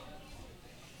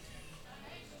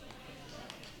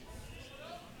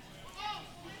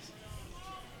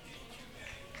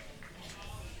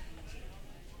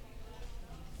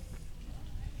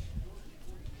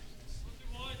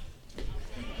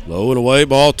 Low and away,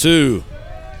 ball two.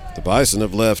 The Bison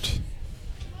have left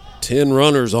 10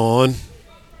 runners on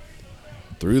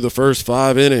through the first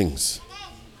 5 innings.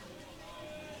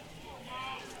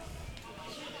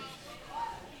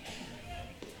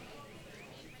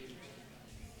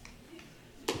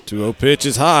 The 2-0 pitch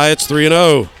is high. It's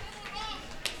 3-0.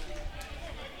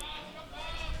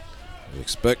 I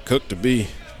expect Cook to be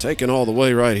taken all the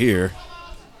way right here.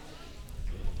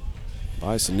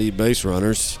 Bison need base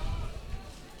runners.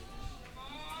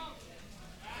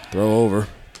 Throw over.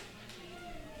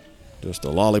 Just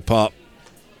a lollipop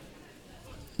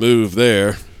move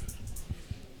there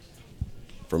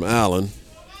from Allen.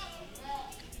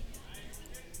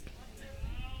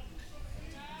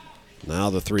 Now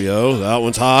the 3-0. That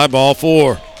one's high, ball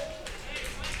 4.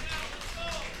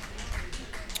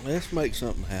 Let's make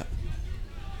something happen.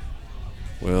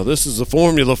 Well, this is the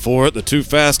formula for it. The two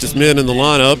fastest men in the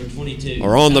lineup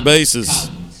are on the bases.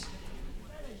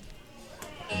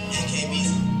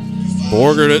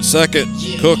 Borgert at second,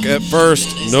 Cook at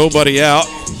first, nobody out.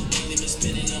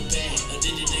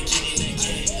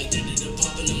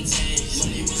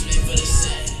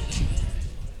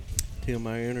 Tim,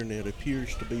 my internet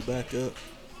appears to be back up,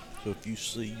 so if you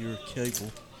see your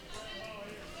cable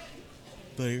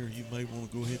there, you may want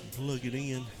to go ahead and plug it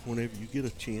in whenever you get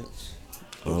a chance.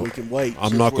 But we can wait.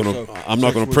 I'm not going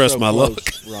to press my luck.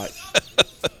 Right.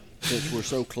 Since we're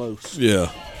so close.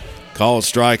 Yeah. Called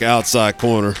strike outside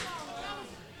corner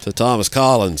to Thomas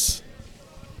Collins.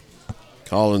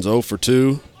 Collins 0 for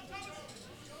 2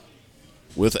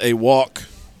 with a walk.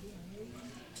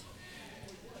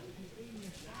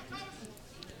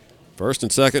 First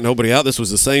and second, nobody out. This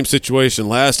was the same situation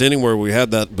last inning where we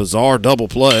had that bizarre double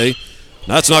play.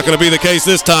 That's not going to be the case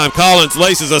this time. Collins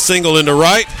laces a single into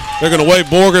right. They're going to wave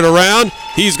Borgert around.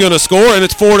 He's going to score, and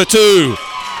it's 4-2.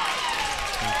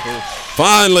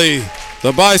 Finally,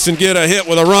 the Bison get a hit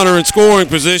with a runner in scoring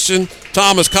position.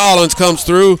 Thomas Collins comes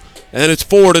through, and it's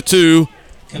 4-2.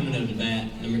 Coming up to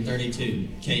bat, number 32,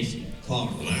 Casey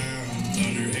Clark.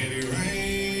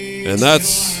 And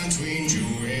that's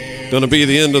going to be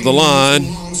the end of the line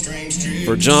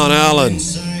for John Allen.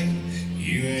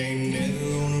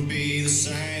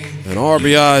 An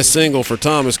RBI single for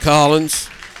Thomas Collins.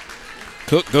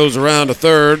 Cook goes around to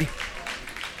third.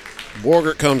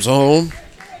 Borgert comes home.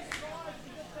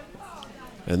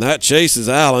 And that chases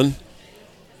Allen.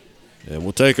 And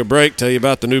we'll take a break, tell you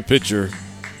about the new pitcher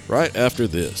right after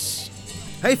this.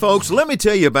 Hey folks, let me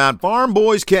tell you about Farm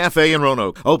Boys Cafe in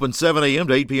Roanoke. Open 7 a.m.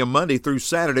 to 8 p.m. Monday through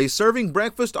Saturday, serving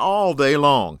breakfast all day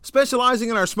long. Specializing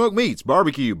in our smoked meats,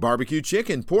 barbecue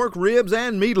chicken, pork ribs,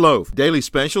 and meatloaf. Daily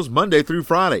specials Monday through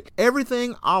Friday.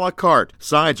 Everything a la carte.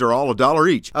 Sides are all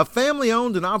 $1 each. A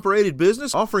family-owned and operated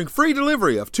business offering free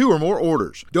delivery of 2 or more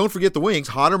orders. Don't forget the wings,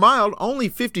 hot or mild, only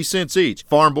 50 cents each.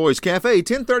 Farm Boys Cafe,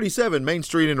 1037 Main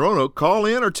Street in Roanoke. Call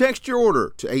in or text your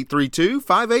order to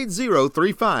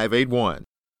 832-580-3581.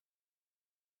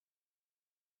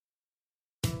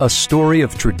 A story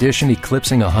of tradition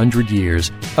eclipsing 100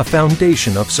 years, a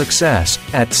foundation of success.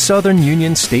 At Southern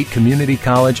Union State Community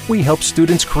College, we help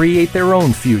students create their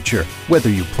own future. Whether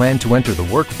you plan to enter the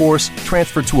workforce,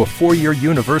 transfer to a 4-year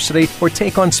university, or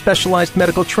take on specialized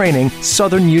medical training,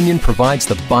 Southern Union provides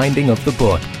the binding of the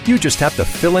book. You just have to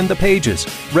fill in the pages.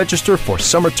 Register for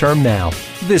summer term now.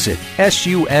 Visit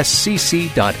suscc.edu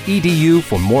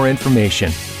for more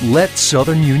information. Let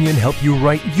Southern Union help you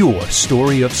write your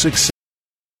story of success.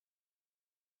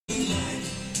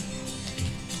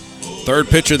 Third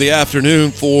pitch of the afternoon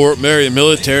for Marion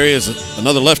Military is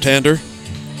another left-hander.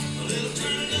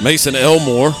 Mason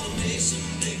Elmore,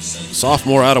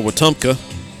 sophomore out of Wetumpka.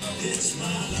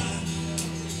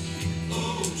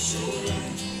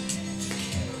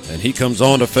 And he comes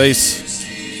on to face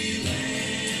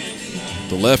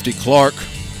the lefty Clark.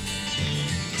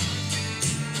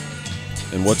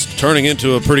 And what's turning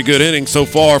into a pretty good inning so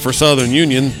far for Southern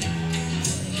Union.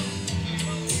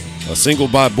 A single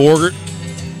by Borgert,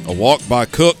 a walk by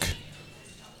Cook,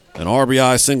 an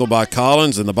RBI single by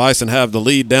Collins, and the Bison have the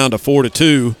lead down to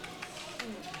 4-2.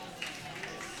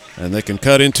 And they can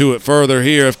cut into it further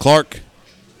here if Clark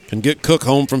can get Cook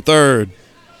home from third.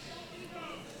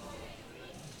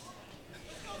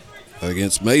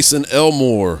 Against Mason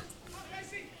Elmore.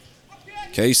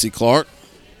 Casey Clark,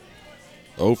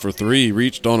 0 for 3,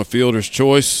 reached on a fielder's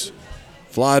choice,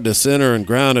 flied to center and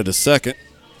grounded to second.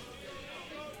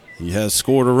 He has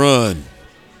scored a run.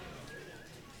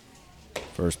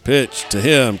 First pitch to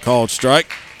him, called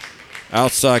strike.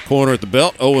 Outside corner at the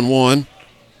belt, 0-1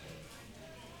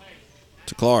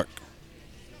 to Clark.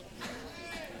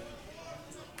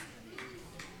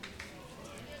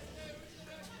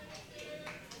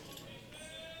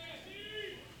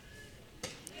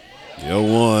 The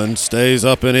 0-1 stays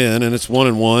up and in, and it's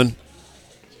 1-1.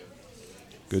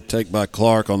 Good take by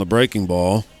Clark on the breaking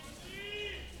ball.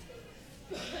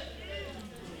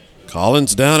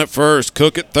 Collins down at first,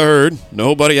 Cook at third.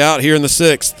 Nobody out here in the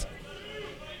sixth.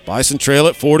 Bison trail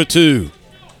at 4-2.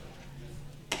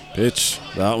 Pitch,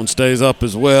 that one stays up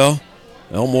as well.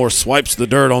 Elmore swipes the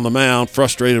dirt on the mound,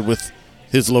 frustrated with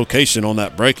his location on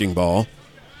that breaking ball.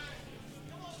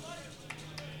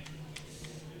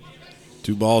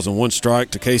 2 balls and 1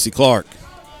 strike to Casey Clark.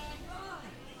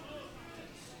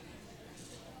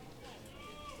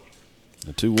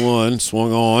 The 2-1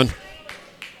 swung on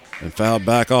and fouled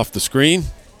back off the screen.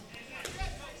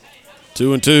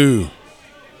 2-2.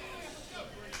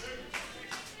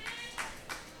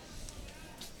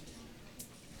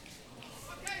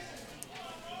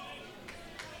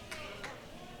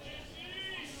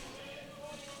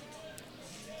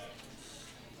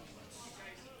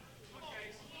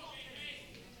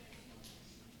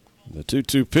 The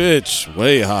 2-2 pitch,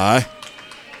 way high.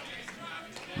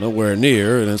 Nowhere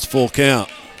near, and it's full count.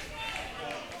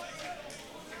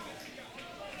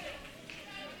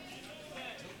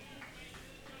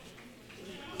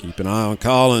 Keep an eye on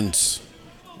Collins.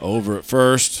 Over at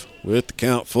first with the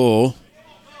count full.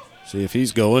 See if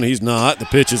he's going. He's not. The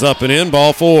pitch is up and in.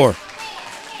 Ball 4.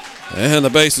 And the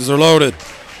bases are loaded.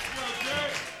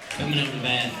 Coming up to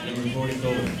bat, number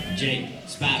 44, Jake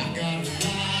Spivey.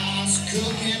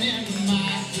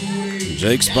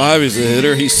 Jake Spivey's the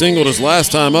hitter. He singled his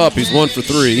last time up. He's 1 for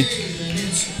 3.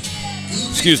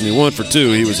 Excuse me, 1 for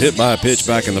 2. He was hit by a pitch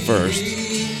back in the first.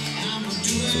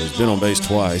 So he's been on base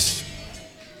twice.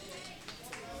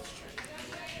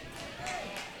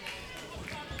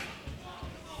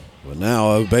 But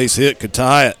now a base hit could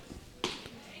tie it.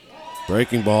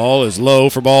 Breaking ball is low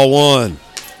for ball 1.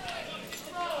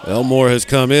 Elmore has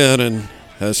come in and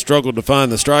has struggled to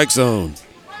find the strike zone.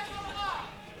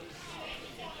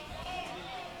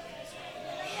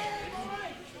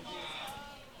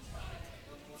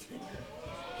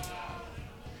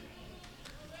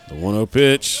 The 1-0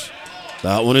 pitch.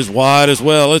 That one is wide as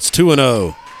well. It's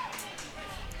 2-0.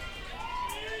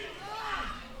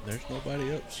 There's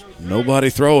nobody else. Nobody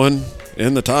throwing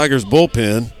in the Tigers'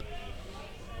 bullpen.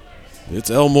 It's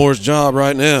Elmore's job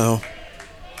right now.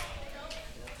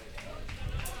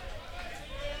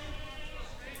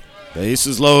 Base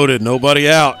is loaded. Nobody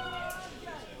out.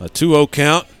 A 2-0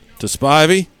 count to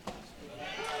Spivey.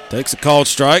 Takes a called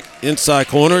strike. Inside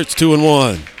corner. It's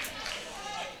 2-1.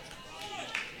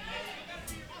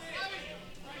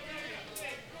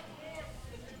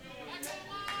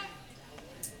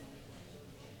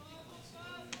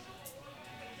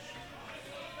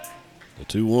 The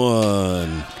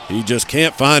 2-1. He just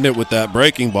can't find it with that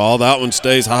breaking ball. That one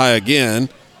stays high again.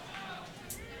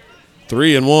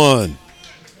 3-1.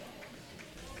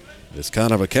 It's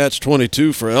kind of a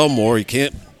catch-22 for Elmore. He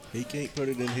can't He can't put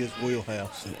it in his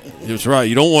wheelhouse. That's right.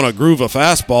 You don't want to groove a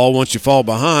fastball once you fall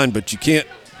behind, but you can't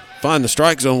find the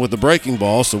strike zone with the breaking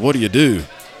ball, so what do?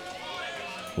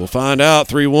 We'll find out.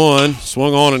 3-1.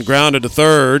 Swung on and grounded to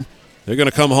third. They're going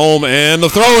to come home, and the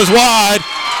throw is wide.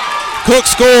 Cook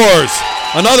scores.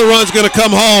 Another run's going to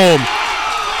come home.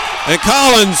 And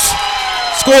Collins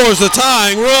scores the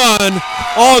tying run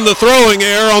on the throwing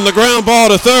error on the ground ball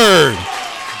to third.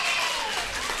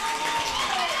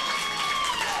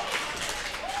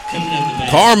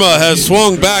 Karma has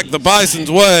swung back the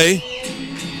Bison's way.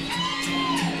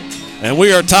 And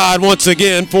we are tied once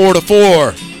again,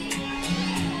 4-4.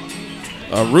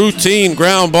 A routine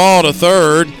ground ball to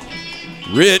third.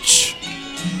 Rich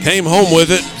came home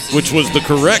with it, which was the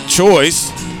correct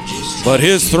choice, but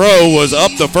his throw was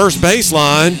up the first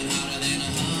baseline,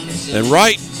 and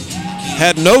Wright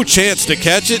had no chance to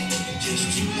catch it.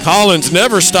 Collins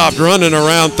never stopped running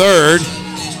around third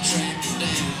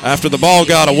after the ball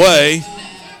got away,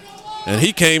 and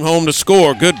he came home to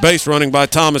score. Good base running by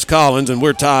Thomas Collins, and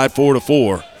we're tied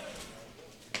 4-4.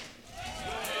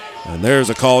 And there's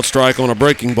a called strike on a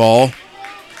breaking ball.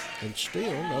 And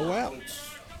still no outs.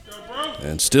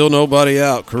 And still nobody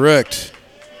out, correct.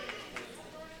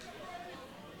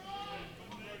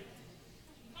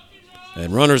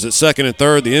 And runners at second and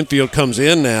third. The infield comes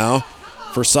in now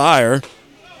for Sire.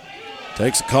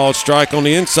 Takes a called strike on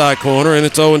the inside corner, and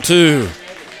it's 0-2.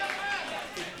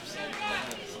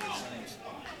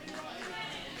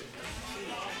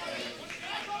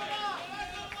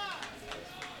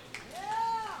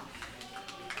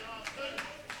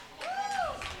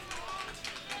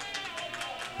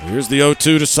 Here's the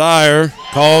 0-2 to Sire.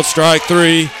 Called strike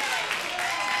 3.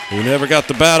 He never got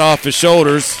the bat off his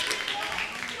shoulders.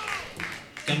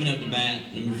 Coming up to bat,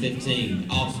 number 15,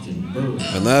 Austin Brewer.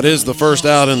 And that is the first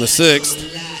out in the sixth.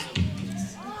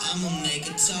 I'm gonna make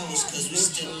a toast cause we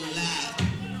still alive.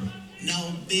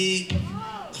 No big,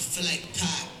 I feel like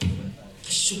pop. I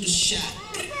shoot a shot.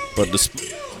 But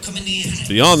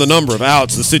beyond the number of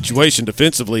outs, the situation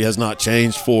defensively has not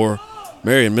changed for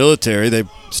Marion Military. They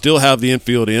still have the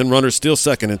infield in. Runners still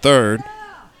second and third.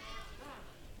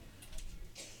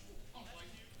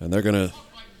 And they're going to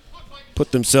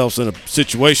put themselves in a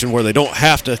situation where they don't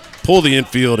have to pull the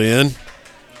infield in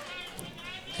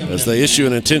as they issue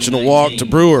an intentional walk to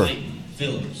Brewer.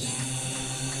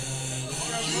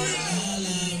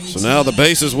 So now the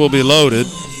bases will be loaded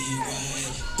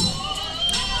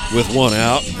with one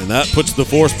out, and that puts the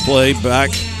force play back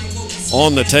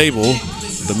on the table.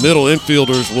 The middle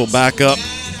infielders will back up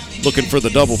looking for the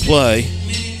double play.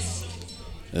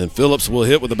 And Phillips will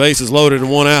hit with the bases loaded and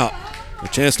one out. A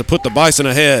chance to put the Bison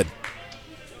ahead.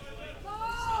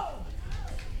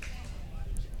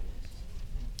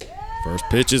 First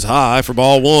pitch is high for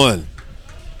ball one.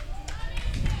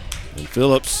 And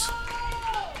Phillips,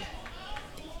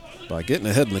 by getting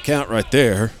ahead in the count right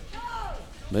there,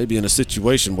 maybe in a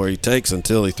situation where he takes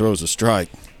until he throws a strike.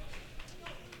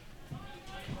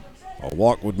 A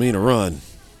walk would mean a run.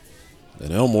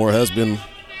 And Elmore has been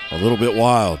a little bit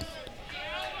wild.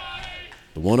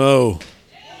 The 1-0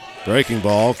 breaking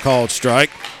ball, called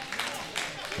strike.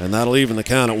 And that'll even the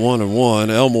count at 1-1.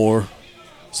 Elmore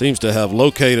seems to have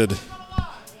located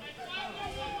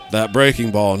that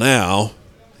breaking ball now.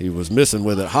 He was missing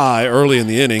with it high early in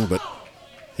the inning, but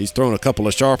he's thrown a couple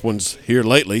of sharp ones here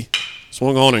lately.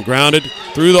 Swung on and grounded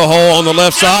through the hole on the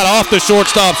left side, off the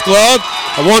shortstop's glove.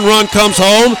 A one run comes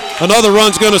home. Another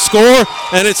run's going to score,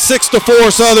 and it's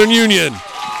 6-4 Southern Union.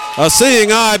 A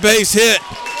seeing eye base hit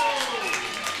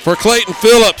for Clayton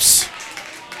Phillips.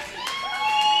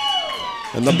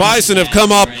 And the Bison have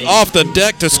come up off the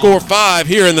deck to score 5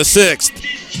 here in the sixth.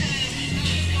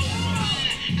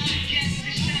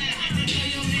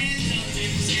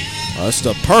 That's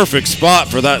a perfect spot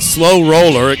for that slow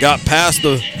roller. It got past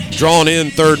the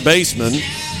drawn-in third baseman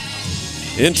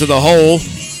into the hole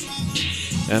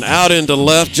and out into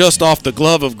left just off the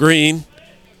glove of Green.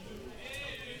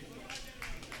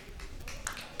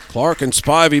 Clark and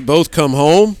Spivey both come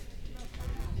home.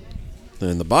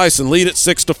 And the Bison lead at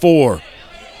 6-4.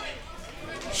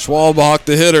 Schwalbach,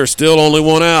 the hitter, still only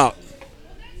one out.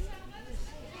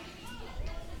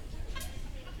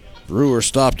 Brewer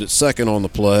stopped at second on the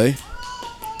play.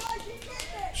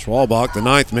 Schwalbach, the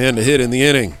ninth man to hit in the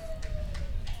inning.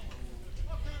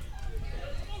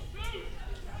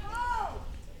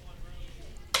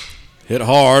 Hit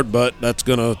hard, but that's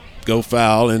going to go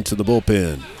foul into the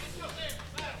bullpen.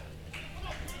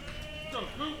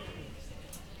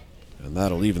 And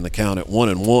that'll even the count at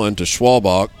 1-1 to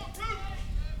Schwalbach,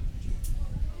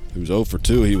 who's 0 for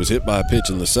 2. He was hit by a pitch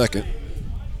in the second.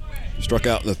 Struck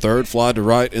out in the third, fly to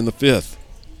right in the fifth.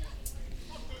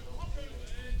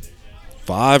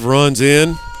 5 runs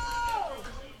in.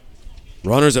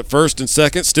 Runners at first and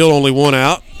second, still only 1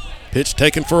 out. Pitch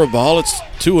taken for a ball. It's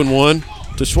 2-1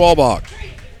 to Schwalbach.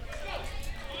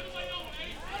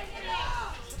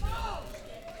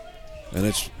 And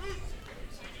it's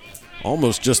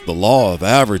almost just the law of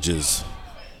averages.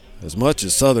 As much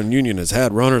as Southern Union has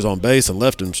had runners on base and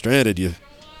left them stranded, you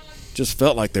just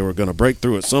felt like they were going to break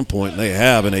through at some point, and they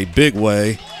have in a big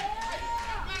way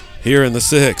here in the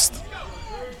 6th.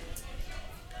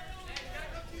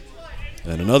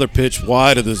 And another pitch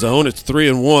wide of the zone. It's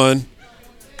 3-1.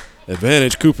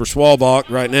 Advantage Cooper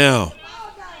Schwalbach right now.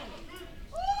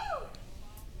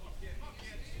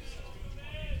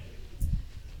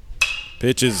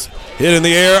 Pitch is hit in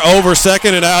the air, over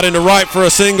second and out into right for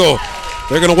a single.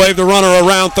 They're going to wave the runner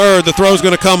around third. The throw's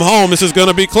going to come home. This is going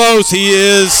to be close. He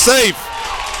is safe.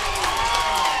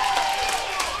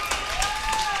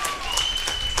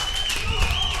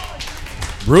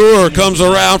 Brewer comes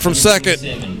around from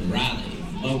second.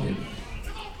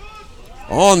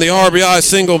 On the RBI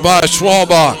single by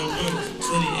Schwalbach.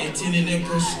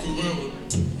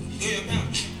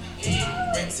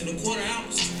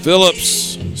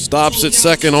 Phillips stops at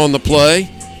second on the play.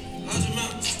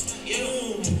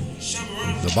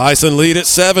 The Bison lead at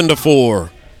 7-4.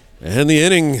 And the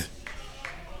inning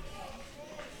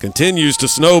continues to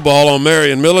snowball on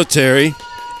Marion Military.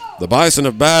 The Bison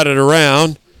have batted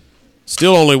around.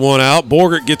 Still only 1 out.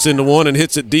 Borgert gets into one and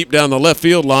hits it deep down the left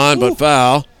field line, but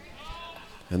foul.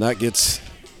 And that gets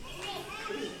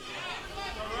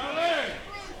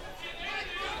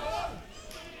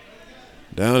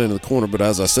down into the corner, but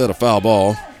as I said, a foul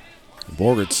ball.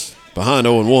 Borgert's behind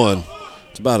 0-1.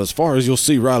 It's about as far as you'll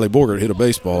see Riley Borgert hit a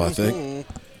baseball, I think.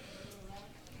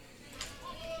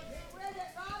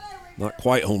 Not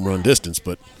quite home run distance,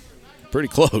 but pretty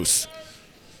close.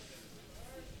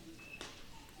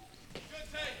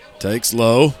 Takes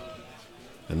low,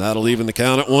 and that'll even the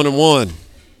count at 1-1.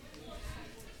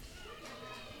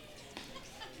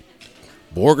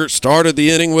 Borgert started the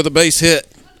inning with a base hit.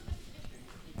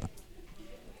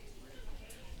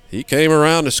 He came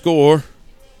around to score.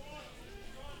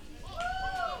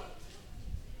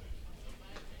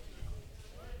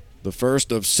 The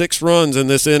first of 6 runs in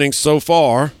this inning so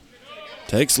far.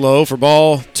 Takes low for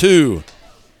ball 2.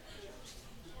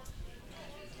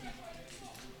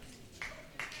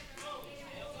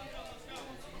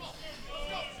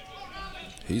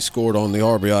 He scored on the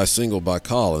RBI single by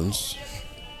Collins.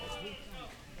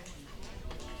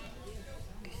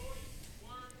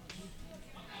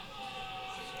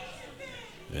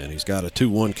 And he's got a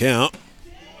 2-1 count.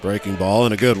 Breaking ball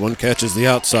and a good one. Catches the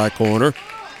outside corner.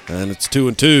 And it's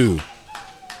 2-2.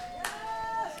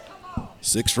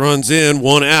 6 runs in,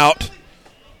 1 out.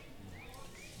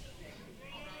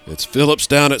 It's Phillips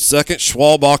down at second,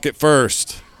 Schwalbach at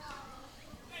first.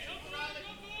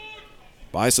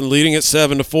 Bison leading at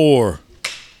 7-4.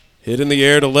 Hit in the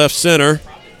air to left center.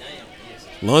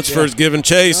 Lunsford's giving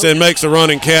chase and makes a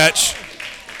running catch.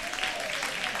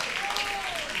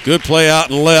 Good play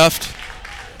out and left.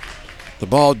 The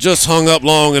ball just hung up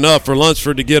long enough for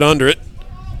Lunsford to get under it.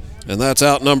 And that's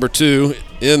out number 2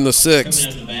 in the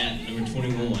 6th. Coming out of the bat, number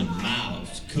 21,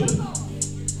 Miles Cook.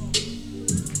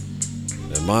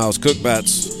 And Miles Cook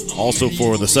bats also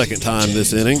for the second time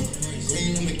this inning.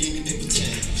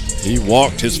 He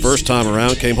walked his first time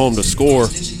around, came home to score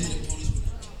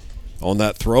on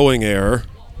that throwing error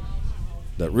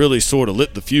that really sort of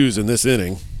lit the fuse in this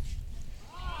inning.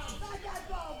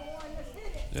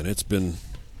 And it's been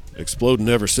exploding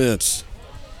ever since.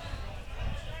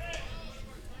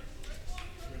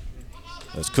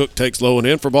 As Cook takes low and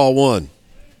in for ball 1.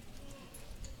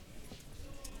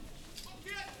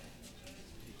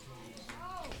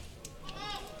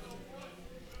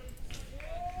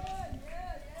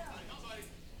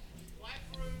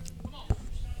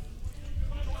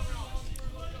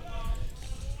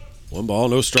 One ball,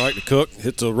 no strike to Cook.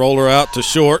 Hits a roller out to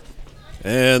short.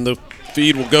 And the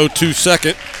feed will go to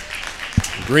second.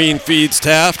 Green feeds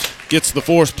Taft, gets the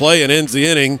force play and ends the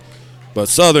inning. But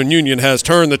Southern Union has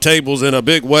turned the tables in a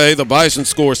big way. The Bison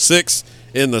score 6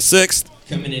 in the 6th.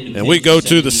 And we go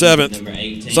to the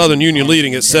 7th. Southern Union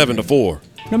leading at 7-4.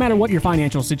 No matter what your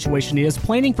financial situation is,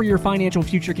 planning for your financial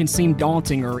future can seem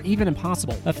daunting or even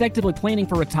impossible. Effectively planning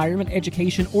for retirement,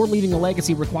 education, or leaving a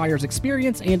legacy requires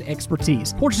experience and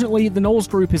expertise. Fortunately, the Knowles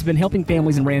Group has been helping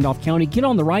families in Randolph County get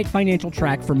on the right financial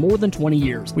track for more than 20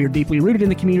 years. We are deeply rooted in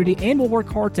the community and will work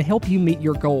hard to help you meet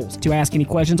your goals. To ask any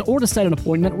questions or to set an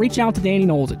appointment, reach out to Danny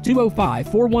Knowles at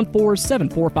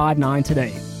 205-414-7459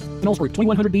 today. Knowles Group,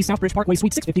 2100B Southbridge Parkway,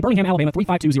 Suite 650, Birmingham, Alabama,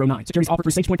 35209. Securities offered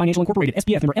through SagePoint Financial Incorporated,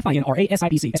 SPF member FINRA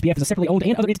SIPC. SPF is a separately owned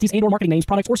and other entities and/or marketing names,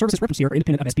 products, or services referenced here are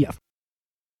independent of SPF.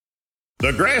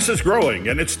 The grass is growing,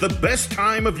 and it's the best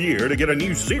time of year to get a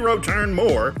new zero-turn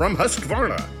mower from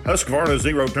Husqvarna. Husqvarna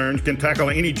Zero Turns can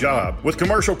tackle any job with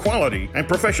commercial quality and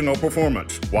professional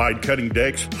performance. Wide cutting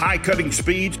decks, high cutting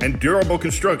speeds, and durable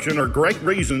construction are great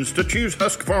reasons to choose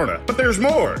Husqvarna. But there's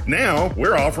more. Now,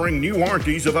 we're offering new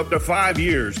warranties of up to 5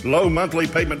 years, low monthly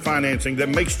payment financing that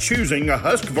makes choosing a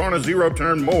Husqvarna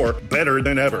Zero-Turn mower better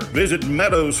than ever. Visit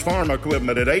Meadows Farm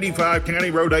Equipment at 85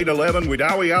 County Road 811,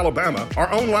 Wedowee, Alabama,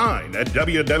 or online at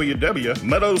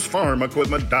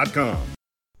www.meadowsfarmequipment.com.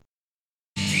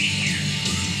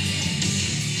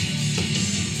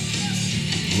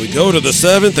 We go to the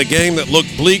 7th, a game that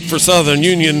looked bleak for Southern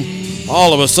Union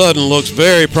all of a sudden looks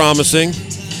very promising.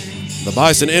 The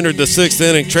Bison entered the 6th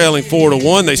inning trailing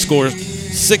 4-1. They scored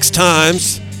 6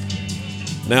 times.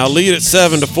 Now lead at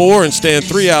 7-4 and stand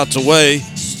 3 outs away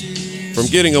from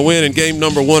getting a win in game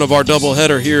number 1 of our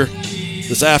doubleheader here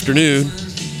this afternoon.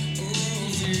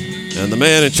 And the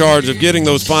man in charge of getting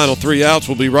those final 3 outs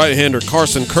will be right-hander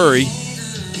Carson Curry,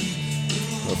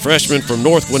 a freshman from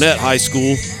North Gwinnett High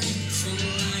School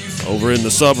over in the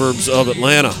suburbs of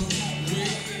Atlanta.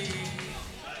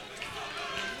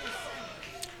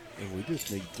 And we just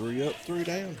need 3 up, 3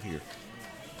 down here.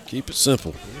 Keep it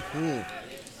simple. I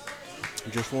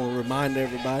just want to remind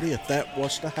everybody, if that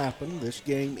was to happen, this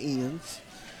game ends.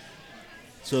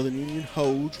 Southern Union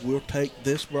holds. We'll take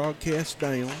this broadcast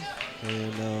down,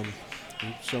 and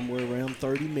somewhere around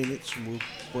 30 minutes, and we'll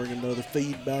bring another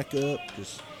feed back up,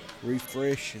 just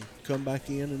refresh and come back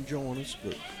in and join us.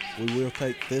 But we will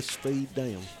take this feed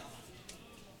down.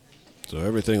 So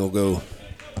everything will go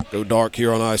dark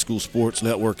here on iSchool Sports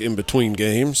Network in between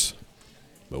games.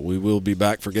 But we will be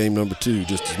back for game number 2,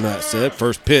 just as Matt said.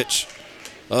 First pitch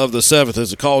of the 7th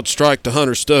is a called strike to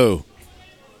Hunter Stowe.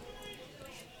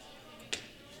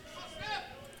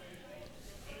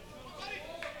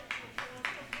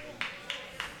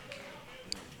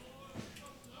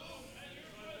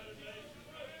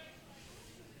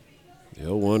 The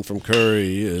 0-1 from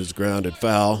Curry is grounded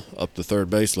foul up the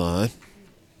third baseline.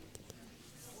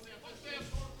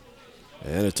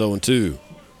 And it's 0-2.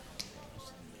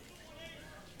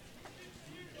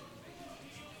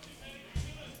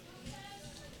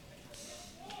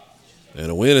 And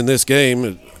a win in this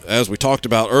game, as we talked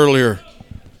about earlier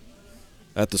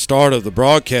at the start of the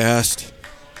broadcast,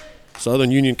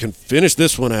 Southern Union can finish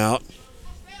this one out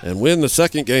and win the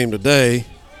second game today.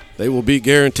 They will be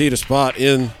guaranteed a spot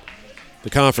in the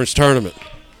conference tournament.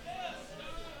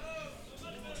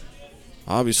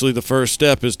 Obviously, the first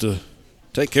step is to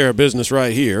take care of business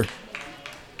right here.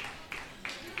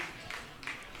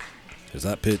 As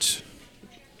that pitch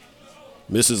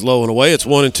misses low and away, it's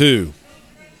 1-2.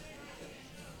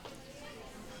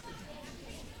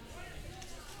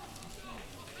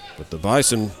 But the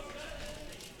Bison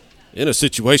in a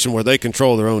situation where they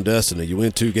control their own destiny. You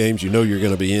win 2 games, you know you're going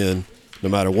to be in no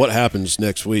matter what happens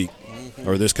next week.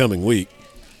 Or this coming week.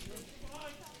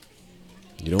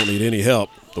 You don't need any help.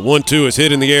 The 1-2 is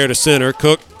hit in the air to center.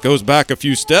 Cook goes back a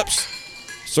few steps,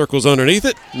 circles underneath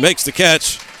it, makes the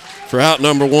catch for out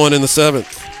number 1 in the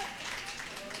 7th.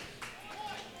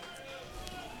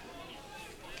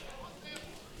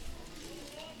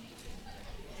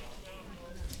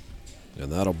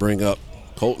 And that'll bring up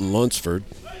Colton Lunsford.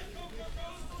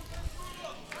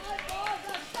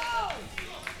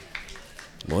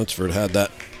 Lunsford had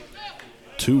that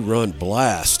 2-run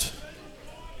blast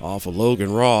off of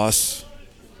Logan Ross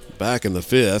back in the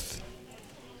 5th.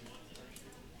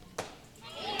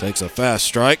 Takes a fast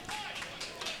strike.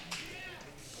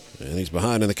 And he's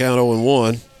behind in the count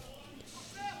 0-1.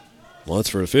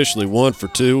 Lunsford officially 1 for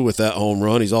 2 with that home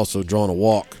run. He's also drawn a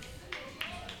walk.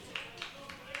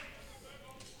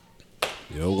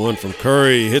 The 0-1 from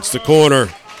Curry hits the corner.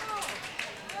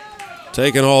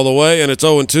 Taken all the way, and it's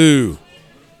 0-2.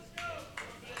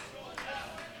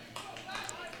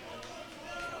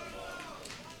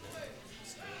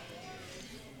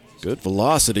 Good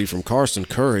velocity from Carson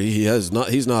Curry. He's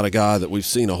not a guy that we've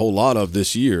seen a whole lot of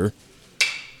this year.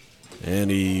 And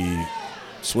he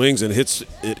swings and hits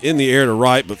it in the air to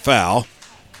right, but foul.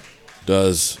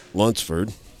 Does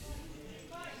Lunsford.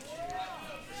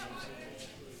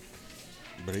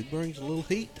 But he brings a little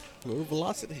heat, a little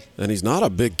velocity. And he's not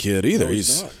a big kid either. No,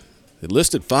 he's not.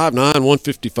 Listed 5'9",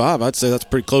 155. I'd say that's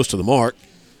pretty close to the mark.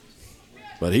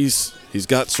 But he's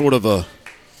got sort of a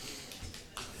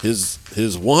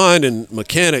his wind and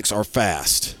mechanics are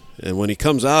fast. And when he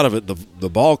comes out of it, the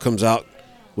ball comes out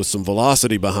with some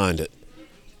velocity behind it.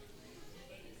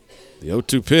 The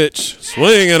 0-2 pitch,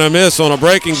 swing and a miss on a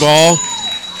breaking ball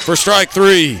for strike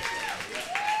 3.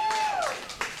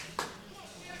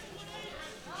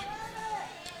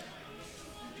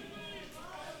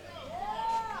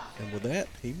 And with that,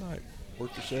 he might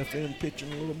work himself in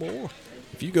pitching a little more.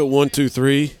 If you go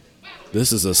 1-2-3,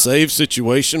 this is a save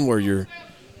situation where you're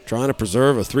trying to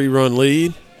preserve a 3-run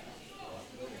lead.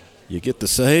 You get the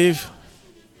save.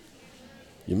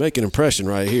 You make an impression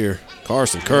right here.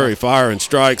 Carson Curry firing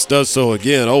strikes, does so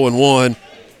again. 0-1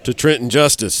 to Trenton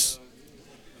Justice.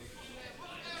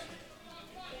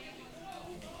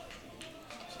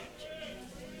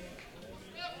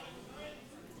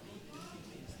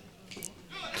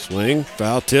 Swing,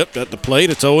 foul tipped at the plate.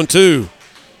 It's 0-2.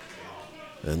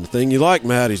 And the thing you like,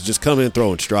 Matt, he's just come in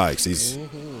throwing strikes. He's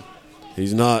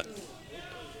not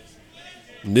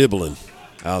nibbling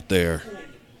out there.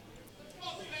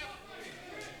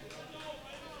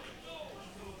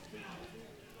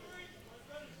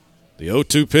 The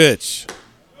 0-2 pitch.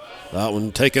 That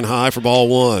one taken high for ball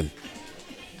 1.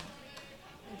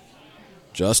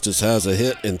 Justice has a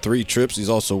hit in 3 trips. He's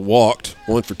also walked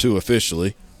 1 for 2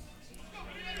 officially.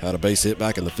 Had a base hit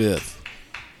back in the 5th.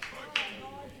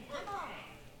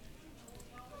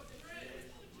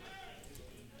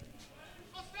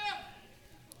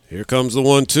 Here comes the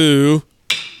 1-2.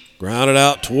 Grounded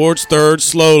out towards third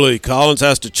slowly. Collins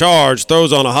has to charge.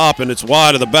 Throws on a hop, and it's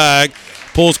wide of the bag.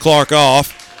 Pulls Clark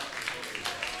off.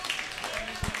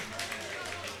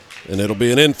 And it'll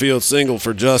be an infield single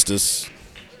for Justice.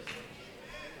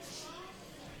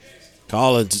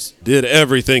 Collins did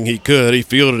everything he could. He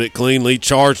fielded it cleanly,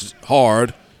 charged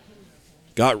hard,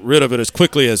 got rid of it as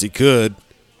quickly as he could.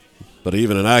 But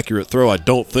even an accurate throw, I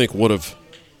don't think, would have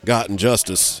gotten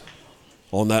Justice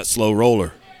on that slow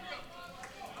roller.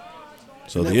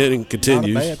 So the inning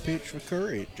continues. Not a bad pitch for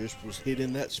Curry. It just was hit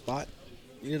in that spot,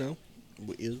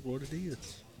 is what it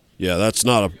is. Yeah, that's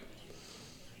not a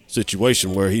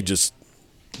situation where he just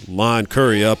lined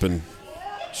Curry up and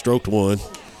stroked one.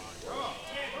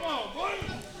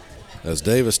 As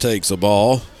Davis takes a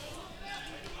ball,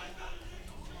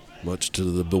 much to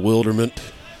the bewilderment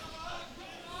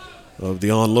of the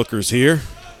onlookers here.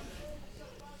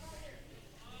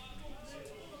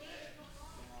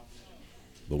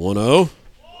 The 1-0,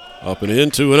 up and in,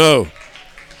 2-0.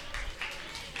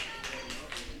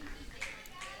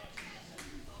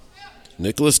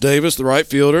 Nicholas Davis, the right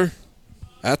fielder,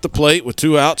 at the plate with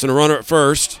 2 outs and a runner at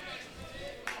first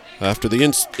after the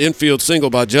infield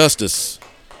single by Justice.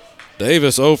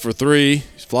 Davis 0 for 3.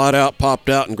 He's flied out, popped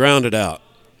out, and grounded out.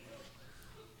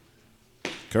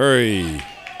 Curry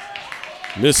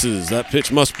misses. That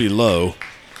pitch must be low.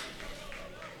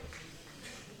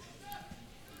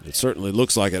 It certainly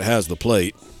looks like it has the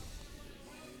plate.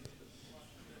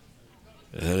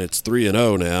 And it's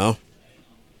 3-0 now.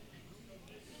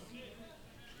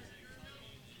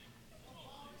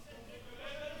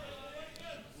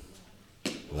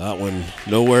 That one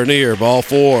nowhere near. Ball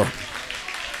 4.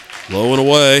 Low and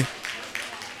away.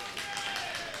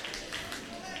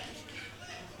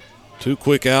 2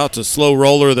 quick outs, a slow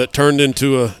roller that turned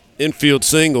into an infield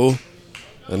single,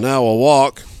 and now a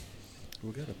walk.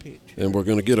 We got a pitch. And we're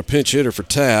going to get a pinch hitter for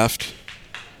Taft.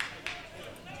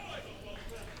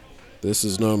 This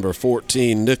is number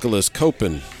 14, Nicholas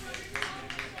Copen.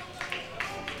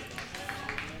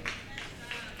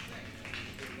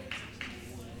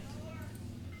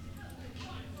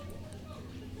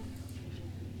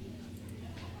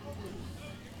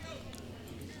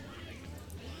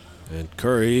 And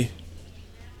Curry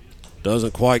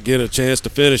doesn't quite get a chance to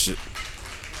finish it.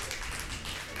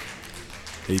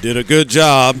 He did a good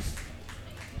job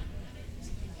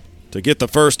to get the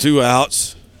first 2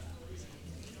 outs,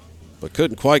 but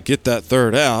couldn't quite get that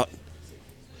third out.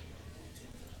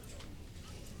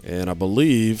 And I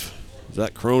believe, is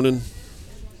that Cronin?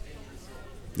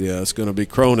 Yeah, it's going to be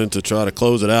Cronin to try to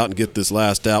close it out and get this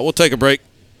last out. We'll take a break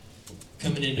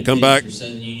and come back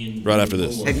right after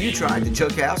this. Have you tried the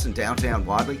Chuck House in downtown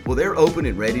Wadley? Well, they're open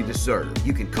and ready to serve.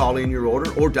 You can call in your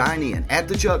order or dine in at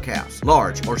the Chuck House.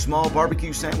 Large or small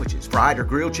barbecue sandwiches, fried or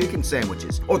grilled chicken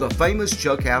sandwiches, or the famous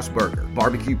Chuck House burger.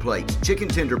 Barbecue plates, chicken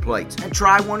tender plates, and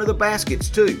try one of the baskets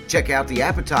too. Check out the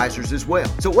appetizers as well.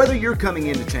 So whether you're coming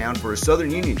into town for a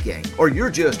Southern Union game or you're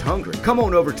just hungry, come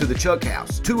on over to the Chuck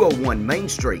House, 201 Main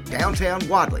Street, downtown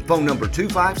Wadley. Phone number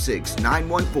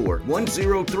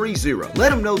 256-914-1030.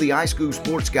 Let them know the iSchool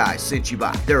Sports Guys sent you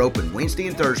by. They're open Wednesday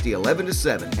and Thursday 11 to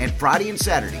 7 and Friday and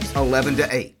Saturdays 11 to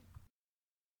 8.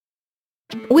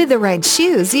 With the right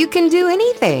shoes, you can do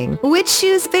anything. Which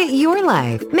shoes fit your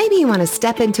life? Maybe you want to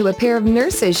step into a pair of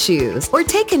nurse's shoes, or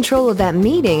take control of that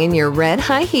meeting in your red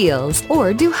high heels,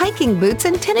 or do hiking boots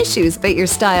and tennis shoes fit your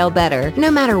style better?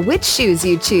 No matter which shoes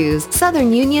you choose,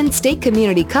 Southern Union State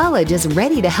Community College is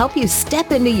ready to help you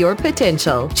step into your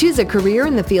potential. Choose a career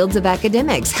in the fields of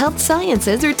academics, health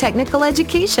sciences, or technical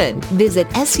education. Visit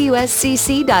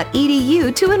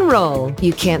suscc.edu to enroll.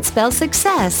 You can't spell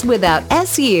success without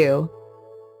SU.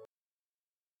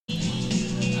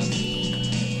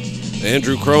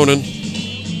 Andrew Cronin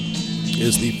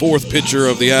is the fourth pitcher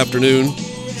of the afternoon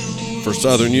for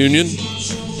Southern Union.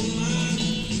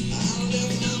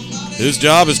 His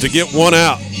job is to get one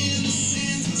out.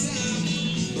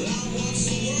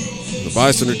 The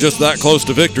Bison are just that close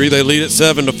to victory. They lead at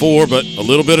 7-4, but a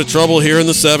little bit of trouble here in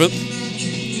the seventh.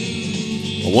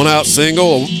 A one-out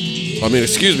single,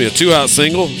 a two-out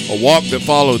single, a walk that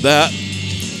followed that.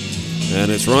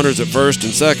 And it's runners at first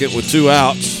and second with 2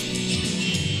 outs.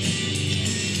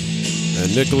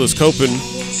 And Nicholas Copen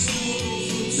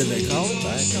Did they call it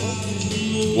back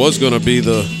on? Was going to be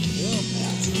the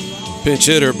pinch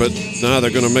hitter, but now they're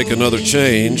going to make another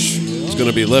change. It's going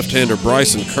to be left-hander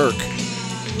Bryson Kirk,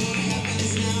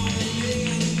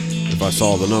 if I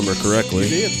saw the number correctly. You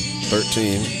did.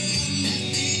 13.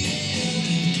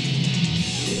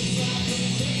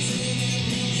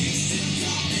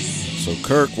 So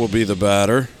Kirk will be the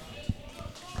batter.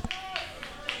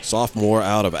 Sophomore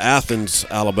out of Athens,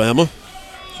 Alabama.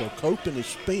 So Copen is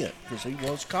spent because he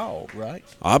was called, right?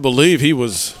 I believe he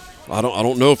was. I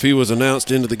don't know if he was announced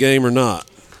into the game or not.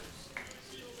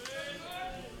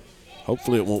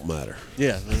 Hopefully it won't matter.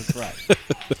 Yeah, that's right.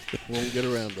 Won't get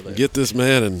around to that. Get this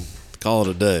man and call it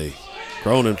a day.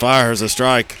 Cronin fires a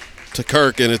strike to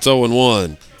Kirk, and it's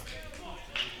 0-1.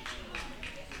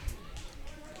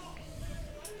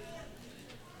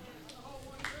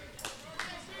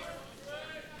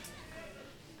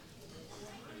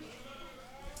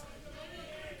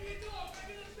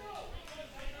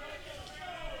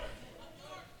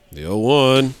 The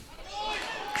 0-1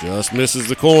 just misses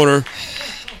the corner.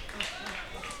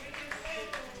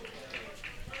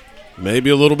 Maybe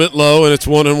a little bit low, and it's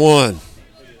 1-1.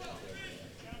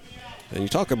 And you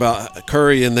talk about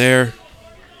Curry in there.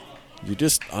 You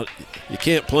just you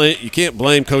can't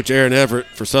blame Coach Aaron Everett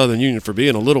for Southern Union for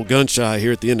being a little gun shy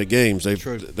here at the end of games.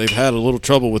 They've had a little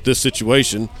trouble with this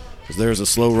situation because there's a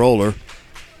slow roller.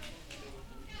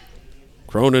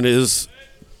 Cronin is.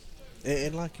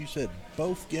 And like you said,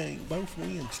 both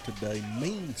wins today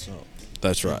mean something.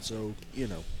 That's right. And so, you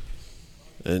know.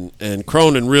 And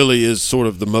Cronin really is sort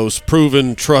of the most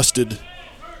proven, trusted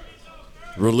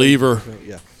reliever.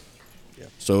 Yeah.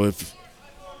 So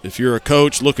if you're a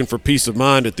coach looking for peace of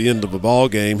mind at the end of a ball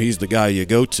game, he's the guy you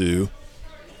go to,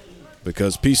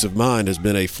 because peace of mind has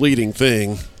been a fleeting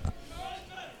thing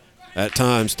at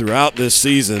times throughout this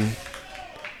season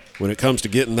when it comes to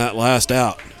getting that last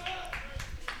out.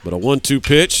 But a 1-2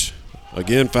 pitch,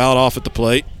 again fouled off at the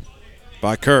plate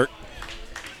by Kirk.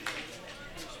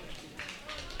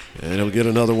 And he'll get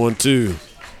another 1-2.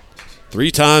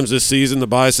 3 times this season the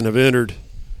Bison have entered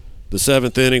the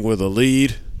 7th inning with a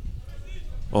lead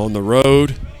on the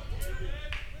road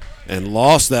and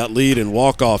lost that lead in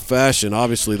walk-off fashion.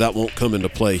 Obviously that won't come into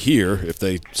play here if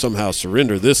they somehow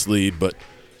surrender this lead, but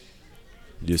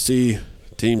you see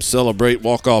teams celebrate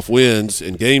walk-off wins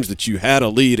in games that you had a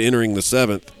lead entering the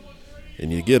 7th,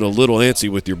 and you get a little antsy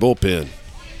with your bullpen.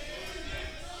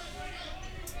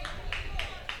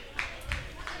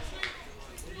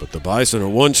 But the Bison are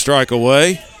 1 strike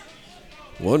away.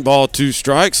 1 ball, 2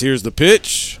 strikes. Here's the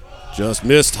pitch. Just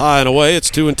missed high and away. It's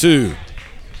 2-2.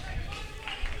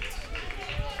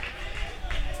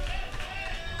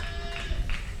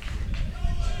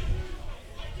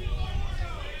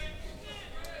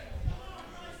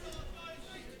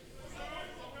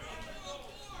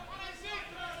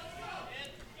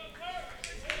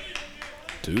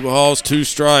 Two balls, 2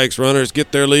 strikes. Runners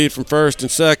get their lead from first and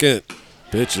second.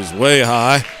 Pitch is way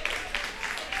high.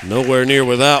 Nowhere near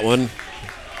with that one.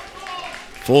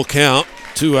 Full count,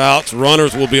 2 outs.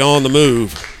 Runners will be on the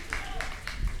move.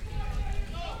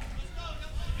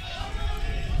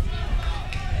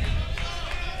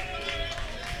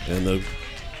 And the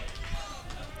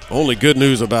only good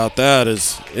news about that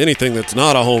is anything that's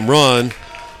not a home run,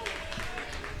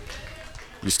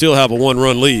 you still have a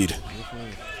 1-run lead.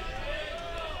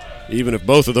 Even if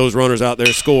both of those runners out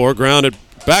there score. Grounded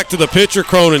back to the pitcher.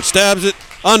 Cronin stabs it.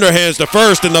 Underhands to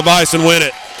first, and the Bison win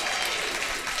it.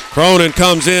 Cronin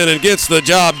comes in and gets the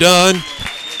job done.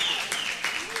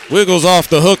 Wiggles off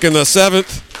the hook in the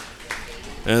 7th.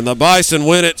 And the Bison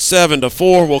win it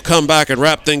 7-4. We'll come back and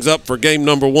wrap things up for game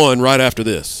number 1 right after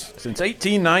this. Since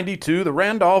 1892, the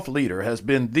Randolph Leader has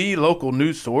been the local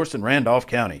news source in Randolph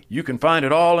County. You can find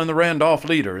it all in the Randolph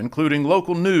Leader, including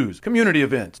local news, community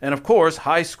events, and of course,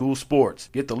 high school sports.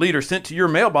 Get the Leader sent to your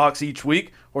mailbox each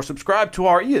week or subscribe to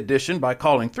our e-edition by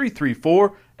calling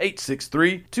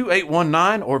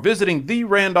 334-863-2819 or visiting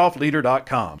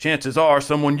therandolphleader.com. Chances are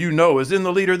someone you know is in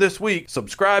the Leader this week.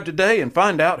 Subscribe today and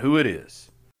find out who it is.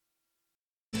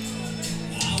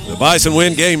 The Bison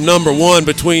win game number 1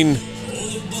 between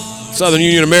Southern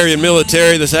Union and Marion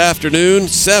Military this afternoon.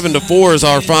 7-4 is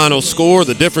our final score.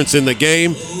 The difference in the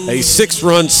game, a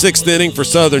 6-run 6th inning for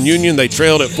Southern Union. They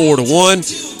trailed at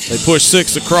 4-1. They pushed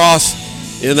 6 across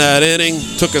in that inning,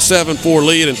 took a 7-4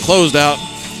 lead, and closed out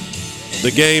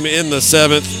the game in the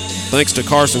 7th, thanks to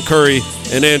Carson Curry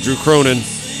and Andrew Cronin,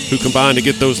 who combined to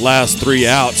get those last 3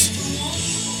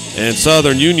 outs. And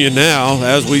Southern Union now,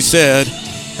 as we said,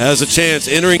 has a chance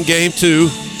entering game 2.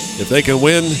 If they can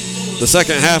win the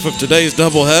second half of today's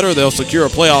doubleheader, they'll secure a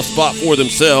playoff spot for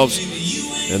themselves,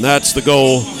 and that's the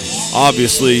goal,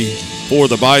 obviously, for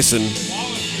the Bison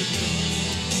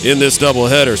in this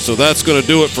doubleheader. So that's going to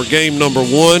do it for game number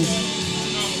 1.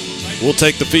 We'll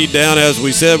take the feed down, as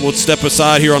we said. We'll step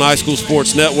aside here on iSchool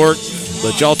Sports Network,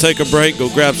 let y'all take a break, go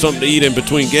grab something to eat in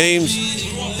between games,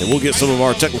 and we'll get some of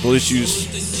our technical issues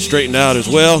straightened out as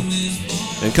well,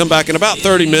 and come back in about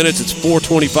 30 minutes. It's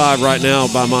 4:25 right now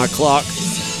by my clock.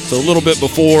 So a little bit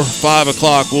before 5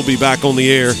 o'clock, we'll be back on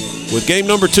the air with game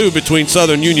number 2 between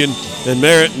Southern Union and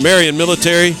Marion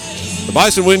Military. The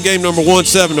Bison win game number 1,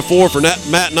 7-4. For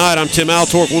Matt Knight, I'm Tim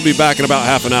Altork. We'll be back in about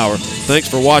half an hour. Thanks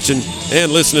for watching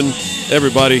and listening,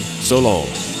 everybody. So long.